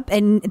 Yep.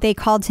 And they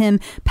called him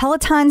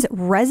Peloton's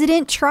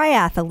resident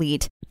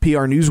triathlete.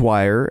 PR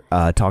Newswire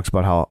talks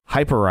about how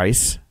Hyper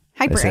Ice.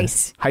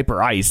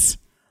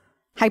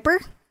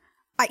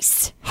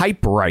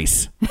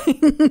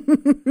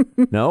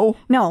 No?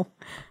 No.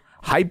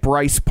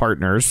 Hyper-Ice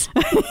Partners.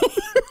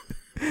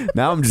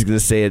 Now I'm just going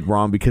to say it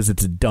wrong because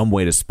it's a dumb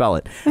way to spell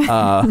it.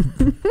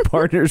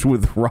 Partners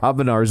with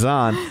Robin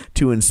Arzon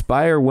to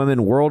inspire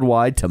women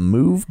worldwide to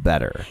move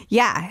better.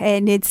 Yeah.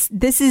 And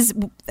this is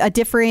a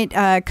different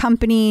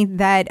company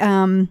that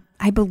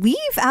I believe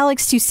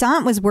Alex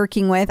Toussaint was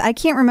working with. I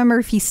can't remember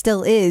if he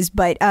still is,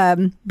 but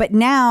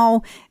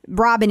now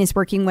Robin is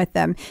working with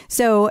them.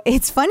 So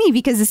it's funny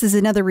because this is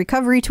another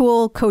recovery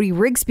tool. Cody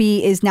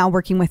Rigsby is now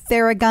working with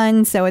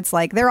Theragun. So it's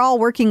like they're all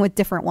working with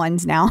different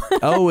ones now.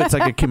 Oh, it's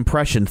like a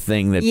compression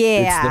thing. It's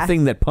the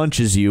thing that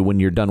punches you when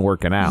you're done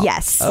working out.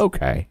 Yes.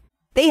 Okay.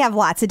 They have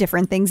lots of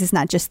different things. It's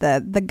not just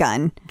the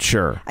gun.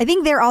 Sure. I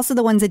think they're also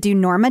the ones that do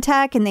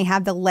Normatec, and they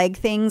have the leg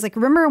things. Like,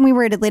 remember when we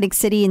were at Atlantic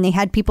City and they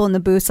had people in the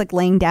booths like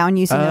laying down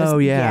using those? Oh,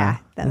 yeah.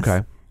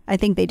 Okay. I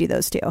think they do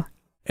those too.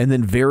 And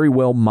then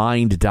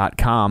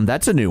verywellmind.com.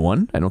 That's a new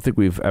one. I don't think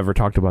we've ever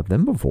talked about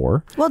them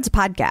before. Well, it's a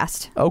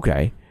podcast.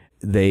 Okay.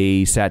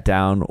 They sat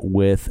down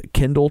with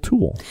Kendall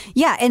Toole.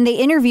 Yeah, and they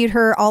interviewed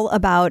her all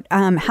about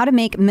how to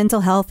make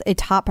mental health a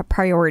top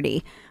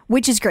priority,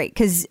 which is great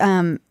because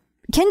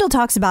Kendall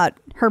talks about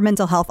her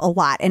mental health a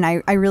lot, and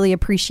I really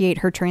appreciate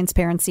her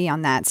transparency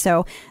on that.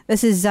 So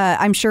this is,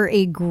 I'm sure,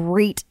 a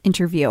great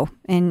interview,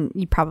 and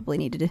you probably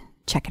needed to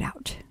check it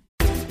out.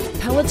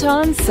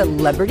 Peloton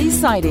Celebrity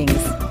Sightings.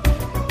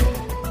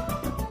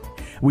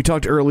 We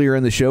talked earlier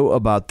in the show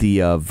about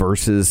the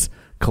Versus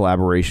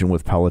collaboration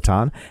with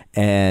Peloton,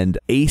 and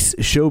Ace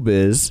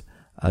Showbiz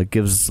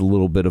gives us a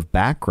little bit of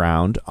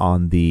background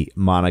on the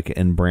Monica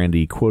and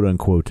Brandy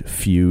quote-unquote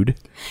feud.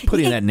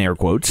 Putting that in air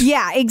quotes.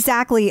 Yeah,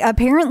 exactly.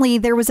 Apparently,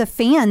 there was a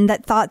fan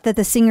that thought that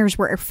the singers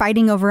were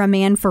fighting over a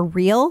man for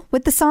real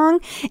with the song.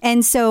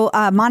 And so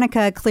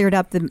Monica cleared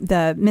up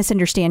the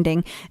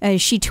misunderstanding.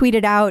 She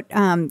tweeted out,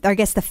 I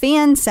guess the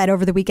fan said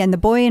over the weekend, "The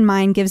boy in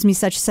mine gives me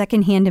such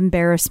secondhand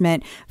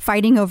embarrassment.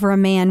 Fighting over a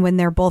man when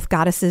they're both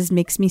goddesses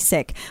makes me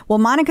sick." Well,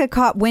 Monica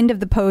caught wind of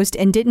the post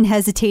and didn't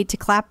hesitate to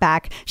clap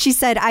back. She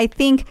said, "I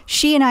think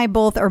she and I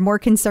both are more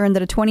concerned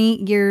that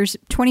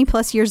 20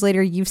 plus years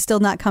later, you've still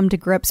not come to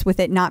grips with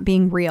it not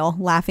being real."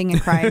 Laughing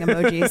and crying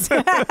emojis.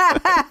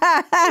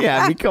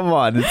 Yeah, I mean, come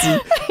on.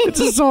 It's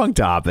a song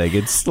topic.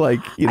 It's like,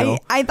 you know.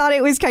 I thought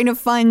it was kind of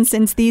fun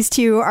since these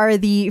two are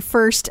the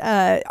first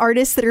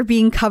artists that are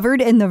being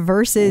covered in the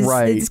Verses.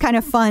 Right. It's kind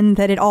of fun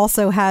that it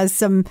also has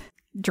some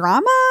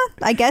drama.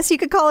 I guess you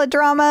could call it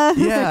drama.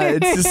 Yeah,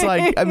 it's just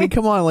like, I mean,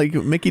 come on. Like,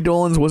 Mickey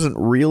Dolenz wasn't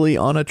really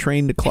on a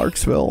train to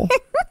Clarksville.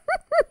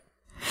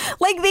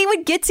 Like, they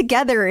would get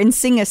together and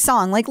sing a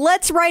song. Like,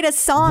 let's write a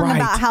song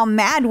about how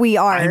mad we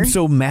are. I'm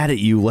so mad at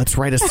you. Let's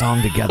write a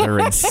song together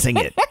and sing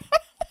it.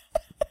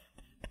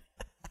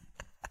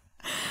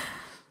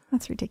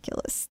 That's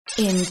ridiculous.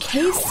 In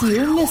case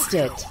you missed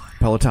it,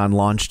 Peloton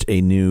launched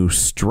a new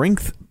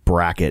strength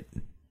bracket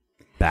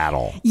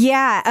battle.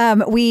 Yeah,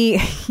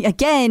 we,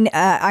 again,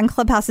 on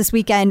Clubhouse this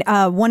weekend,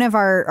 one of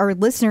our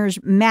listeners,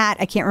 Matt,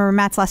 I can't remember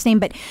Matt's last name,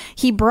 but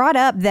he brought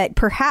up that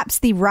perhaps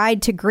the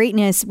Ride to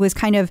Greatness was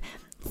kind of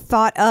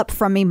thought up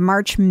from a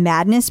March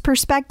Madness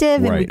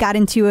perspective. And we got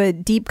into a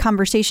deep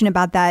conversation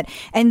about that.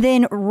 And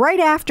then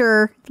right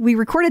after we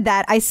recorded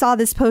that, I saw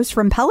this post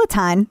from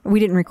Peloton. We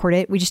didn't record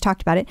it. We just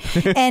talked about it.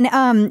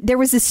 And there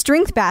was a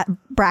strength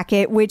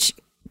bracket, which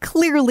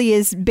clearly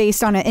is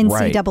based on an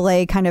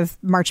NCAA kind of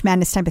March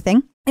Madness type of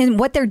thing. And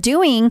what they're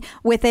doing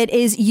with it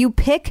is you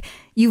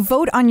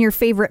vote on your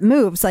favorite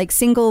moves, like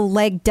single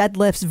leg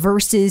deadlifts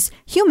versus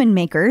human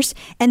makers.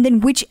 And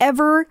then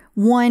whichever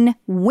one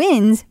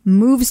wins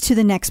moves to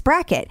the next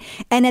bracket.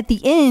 And at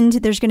the end,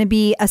 there's going to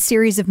be a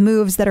series of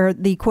moves that are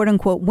the quote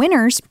unquote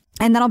winners.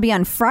 And that'll be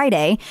on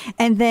Friday.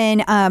 And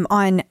then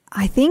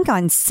I think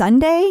on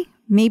Sunday,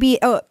 maybe,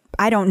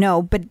 I don't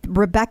know, but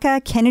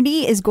Rebecca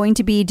Kennedy is going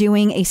to be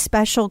doing a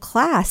special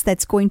class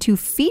that's going to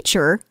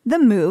feature the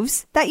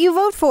moves that you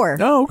vote for.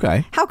 Oh,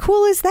 okay. How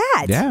cool is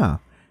that? Yeah.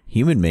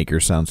 Human Maker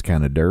sounds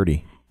kind of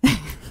dirty.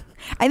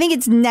 I think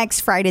it's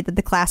next Friday that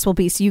the class will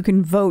be, so you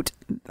can vote.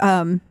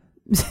 I'm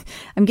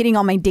getting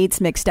all my dates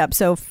mixed up.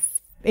 So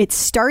it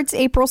starts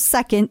April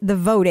 2nd, the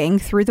voting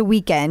through the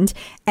weekend.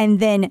 And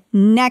then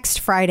next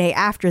Friday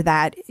after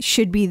that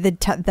should be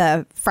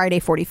the Friday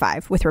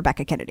 45 with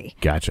Rebecca Kennedy.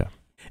 Gotcha.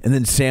 And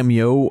then Sam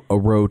Yo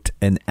wrote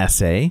an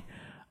essay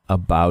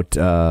about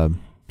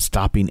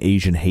stopping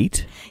Asian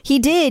hate. He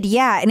did,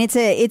 yeah. And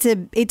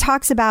it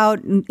talks about,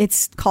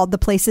 it's called The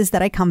Places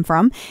That I Come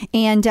From.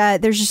 And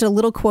there's just a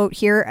little quote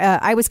here.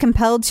 I was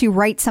compelled to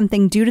write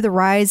something due to the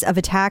rise of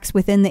attacks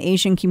within the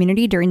Asian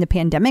community during the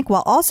pandemic,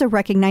 while also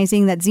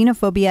recognizing that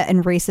xenophobia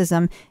and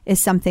racism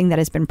is something that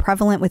has been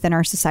prevalent within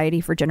our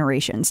society for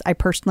generations. I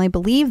personally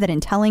believe that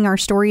in telling our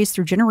stories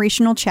through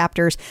generational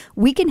chapters,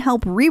 we can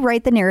help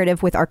rewrite the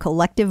narrative with our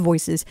collective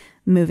voices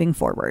moving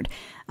forward.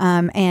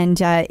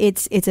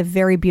 It's a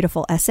very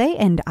beautiful essay,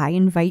 and I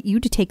invite you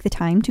to take the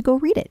time to go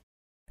read it.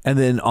 And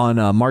then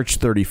on March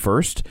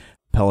 31st,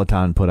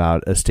 Peloton put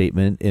out a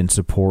statement in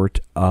support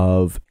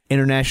of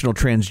International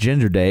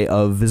Transgender Day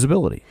of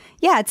Visibility.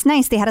 Yeah, it's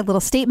nice. They had a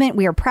little statement.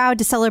 We are proud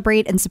to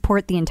celebrate and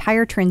support the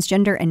entire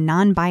transgender and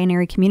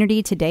non-binary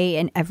community today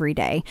and every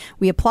day.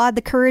 We applaud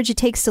the courage it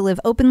takes to live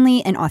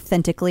openly and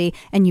authentically,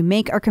 and you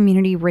make our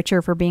community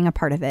richer for being a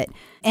part of it.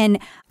 And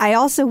I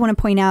also want to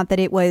point out that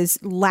it was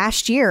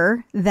last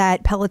year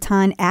that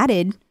Peloton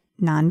added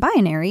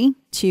non-binary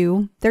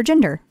to their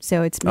gender.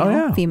 So it's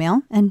male,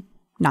 female, and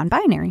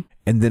non-binary.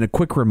 And then a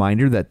quick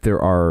reminder that there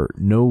are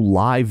no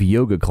live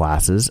yoga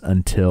classes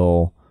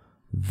until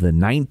the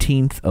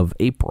 19th of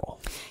April.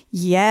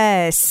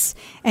 Yes.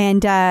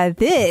 And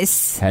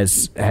this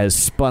has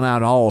spun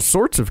out all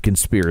sorts of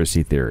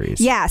conspiracy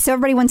theories. Yeah. So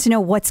everybody wants to know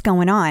what's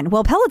going on.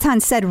 Well, Peloton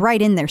said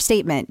right in their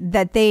statement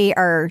that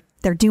they're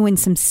doing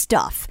some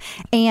stuff,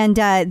 and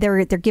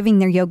they're giving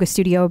their yoga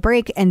studio a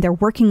break, and they're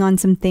working on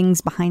some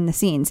things behind the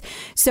scenes.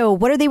 So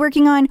what are they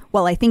working on?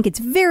 Well, I think it's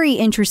very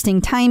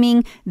interesting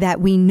timing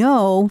that we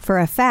know for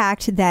a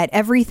fact that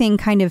everything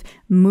kind of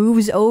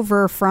moves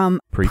over from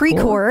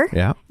Pre-Core.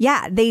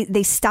 Yeah.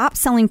 They stopped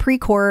selling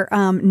Pre-Core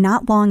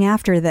not long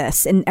after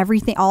this, and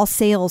all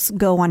sales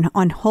go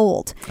on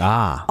hold.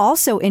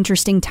 Also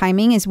interesting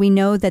timing is we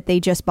know that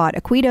they just bought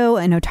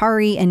Aquido and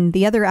Otari and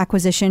the other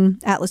acquisition,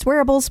 Atlas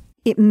Wearables.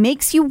 It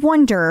makes you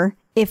wonder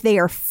if they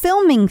are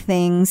filming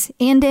things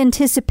in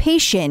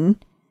anticipation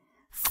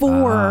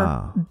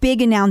for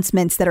big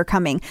announcements that are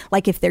coming.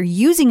 Like if they're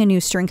using a new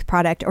strength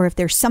product, or if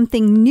there's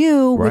something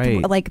new,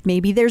 like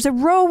maybe there's a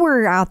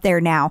rower out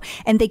there now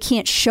and they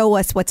can't show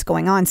us what's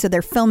going on. So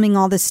they're filming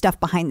all this stuff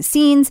behind the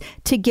scenes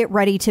to get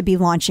ready to be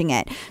launching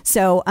it.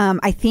 So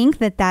I think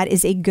that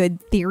is a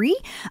good theory.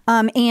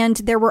 And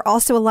there were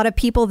also a lot of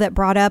people that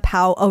brought up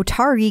how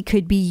Otari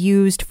could be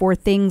used for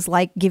things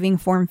like giving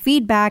form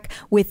feedback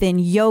within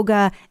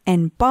yoga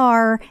and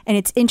bar. And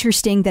it's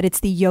interesting that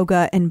it's the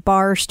yoga and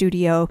bar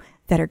studio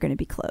that are going to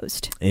be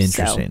closed.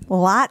 Interesting. So,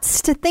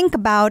 lots to think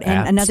about,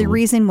 and another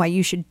reason why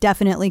you should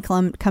definitely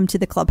come to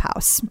the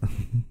clubhouse.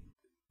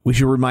 We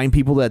should remind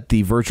people that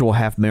the virtual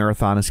half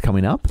marathon is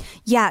coming up.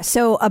 Yeah,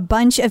 so a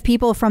bunch of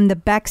people from the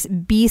Bex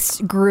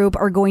Beast group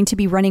are going to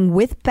be running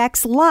with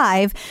Bex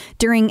Live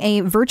during a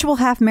virtual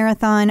half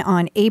marathon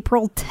on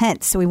April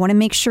 10th. So we want to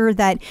make sure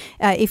that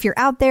if you're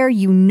out there,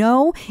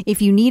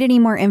 if you need any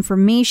more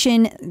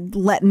information,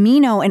 let me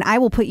know, and I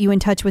will put you in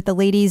touch with the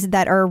ladies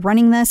that are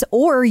running this,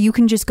 or you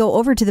can just go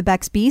over to the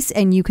Bex Beast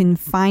and you can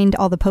find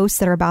all the posts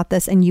that are about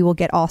this, and you will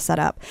get all set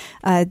up.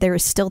 There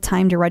is still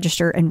time to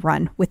register and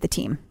run with the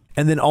team.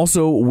 And then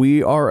also,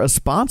 we are a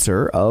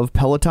sponsor of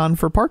Peloton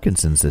for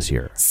Parkinson's this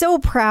year. So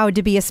proud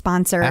to be a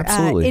sponsor.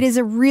 Absolutely. It is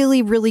a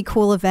really, really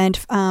cool event,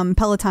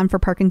 Peloton for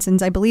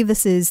Parkinson's. I believe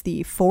this is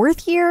the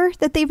 4th year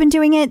that they've been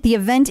doing it. The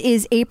event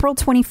is April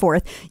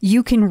 24th.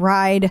 You can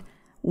ride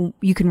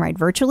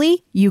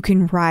virtually. You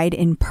can ride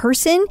in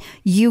person.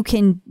 You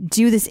can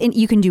do this.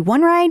 You can do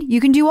one ride. You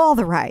can do all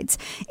the rides.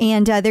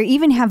 And they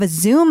even have a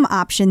Zoom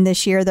option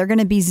this year. They're going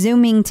to be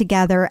Zooming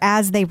together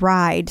as they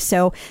ride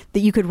so that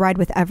you could ride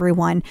with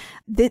everyone.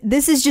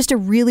 This is just a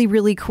really,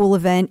 really cool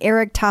event.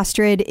 Eric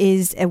Tostred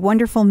is a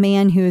wonderful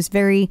man who is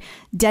very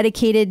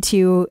dedicated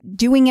to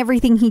doing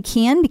everything he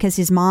can because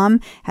his mom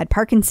had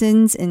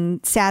Parkinson's,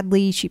 and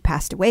sadly she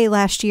passed away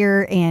last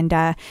year.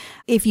 And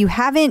if you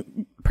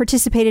haven't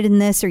participated in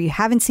this or you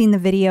haven't seen the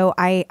video,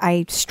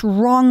 I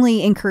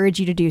strongly encourage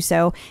you to do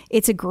so.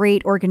 It's a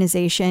great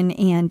organization,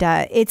 and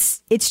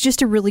it's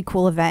just a really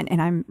cool event,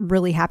 and I'm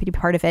really happy to be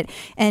part of it.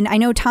 And I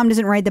know Tom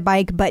doesn't ride the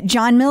bike, but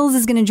John Mills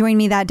is going to join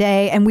me that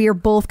day, and we are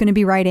both going to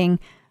be riding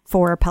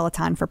for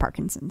Peloton for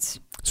Parkinson's.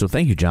 So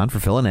thank you, John, for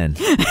filling in.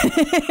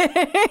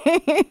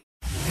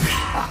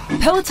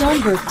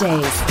 Peloton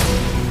birthdays.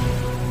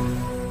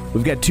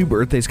 We've got 2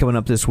 birthdays coming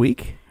up this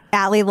week.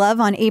 Allie Love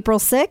on April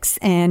 6th,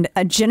 and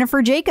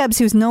Jennifer Jacobs,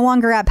 who's no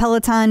longer at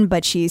Peloton,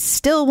 but she's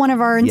still one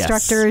of our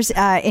instructors,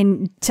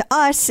 to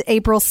us,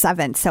 April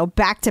 7th. So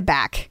back to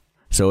back.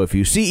 So if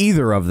you see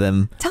either of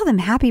them, tell them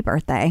happy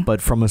birthday.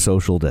 But from a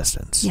social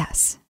distance.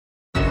 Yes.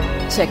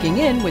 Checking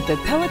in with the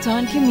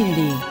Peloton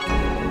community.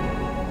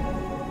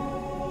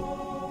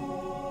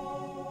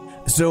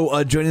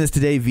 So joining us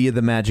today via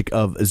the magic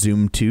of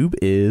ZoomTube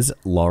is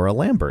Lara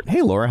Lambert.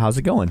 Hey, Laura, how's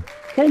it going?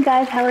 Good,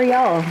 guys. How are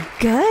y'all?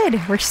 Good.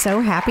 We're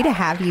so happy to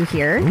have you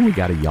here. Ooh, we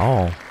got a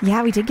y'all.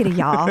 Yeah, we did get a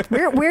y'all.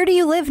 Where do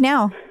you live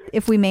now,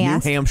 if we may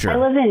ask? New Hampshire.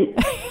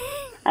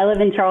 I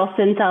live in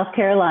Charleston, South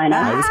Carolina.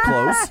 I was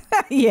close.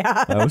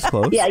 Yeah. I was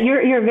close. Yeah,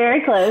 you're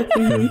very close.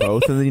 We're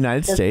both in the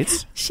United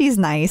States. She's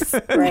nice.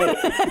 Right.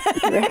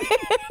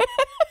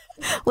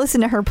 Listen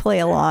to her play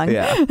along.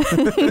 Yeah.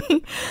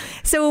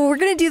 So we're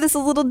going to do this a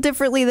little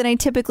differently than I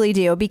typically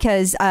do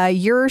because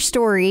your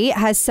story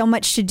has so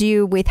much to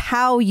do with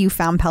how you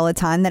found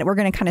Peloton that we're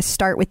going to kind of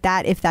start with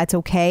that, if that's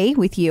okay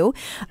with you.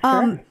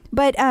 Sure.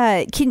 But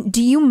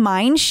do you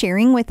mind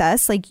sharing with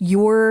us like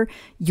your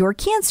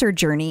cancer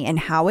journey and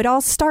how it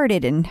all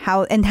started and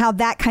how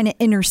that kind of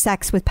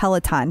intersects with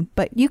Peloton?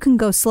 But you can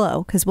go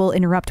slow because we'll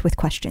interrupt with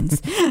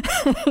questions.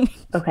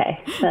 Okay,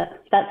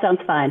 that sounds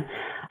fine.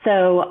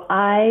 So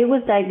I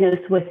was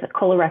diagnosed with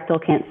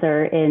colorectal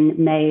cancer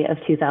in May of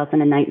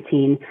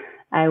 2019.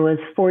 I was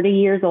 40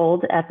 years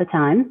old at the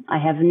time. I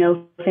have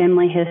no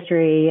family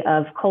history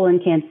of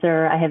colon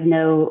cancer. I have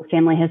no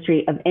family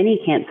history of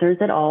any cancers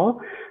at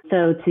all.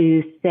 So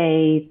to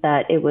say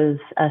that it was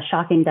a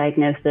shocking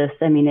diagnosis,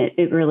 I mean,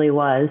 it really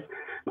was.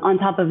 On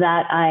top of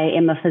that, I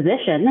am a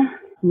physician,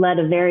 led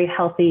a very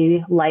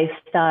healthy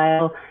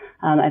lifestyle.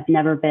 I've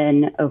never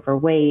been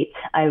overweight.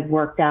 I've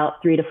worked out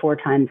 3 to 4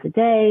 times a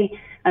day.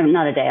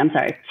 Not a day, I'm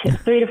sorry.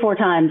 3 to 4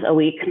 times a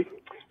week.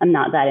 I'm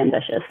not that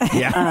ambitious.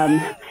 Yeah.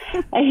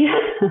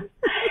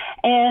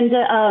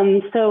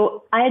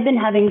 So I had been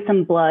having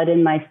some blood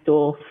in my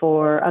stool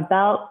for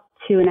about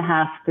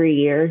 2.5, 3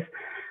 years.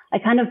 I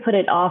kind of put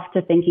it off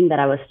to thinking that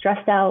I was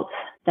stressed out,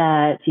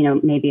 that,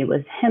 maybe it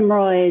was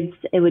hemorrhoids.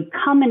 It would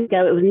come and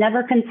go. It was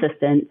never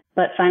consistent.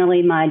 But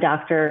finally, my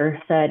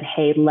doctor said,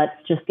 hey, let's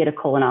just get a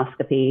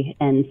colonoscopy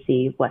and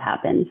see what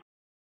happens.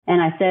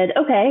 And I said,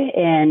 okay.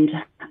 And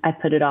I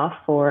put it off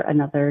for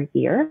another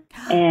year.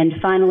 And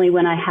finally,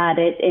 when I had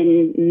it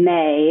in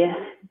May,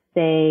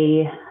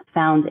 they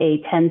found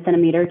a 10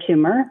 centimeter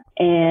tumor.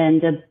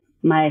 And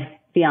my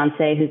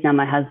fiance, who's now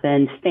my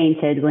husband,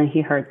 fainted when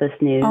he heard this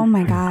news. Oh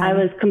my God. I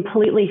was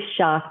completely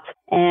shocked.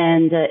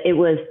 And it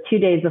was 2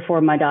 days before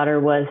my daughter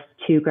was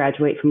to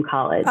graduate from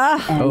college.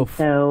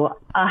 So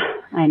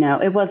I know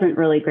it wasn't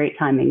really great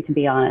timing, to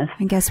be honest.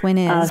 I guess when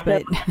is,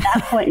 but at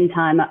that point in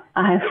time,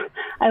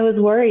 I was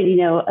worried,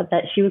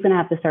 that she was going to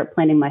have to start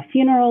planning my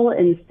funeral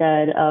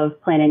instead of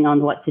planning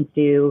on what to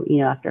do,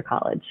 after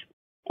college.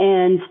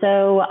 And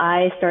so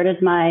I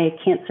started my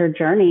cancer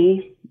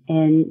journey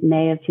in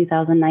May of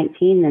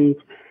 2019, and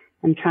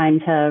I'm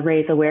trying to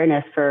raise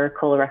awareness for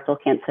colorectal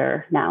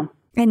cancer now.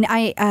 And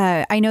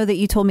I know that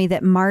you told me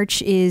that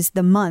March is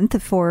the month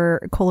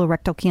for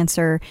colorectal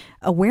cancer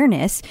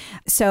awareness.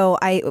 So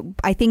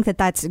I think that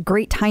that's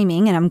great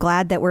timing, and I'm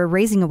glad that we're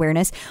raising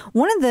awareness.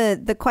 One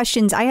of the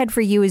questions I had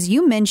for you is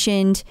you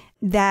mentioned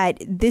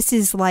that this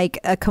is like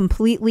a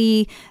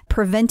completely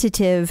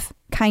preventative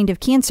kind of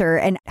cancer.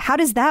 And how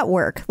does that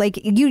work?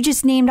 Like you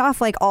just named off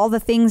like all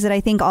the things that I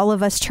think all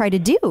of us try to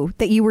do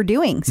that you were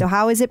doing. So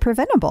how is it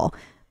preventable?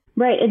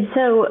 Right. And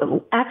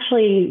so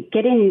actually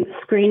getting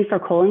screened for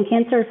colon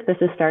cancer is supposed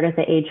to start at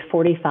the age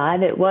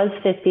 45. It was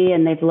 50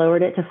 and they've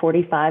lowered it to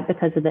 45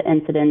 because of the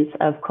incidence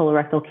of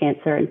colorectal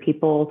cancer in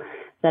people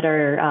that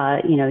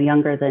are,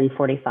 younger than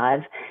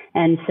 45.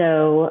 And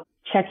so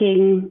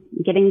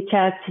getting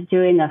checked,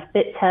 doing a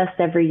FIT test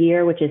every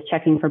year, which is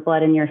checking for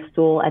blood in your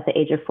stool at the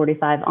age of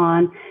 45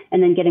 on,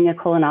 and then getting a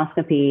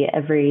colonoscopy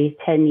every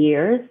 10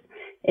 years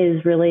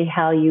is really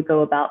how you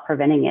go about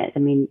preventing it. I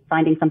mean,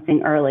 finding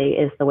something early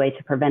is the way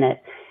to prevent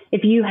it.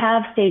 If you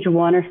have stage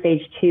 1 or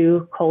stage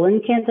 2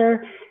 colon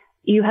cancer,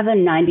 you have a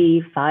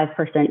 95%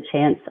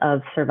 chance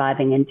of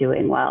surviving and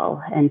doing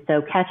well. And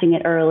so catching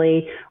it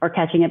early or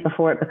catching it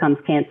before it becomes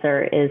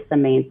cancer is the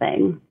main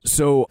thing.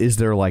 So is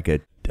there like a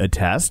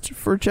test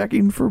for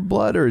checking for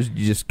blood, or is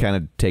you just kind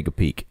of take a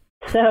peek?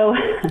 So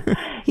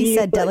he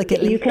said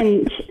delicately. You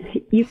can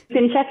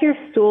check your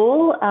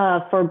stool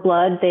for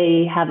blood.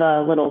 They have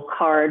a little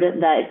card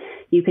that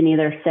you can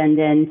either send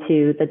in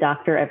to the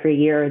doctor every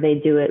year, or they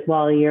do it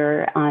while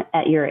you're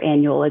at your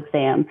annual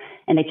exam,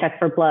 and they check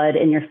for blood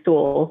in your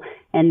stool,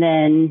 and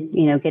then,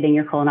 getting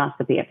your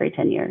colonoscopy every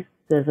 10 years.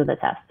 Those are the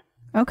tests.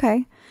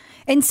 Okay.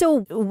 And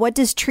so what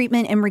does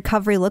treatment and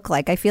recovery look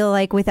like? I feel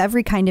like with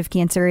every kind of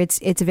cancer, it's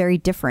very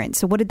different.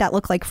 So what did that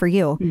look like for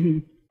you? Mm-hmm.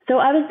 So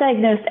I was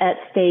diagnosed at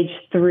stage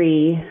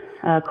 3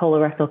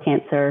 colorectal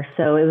cancer.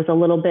 So it was a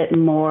little bit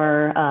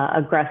more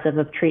aggressive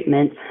of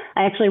treatment.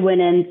 I actually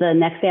went in the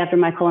next day after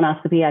my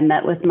colonoscopy. I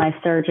met with my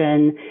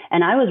surgeon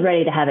and I was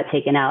ready to have it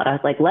taken out. I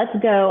was like, let's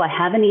go. I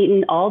haven't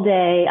eaten all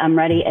day. I'm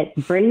ready.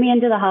 Bring me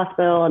into the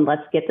hospital and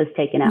let's get this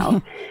taken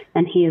out.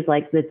 And he's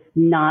like, it's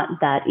not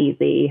that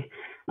easy.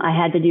 I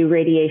had to do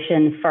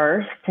radiation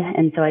first.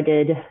 And so I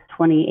did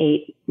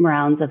 28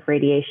 rounds of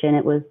radiation.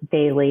 It was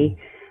daily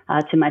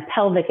to my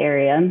pelvic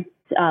area,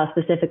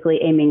 specifically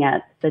aiming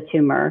at the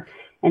tumor.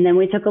 And then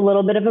we took a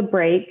little bit of a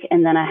break,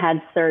 and then I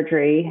had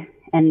surgery,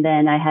 and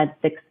then I had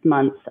 6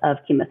 months of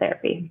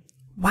chemotherapy.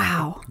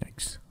 Wow.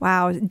 Thanks.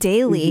 Wow.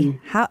 Daily.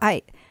 Mm-hmm. How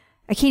I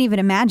can't even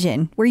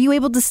imagine. Were you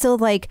able to still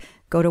like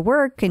go to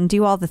work and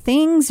do all the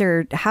things,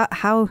 or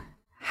how?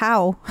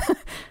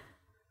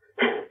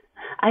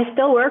 I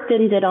still worked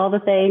and did all the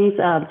things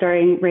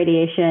during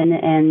radiation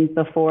and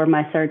before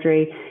my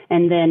surgery,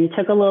 and then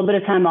took a little bit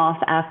of time off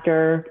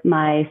after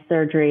my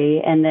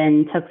surgery, and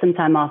then took some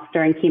time off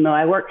during chemo.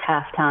 I worked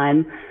half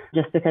time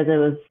just because it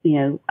was,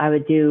 I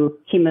would do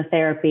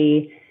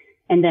chemotherapy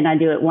and then I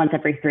do it once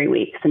every 3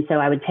 weeks. And so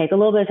I would take a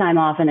little bit of time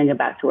off and then go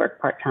back to work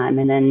part time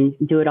and then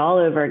do it all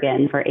over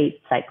again for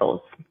 8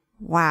 cycles.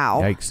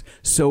 Wow. Yikes.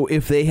 So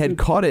if they had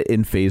caught it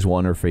in phase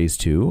 1 or phase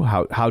 2,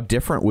 how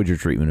different would your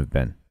treatment have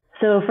been?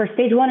 So for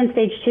stage 1 and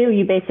stage 2,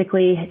 you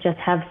basically just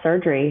have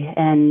surgery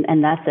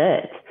and that's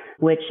it,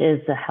 which is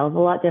a hell of a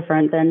lot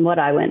different than what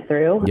I went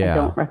through. Yeah. I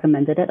don't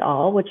recommend it at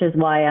all, which is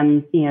why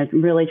I'm,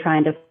 really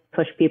trying to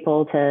push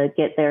people to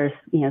get their,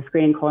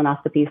 screening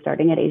colonoscopy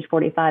starting at age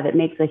 45. It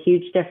makes a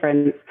huge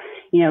difference.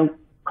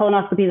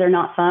 Colonoscopies are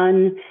not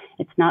fun.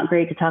 It's not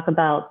great to talk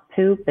about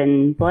poop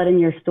and blood in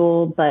your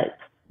stool, but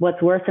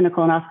what's worse than a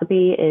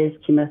colonoscopy is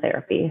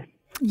chemotherapy.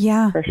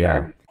 Yeah. For sure.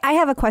 Yeah. I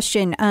have a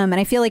question, and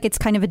I feel like it's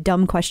kind of a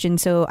dumb question,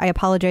 so I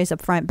apologize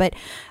up front, but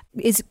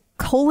is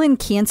colon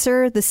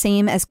cancer the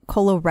same as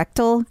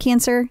colorectal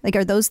cancer? Like,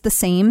 are those the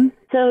same?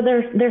 So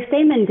they're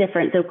same and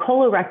different. So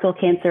colorectal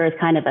cancer is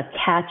kind of a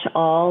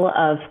catch-all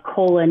of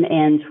colon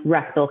and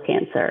rectal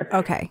cancer.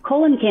 Okay.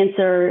 Colon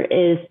cancer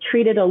is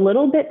treated a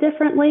little bit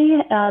differently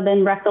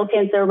than rectal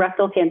cancer.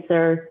 Rectal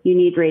cancer, you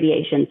need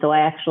radiation. So I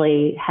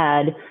actually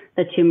had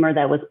the tumor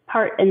that was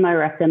part in my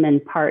rectum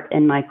and part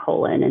in my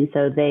colon. And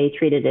so they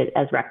treated it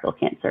as rectal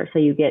cancer. So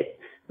you get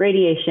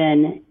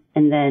radiation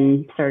and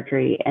then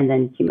surgery and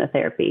then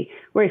chemotherapy.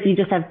 Where if you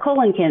just have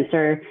colon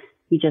cancer,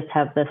 you just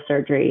have the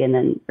surgery and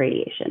then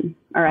radiation,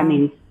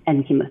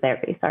 and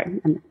chemotherapy.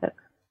 Sorry, I misspoke.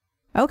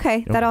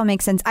 Okay, that all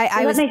makes sense. Does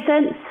that make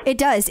sense? It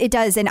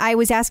does. And I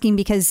was asking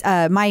because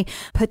my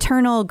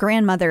paternal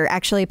grandmother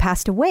actually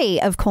passed away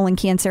of colon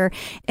cancer.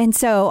 And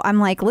so I'm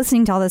like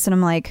listening to all this and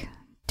I'm like,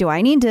 do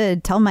I need to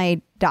tell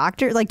my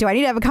doctor? Like, do I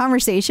need to have a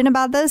conversation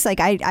about this? Like,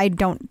 I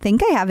don't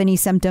think I have any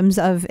symptoms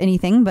of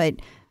anything, but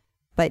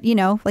like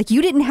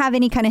you didn't have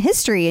any kind of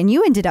history and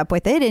you ended up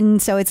with it. And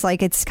so it's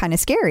like, it's kind of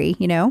scary,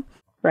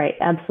 Right.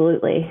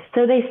 Absolutely.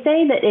 So they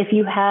say that if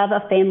you have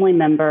a family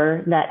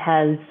member that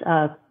has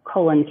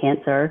colon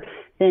cancer,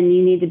 then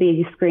you need to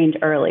be screened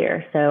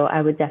earlier. So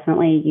I would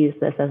definitely use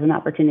this as an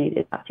opportunity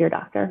to talk to your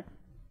doctor.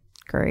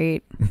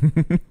 Great.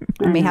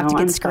 I may have to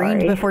get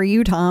screened before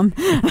you, Tom.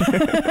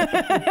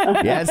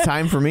 Yeah, it's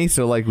time for me.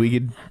 So like we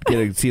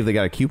could see if they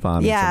got a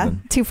coupon. Yeah, or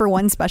something. 2 for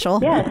 1 special.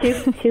 Yeah,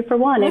 two for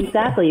one.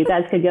 Exactly. You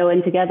guys could go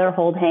in together,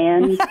 hold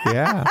hands.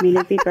 Yeah. I mean,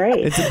 it'd be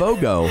great. It's a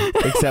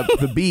BOGO, except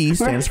the B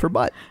stands for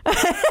butt.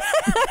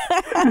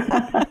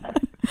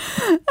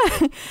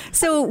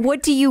 So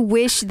what do you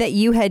wish that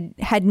you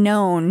had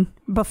known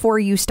before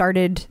you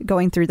started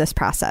going through this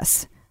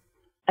process?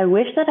 I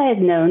wish that I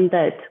had known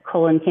that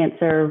colon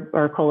cancer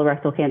or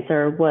colorectal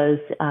cancer was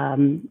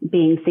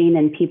being seen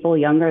in people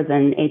younger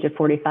than age of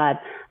 45.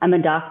 I'm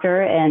a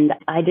doctor and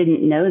I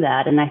didn't know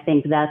that. And I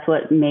think that's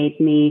what made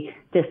me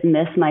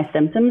dismiss my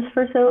symptoms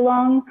for so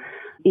long.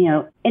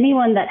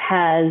 Anyone that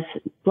has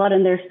blood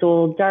in their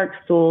stool, dark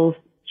stools,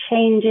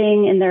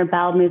 changing in their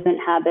bowel movement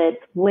habits,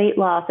 weight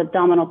loss,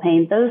 abdominal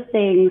pain, those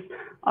things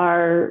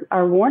are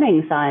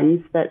warning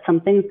signs that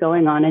something's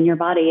going on in your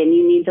body and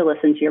you need to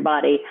listen to your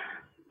body.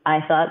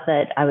 I thought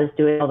that I was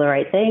doing all the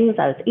right things.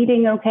 I was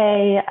eating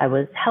okay. I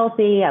was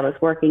healthy. I was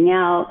working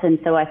out. And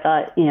so I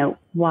thought,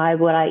 why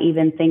would I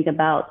even think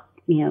about,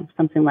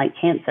 something like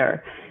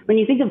cancer? When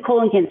you think of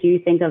colon cancer, you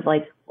think of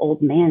like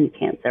old man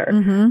cancer.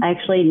 Mm-hmm. I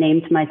actually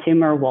named my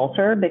tumor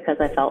Walter because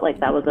I felt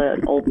like that was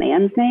an old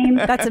man's name.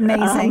 That's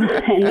amazing.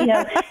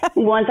 And,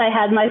 once I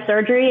had my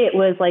surgery, it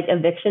was like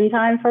eviction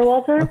time for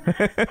Walter.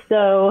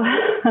 So,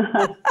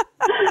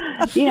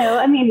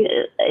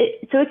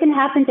 so it can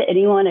happen to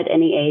anyone at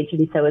any age.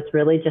 And so it's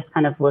really just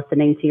kind of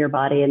listening to your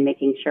body and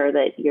making sure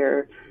that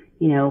you're,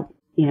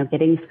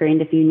 getting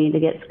screened if you need to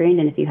get screened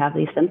and if you have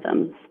these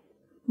symptoms.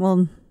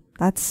 Well,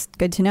 that's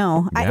good to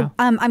know. Yeah.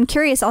 I'm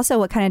curious also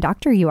what kind of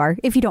doctor you are,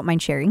 if you don't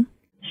mind sharing.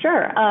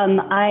 Sure.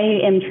 I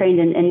am trained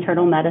in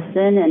internal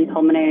medicine and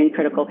pulmonary and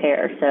critical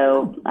care.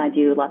 So I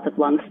do lots of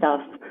lung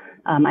stuff,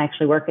 I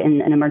actually work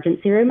in an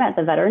emergency room at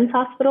the Veterans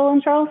Hospital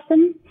in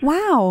Charleston.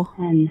 Wow.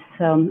 And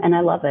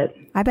I love it.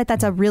 I bet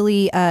that's a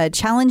really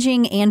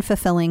challenging and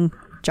fulfilling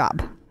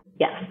job.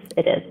 Yes,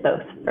 it is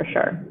both for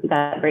sure.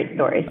 Got great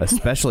stories.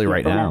 Especially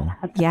right now.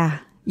 Yeah.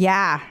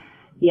 Yeah.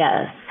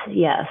 Yes.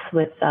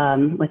 With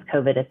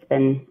COVID, it's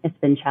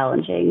been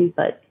challenging,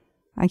 but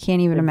I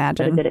can't even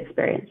imagine. It's a good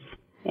experience.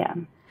 Yeah.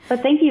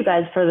 But thank you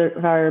guys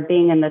for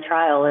being in the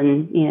trial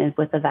and,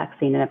 with the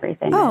vaccine and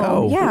everything.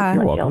 Oh, yeah.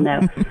 You're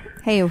welcome.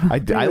 Hey,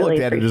 I looked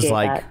at it as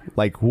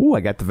ooh, I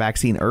got the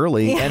vaccine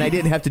early, and I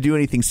didn't have to do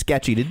anything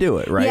sketchy to do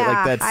it, right?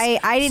 Yeah,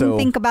 I didn't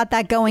think about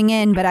that going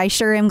in, but I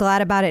sure am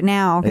glad about it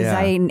now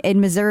because in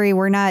Missouri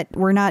we're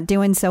not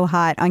doing so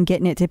hot on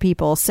getting it to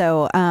people.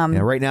 So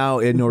right now,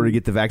 in order to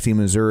get the vaccine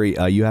in Missouri,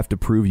 you have to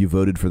prove you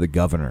voted for the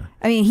governor.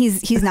 I mean,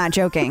 he's not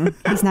joking.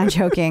 He's not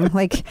joking.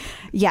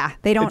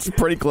 They don't. It's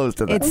pretty close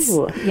to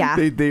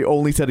that. They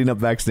only setting up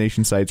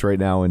vaccination sites right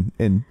now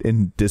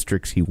in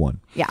districts he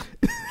won. Yeah.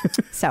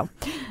 So.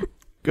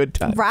 Good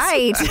times.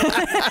 Right.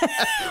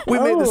 We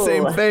made the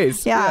same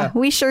face. Yeah,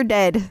 we sure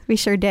did.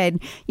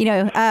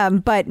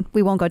 But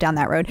we won't go down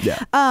that road.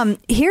 Yeah.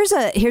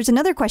 Here's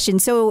another question.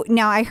 So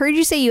now I heard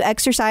you say you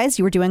exercised,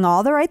 you were doing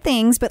all the right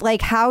things, but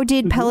how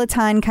did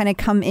Peloton kind of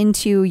come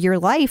into your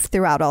life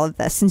throughout all of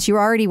this? Since you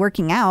were already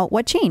working out,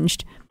 what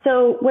changed?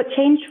 So what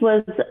changed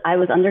was I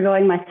was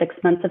undergoing my 6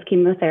 months of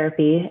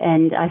chemotherapy,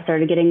 and I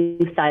started getting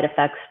side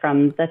effects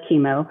from the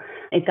chemo.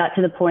 It got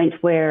to the point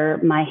where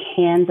my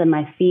hands and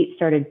my feet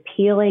started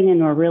peeling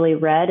and were really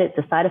red. It's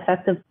a side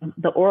effect of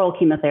the oral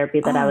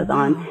chemotherapy that I was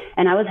on,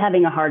 and I was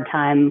having a hard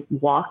time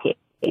walking.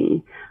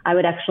 I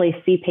would actually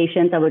see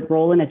patients. I would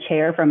roll in a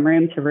chair from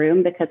room to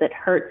room because it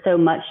hurt so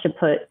much to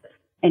put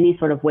any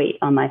sort of weight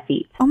on my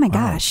feet. Oh my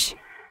gosh.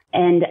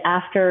 And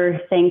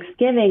after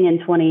Thanksgiving in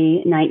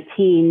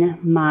 2019,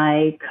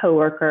 my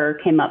coworker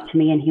came up to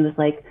me and he was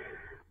like,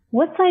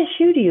 "What size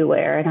shoe do you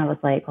wear?" And I was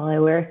like, "Well, I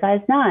wear a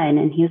size 9.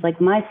 And he was like,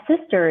 "My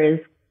sister is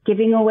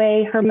giving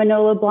away her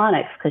Manolo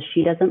Blahniks because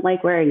she doesn't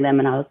like wearing them."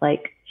 And I was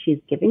like, "She's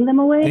giving them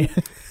away?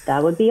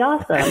 That would be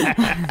awesome."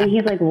 And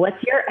he's like,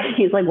 what's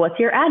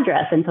your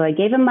address? And so I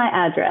gave him my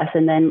address.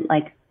 And then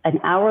an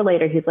hour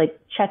later, he's like,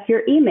 "Check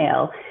your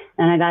email."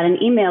 And I got an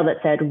email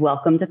that said,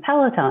 "Welcome to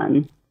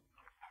Peloton."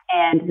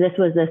 And this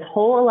was this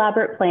whole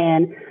elaborate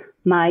plan.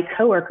 My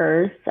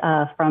coworkers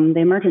from the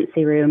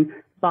emergency room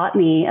bought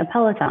me a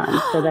Peloton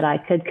so that I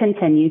could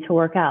continue to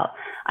work out.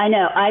 I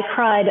know. I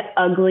cried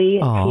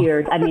ugly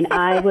tears. I mean,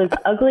 I was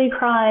ugly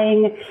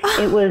crying.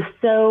 It was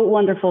so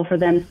wonderful for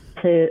them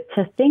to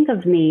think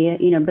of me,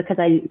 because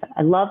I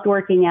loved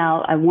working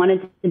out. I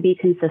wanted to be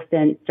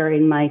consistent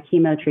during my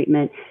chemo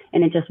treatment,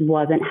 and it just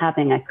wasn't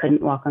happening. I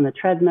couldn't walk on the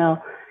treadmill.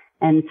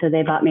 And so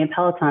they bought me a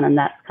Peloton, and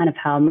that's kind of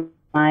how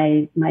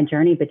my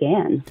journey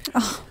began.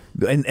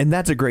 And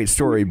that's a great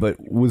story, but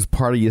was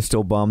part of you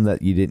still bummed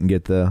that you didn't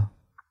get the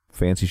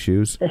fancy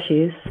shoes? The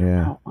shoes?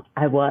 Yeah.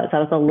 I was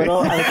a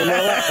little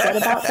upset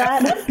about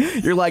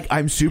that. You're like,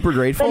 I'm super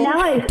grateful. But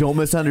now don't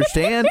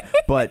misunderstand,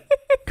 but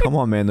come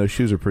on, man, those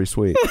shoes are pretty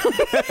sweet.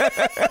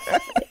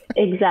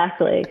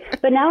 Exactly.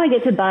 But now I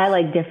get to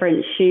buy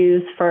different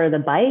shoes for the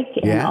bike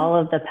and all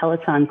of the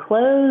Peloton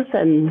clothes.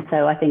 And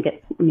so I think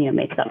it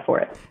makes up for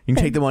it. You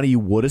can take the money you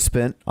would have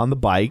spent on the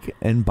bike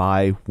and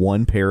buy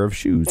one pair of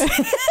shoes.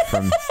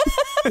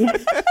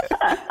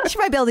 She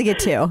might be able to get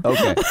 2.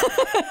 Okay.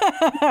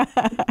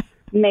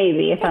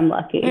 Maybe if I'm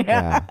lucky.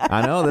 Yeah,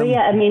 I know them. But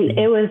yeah, I mean,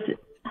 they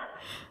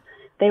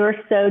were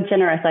so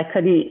generous. I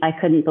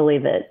couldn't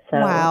believe it. So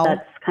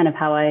that's kind of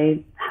how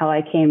I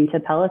came to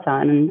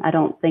Peloton. And I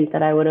don't think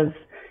that I would have,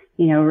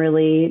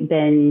 really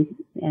been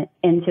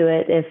into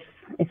it if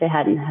it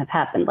hadn't have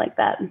happened like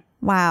that.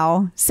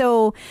 Wow.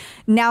 So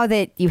now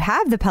that you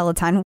have the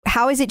Peloton,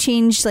 how has it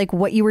changed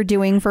what you were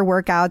doing for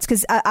workouts?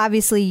 Because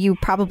obviously you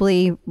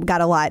probably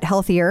got a lot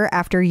healthier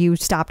after you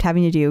stopped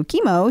having to do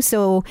chemo.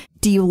 So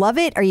do you love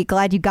it? Are you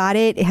glad you got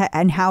it?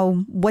 And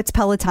what's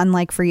Peloton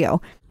like for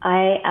you?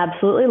 I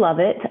absolutely love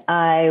it.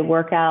 I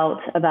work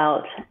out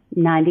about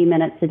 90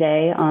 minutes a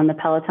day on the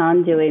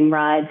Peloton doing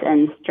rides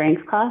and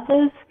strength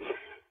classes.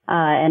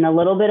 And a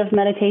little bit of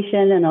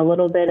meditation and a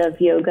little bit of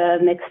yoga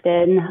mixed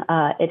in.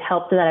 It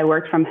helped that I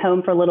worked from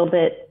home for a little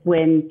bit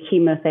when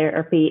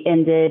chemotherapy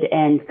ended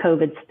and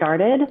COVID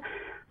started.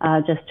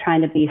 Just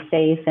trying to be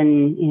safe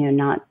and,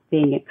 not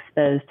being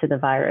exposed to the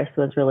virus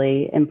was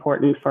really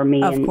important for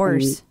me. Of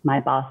course. And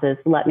my bosses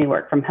let me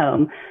work from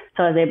home.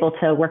 So I was able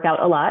to work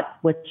out a lot,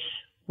 which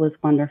was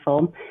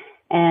wonderful.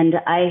 And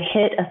I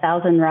hit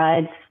 1,000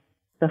 rides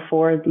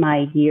before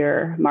my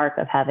year mark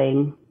of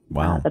having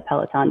the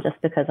Peloton, just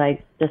because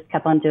I just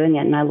kept on doing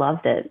it and I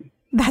loved it.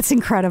 That's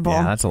incredible.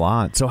 Yeah, that's a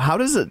lot. So how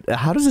does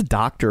a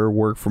doctor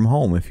work from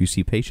home if you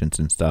see patients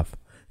and stuff?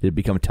 Did it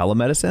become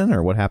telemedicine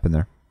or what happened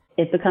there?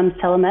 It becomes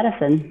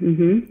telemedicine.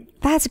 Mm-hmm.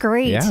 That's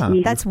great. Yeah.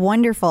 That's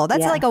wonderful.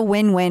 That's like a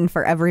win-win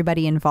for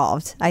everybody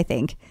involved, I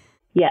think.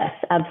 Yes,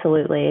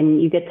 absolutely.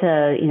 And you get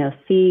to,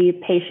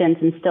 see patients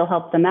and still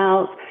help them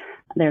out.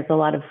 there's a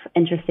lot of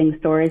interesting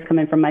stories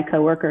coming from my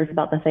coworkers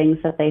about the things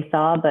that they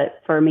saw.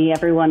 But for me,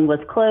 everyone was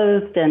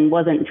closed and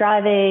wasn't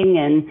driving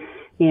and,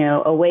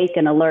 awake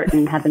and alert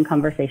and having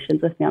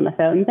conversations with me on the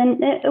phone.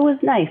 And it was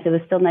nice. It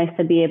was still nice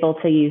to be able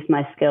to use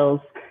my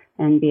skills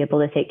and be able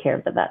to take care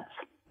of the vets.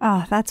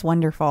 Oh, that's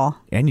wonderful.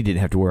 And you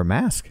didn't have to wear a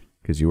mask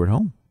because you were at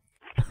home.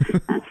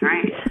 That's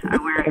right. I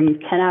wear them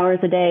 10 hours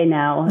a day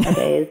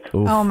nowadays.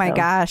 Oh, my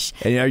gosh.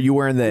 And are you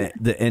wearing the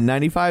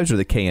N95s or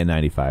the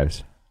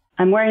KN95s?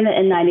 I'm wearing the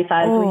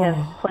N95s. We have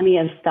plenty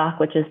of stock,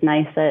 which is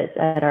nice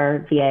at our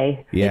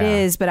VA. Yeah. It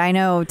is, but I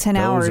know 10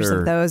 hours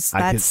of those, I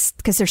that's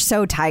because they're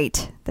so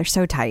tight. They're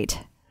so tight.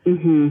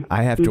 Mm-hmm.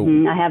 I have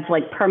to. I have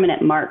like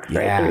permanent marks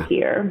right through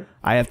here.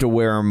 I have to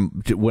wear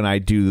them when I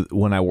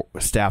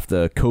staff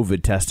the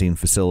COVID testing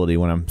facility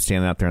when I'm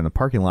standing out there in the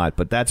parking lot.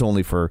 But that's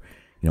only for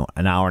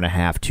an hour and a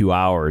half, 2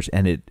 hours,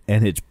 and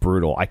it's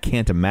brutal. I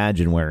can't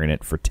imagine wearing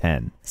it for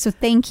 10. So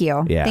thank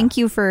you. Yeah. Thank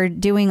you for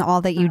doing all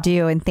that you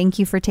do, and thank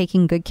you for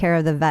taking good care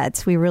of the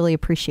vets. We really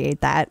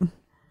appreciate that.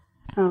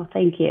 Oh,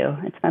 thank you.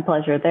 It's my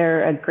pleasure.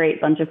 They're a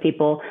great bunch of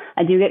people.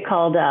 I do get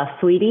called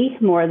Sweetie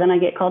more than I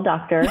get called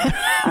Doctor.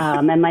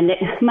 And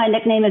my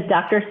nickname is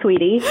Dr.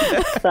 Sweetie,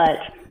 but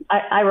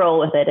I roll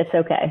with it. It's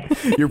okay.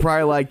 You're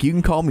probably like, you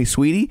can call me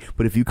Sweetie,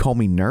 but if you call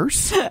me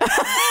Nurse,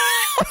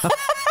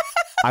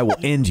 I will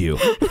end you.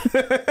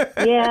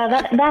 Yeah,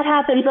 that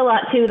happens a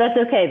lot too. That's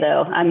okay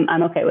though.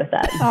 I'm okay with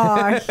that.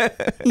 Oh,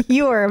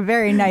 you are a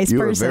very nice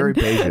person. You are very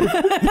patient.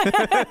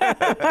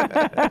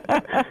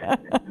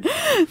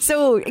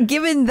 So,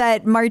 given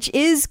that March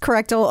is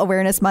Correctal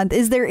Awareness Month,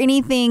 is there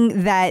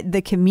anything that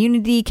the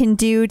community can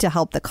do to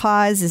help the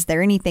cause? Is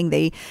there anything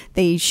they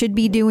should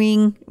be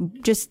doing?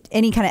 Just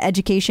any kind of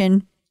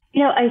education?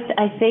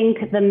 I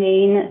think the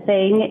main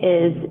thing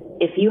is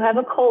if you have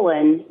a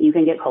colon, you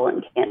can get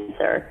colon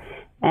cancer.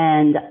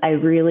 And I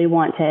really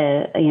want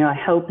to, I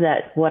hope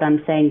that what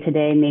I'm saying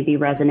today maybe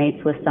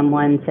resonates with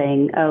someone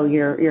saying, oh,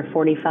 you're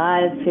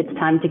 45, it's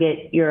time to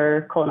get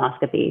your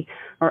colonoscopy.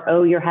 Or,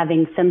 oh, you're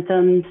having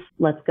symptoms,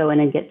 let's go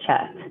in and get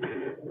checked.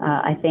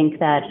 I think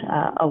that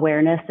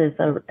awareness is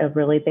a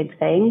really big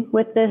thing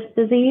with this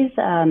disease,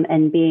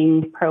 and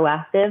being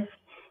proactive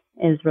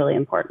is really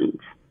important.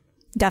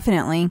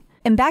 Definitely.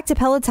 And back to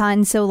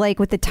Peloton. So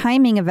with the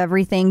timing of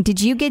everything,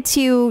 did you get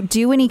to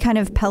do any kind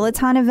of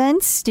Peloton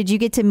events? Did you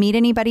get to meet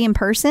anybody in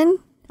person?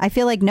 I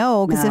feel like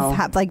no, because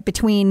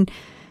between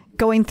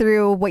going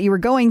through what you were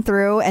going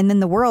through and then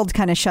the world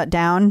kind of shut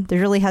down, there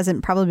really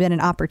hasn't probably been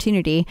an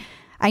opportunity.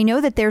 I know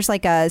that there's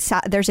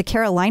a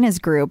Carolinas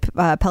group,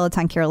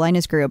 Peloton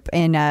Carolinas group,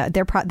 and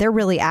they're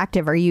really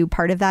active. Are you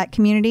part of that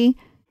community?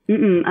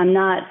 I'm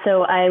not.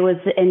 So I was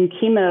in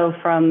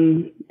chemo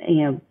from,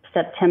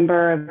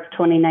 September of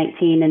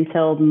 2019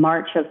 until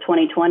March of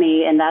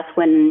 2020. And that's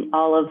when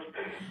all of,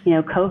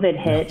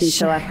 COVID hit. And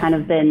so I've kind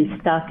of been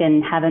stuck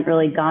and haven't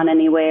really gone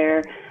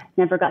anywhere.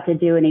 Never got to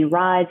do any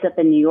rides up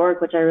in New York,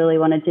 which I really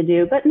wanted to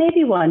do, but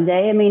maybe one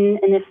day. I mean,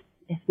 and if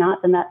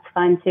not, then that's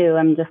fine too.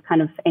 I'm just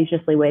kind of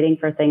anxiously waiting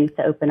for things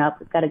to open up.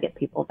 We've got to get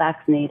people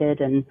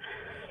vaccinated and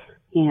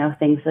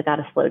things that got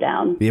to slow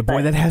down. Yeah,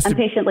 boy, I'm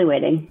patiently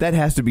waiting. That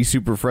has to be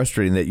super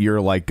frustrating that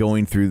you're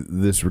going through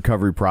this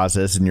recovery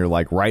process and you're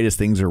right as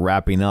things are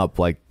wrapping up,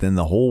 then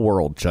the whole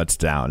world shuts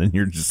down and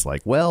you're just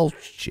well,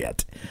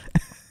 shit.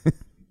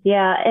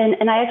 Yeah.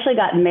 And I actually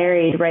got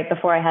married right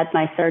before I had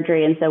my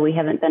surgery. And so we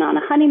haven't been on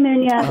a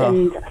honeymoon yet. Oh.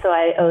 And so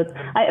I owe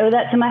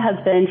that to my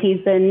husband.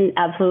 He's been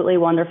absolutely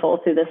wonderful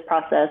through this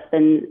process,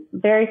 been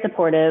very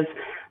supportive.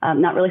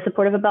 Not really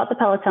supportive about the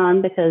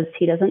Peloton because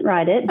he doesn't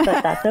ride it,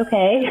 but that's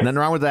okay. Nothing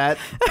wrong with that.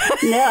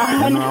 No,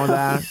 nothing wrong with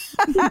that.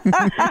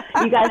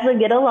 You guys would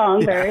get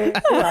along very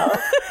well.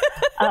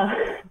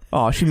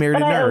 She married a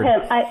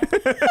nerd.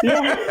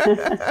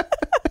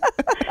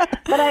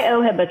 But I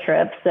owe him a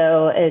trip,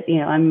 so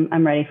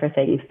I'm ready for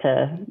things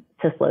to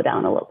slow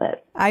down a little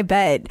bit. I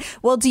bet.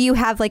 Well, do you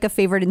have a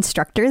favorite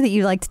instructor that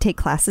you like to take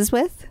classes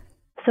with?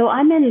 So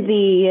I'm in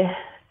the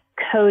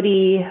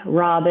Cody,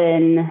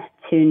 Robin,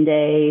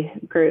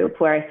 Tunde group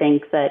where I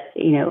think that,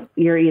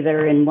 you're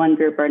either in one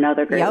group or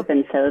another group. Yep.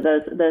 And so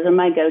those are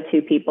my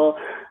go-to people.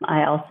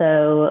 I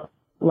also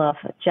love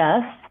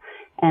Jess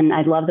and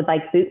I love the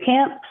bike boot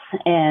camps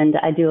and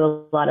I do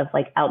a lot of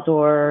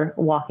outdoor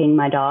walking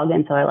my dog.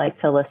 And so I like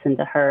to listen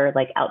to her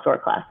outdoor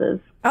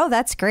classes. Oh,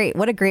 that's great.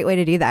 What a great way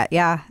to do that.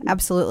 Yeah,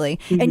 absolutely.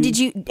 Mm-hmm. And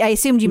I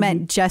assumed you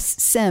meant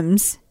Jess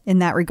Sims in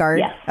that regard.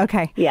 Yes.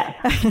 Okay. Yeah.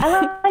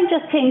 I like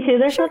Jess King too.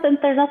 There's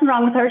nothing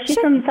wrong with her. She's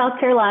from South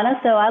Carolina,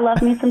 so I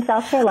love me some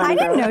South Carolina. I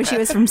didn't know she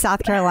was from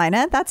South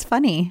Carolina. That's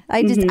funny.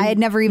 I had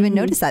never even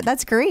noticed that.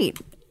 That's great.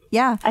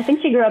 Yeah. I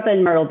think she grew up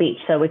in Myrtle Beach,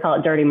 so we call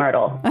it Dirty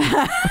Myrtle.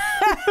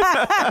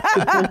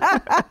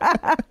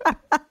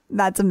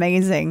 That's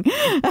amazing.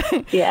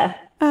 Yeah.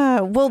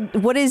 Well,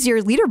 what is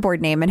your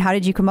leaderboard name and how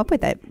did you come up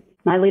with it?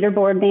 My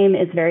leaderboard name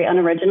is very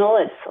unoriginal.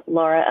 It's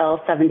Lara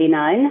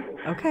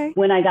L79. Okay.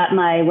 When I got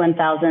my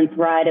 1000th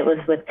ride, it was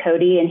with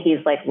Cody, and he's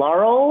like,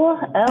 Laurel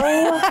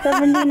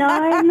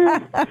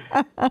L79?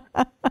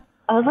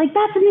 I was like,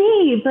 that's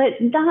me, but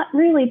not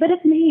really, but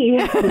it's me.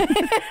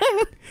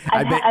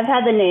 I've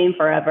had the name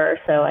forever,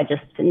 so I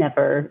just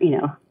never,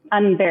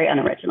 I'm very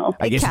unoriginal.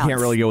 I guess you can't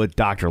really go with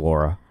Dr.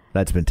 Laura.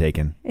 That's been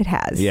taken. It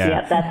has.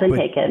 Yeah, that's been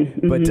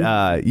taken. But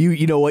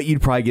you know what? You'd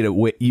probably get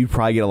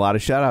a lot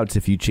of shout outs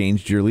if you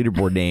changed your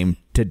leaderboard name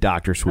to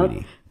Dr.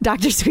 Sweetie.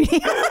 Dr.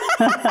 Sweetie.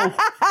 That's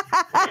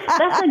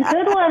a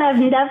good one. I've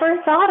never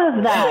thought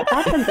of that.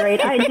 That's a great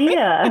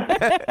idea.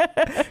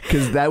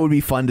 Because that would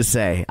be fun to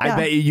say. Yeah. I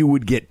bet you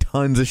would get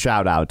tons of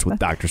shout outs with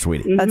Dr.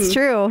 Sweetie. Mm-hmm. That's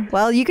true.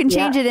 Well, you can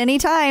change it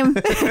anytime.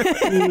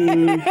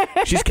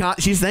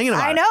 She's thinking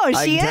about it. I know.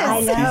 She is. I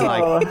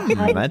know.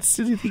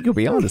 She's like, he could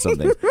be onto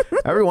something.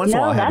 Every once in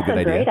a while, I have a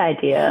good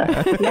idea.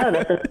 That's a great idea. No,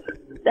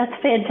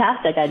 that's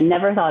fantastic. I'd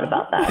never thought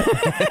about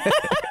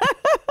that.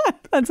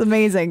 That's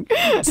amazing.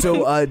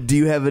 So do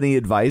you have any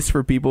advice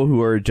for people who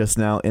are just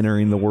now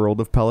entering the world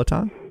of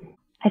Peloton?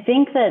 I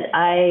think that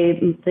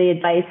the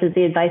advice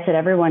that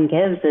everyone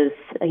gives is,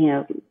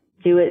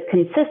 do it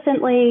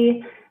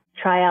consistently,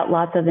 try out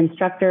lots of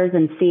instructors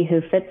and see who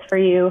fits for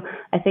you.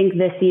 I think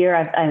this year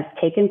I've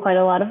taken quite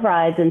a lot of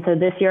rides. And so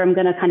this year I'm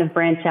going to kind of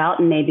branch out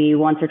and maybe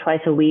once or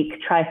twice a week,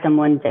 try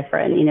someone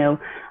different.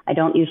 I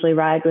don't usually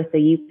ride with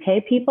the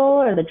UK people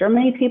or the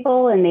Germany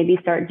people and maybe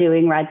start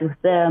doing rides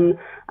with them.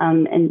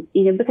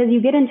 Because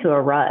you get into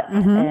a rut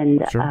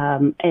and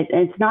sure.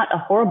 It's not a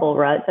horrible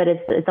rut, but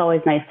it's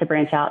always nice to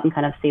branch out and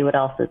kind of see what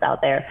else is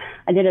out there.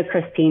 I did a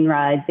Christine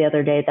ride the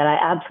other day that I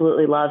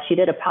absolutely love. She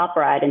did a pop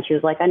ride and she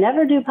was like, I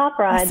never do pop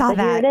rides, but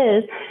here it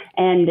is.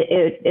 And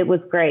it was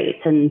great.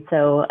 And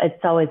so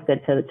it's always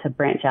good to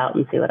branch out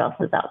and see what else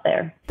is out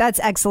there. That's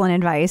excellent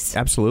advice.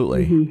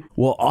 Absolutely. Mm-hmm.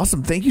 Well,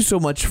 awesome. Thank you so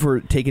much for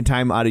taking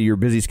time out of your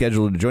busy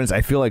schedule to join us.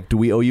 I feel like, do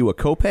we owe you a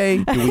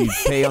copay? Do we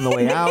pay on the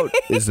way out?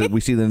 Is it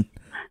we see the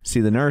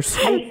nurse?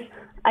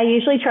 I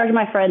usually charge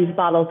my friends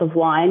bottles of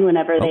wine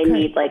whenever they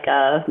need like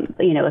a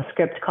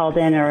script called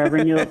in or a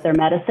renewal of their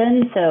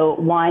medicine. So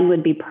wine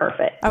would be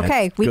perfect.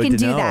 Okay, That's we can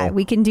do that.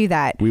 We can do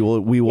that. We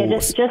will. Yeah,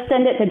 just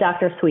send it to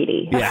Dr.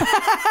 Sweetie. Yeah.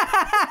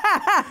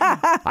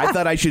 I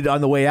thought I should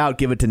on the way out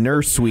give it to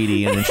Nurse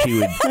Sweetie, and then she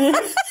would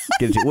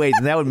give it to. Wait,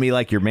 that would be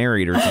like you're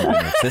married or something.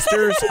 Or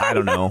sisters? I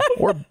don't know.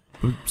 Or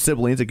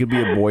siblings. It could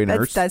be a boy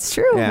nurse. That's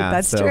true. Yeah,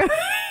 that's true.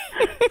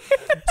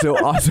 So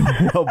awesome.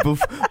 Well,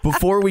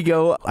 before we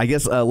go, I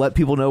guess let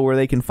people know where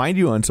they can find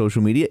you on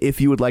social media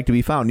if you would like to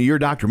be found. You're a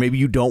doctor. Maybe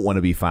you don't want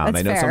to be found.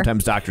 That's I know fair.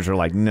 Sometimes doctors are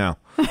like, no.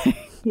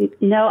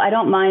 No, I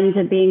don't mind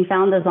being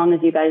found as long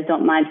as you guys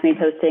don't mind me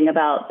posting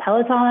about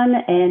Peloton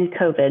and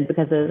COVID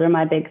because those are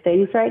my big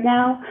things right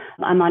now.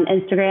 I'm on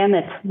Instagram.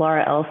 It's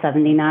Lara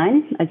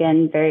L79.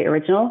 Again, very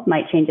original.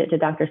 Might change it to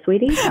Dr.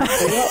 Sweetie.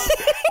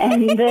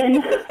 And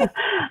then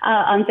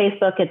on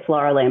Facebook, it's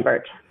Lara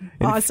Lambert.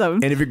 Awesome.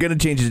 And if you're going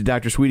to change it to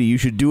Dr. Sweetie, you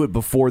should do it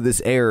before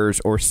this airs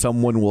or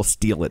someone will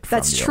steal it from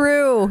you. That's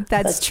true.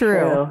 That's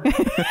true.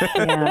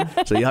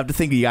 Yeah. So you have to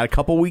think. You got a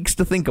couple weeks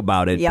to think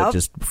about it, but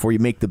just before you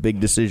make the big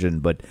decision.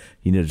 But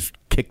just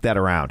kick that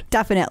around.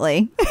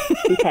 Definitely.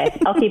 Okay,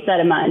 I'll keep that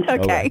in mind.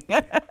 Okay.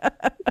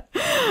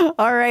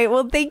 All right.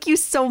 Well, thank you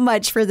so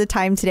much for the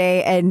time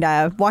today and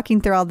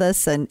walking through all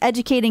this and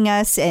educating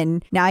us.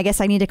 And now I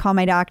guess I need to call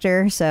my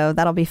doctor, so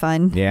that'll be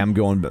fun. Yeah,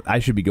 I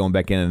should be going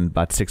back in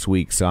about 6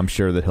 weeks, so I'm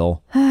sure that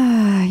he'll.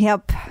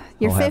 Yep.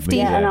 You're 50.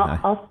 Yeah, and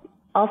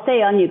I'll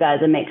stay on you guys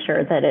and make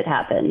sure that it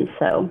happens.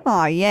 So.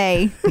 Oh,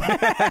 yay.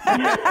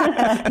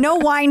 No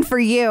wine for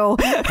you.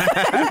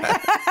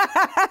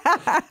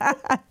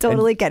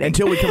 Totally kidding.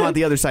 Until we come out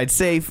the other side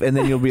safe, and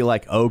then you'll be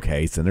like,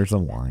 okay, send her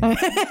some wine.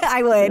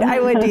 I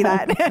would do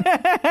that.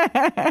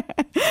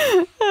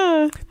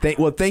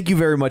 Thank you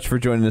very much for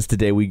joining us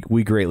today.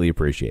 We greatly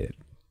appreciate it.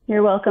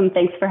 You're welcome.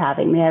 Thanks for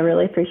having me. I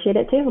really appreciate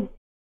it too.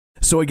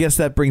 So I guess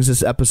that brings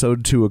this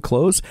episode to a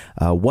close.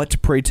 What,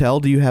 pray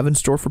tell, do you have in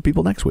store for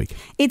people next week?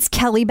 It's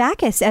Kelly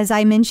Backus. As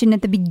I mentioned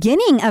at the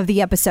beginning of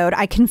the episode,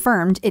 I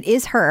confirmed it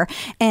is her.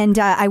 And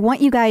I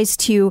want you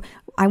to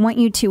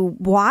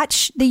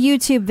watch the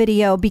YouTube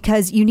video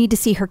because you need to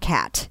see her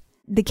cat.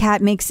 The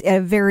cat makes a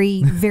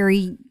very,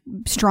 very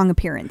strong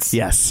appearance.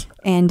 Yes.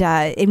 And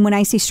when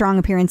I say strong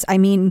appearance, I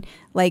mean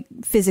like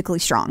physically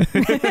strong.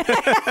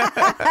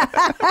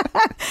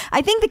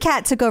 I think the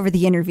cat took over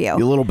the interview. A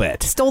little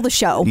bit. Stole the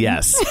show.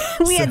 Yes.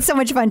 We had so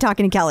much fun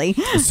talking to Kelly.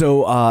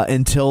 So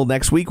until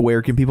next week,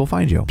 where can people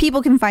find you?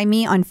 People can find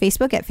me on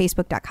Facebook at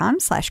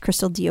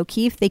facebook.com/Crystal D.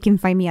 O'Keefe. They can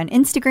find me on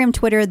Instagram,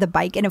 Twitter, The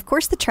Bike, and of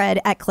course the Tread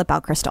at Clip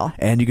Out Crystal.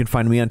 And you can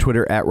find me on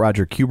Twitter at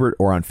Roger Kubert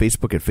or on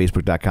Facebook at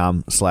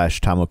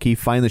facebook.com/Tom O'Keefe.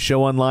 Find the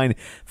show online,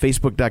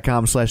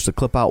 facebook.com/The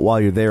Clip Out. While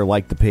you're there,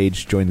 like the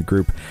page, join the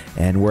group,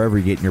 and wherever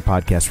you're getting your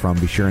podcast from,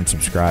 be sure and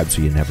subscribe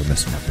so you never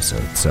miss an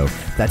episode. So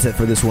that's it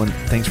for this one.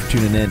 Thanks for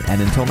tuning in,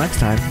 and until next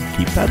time,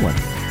 keep pedaling.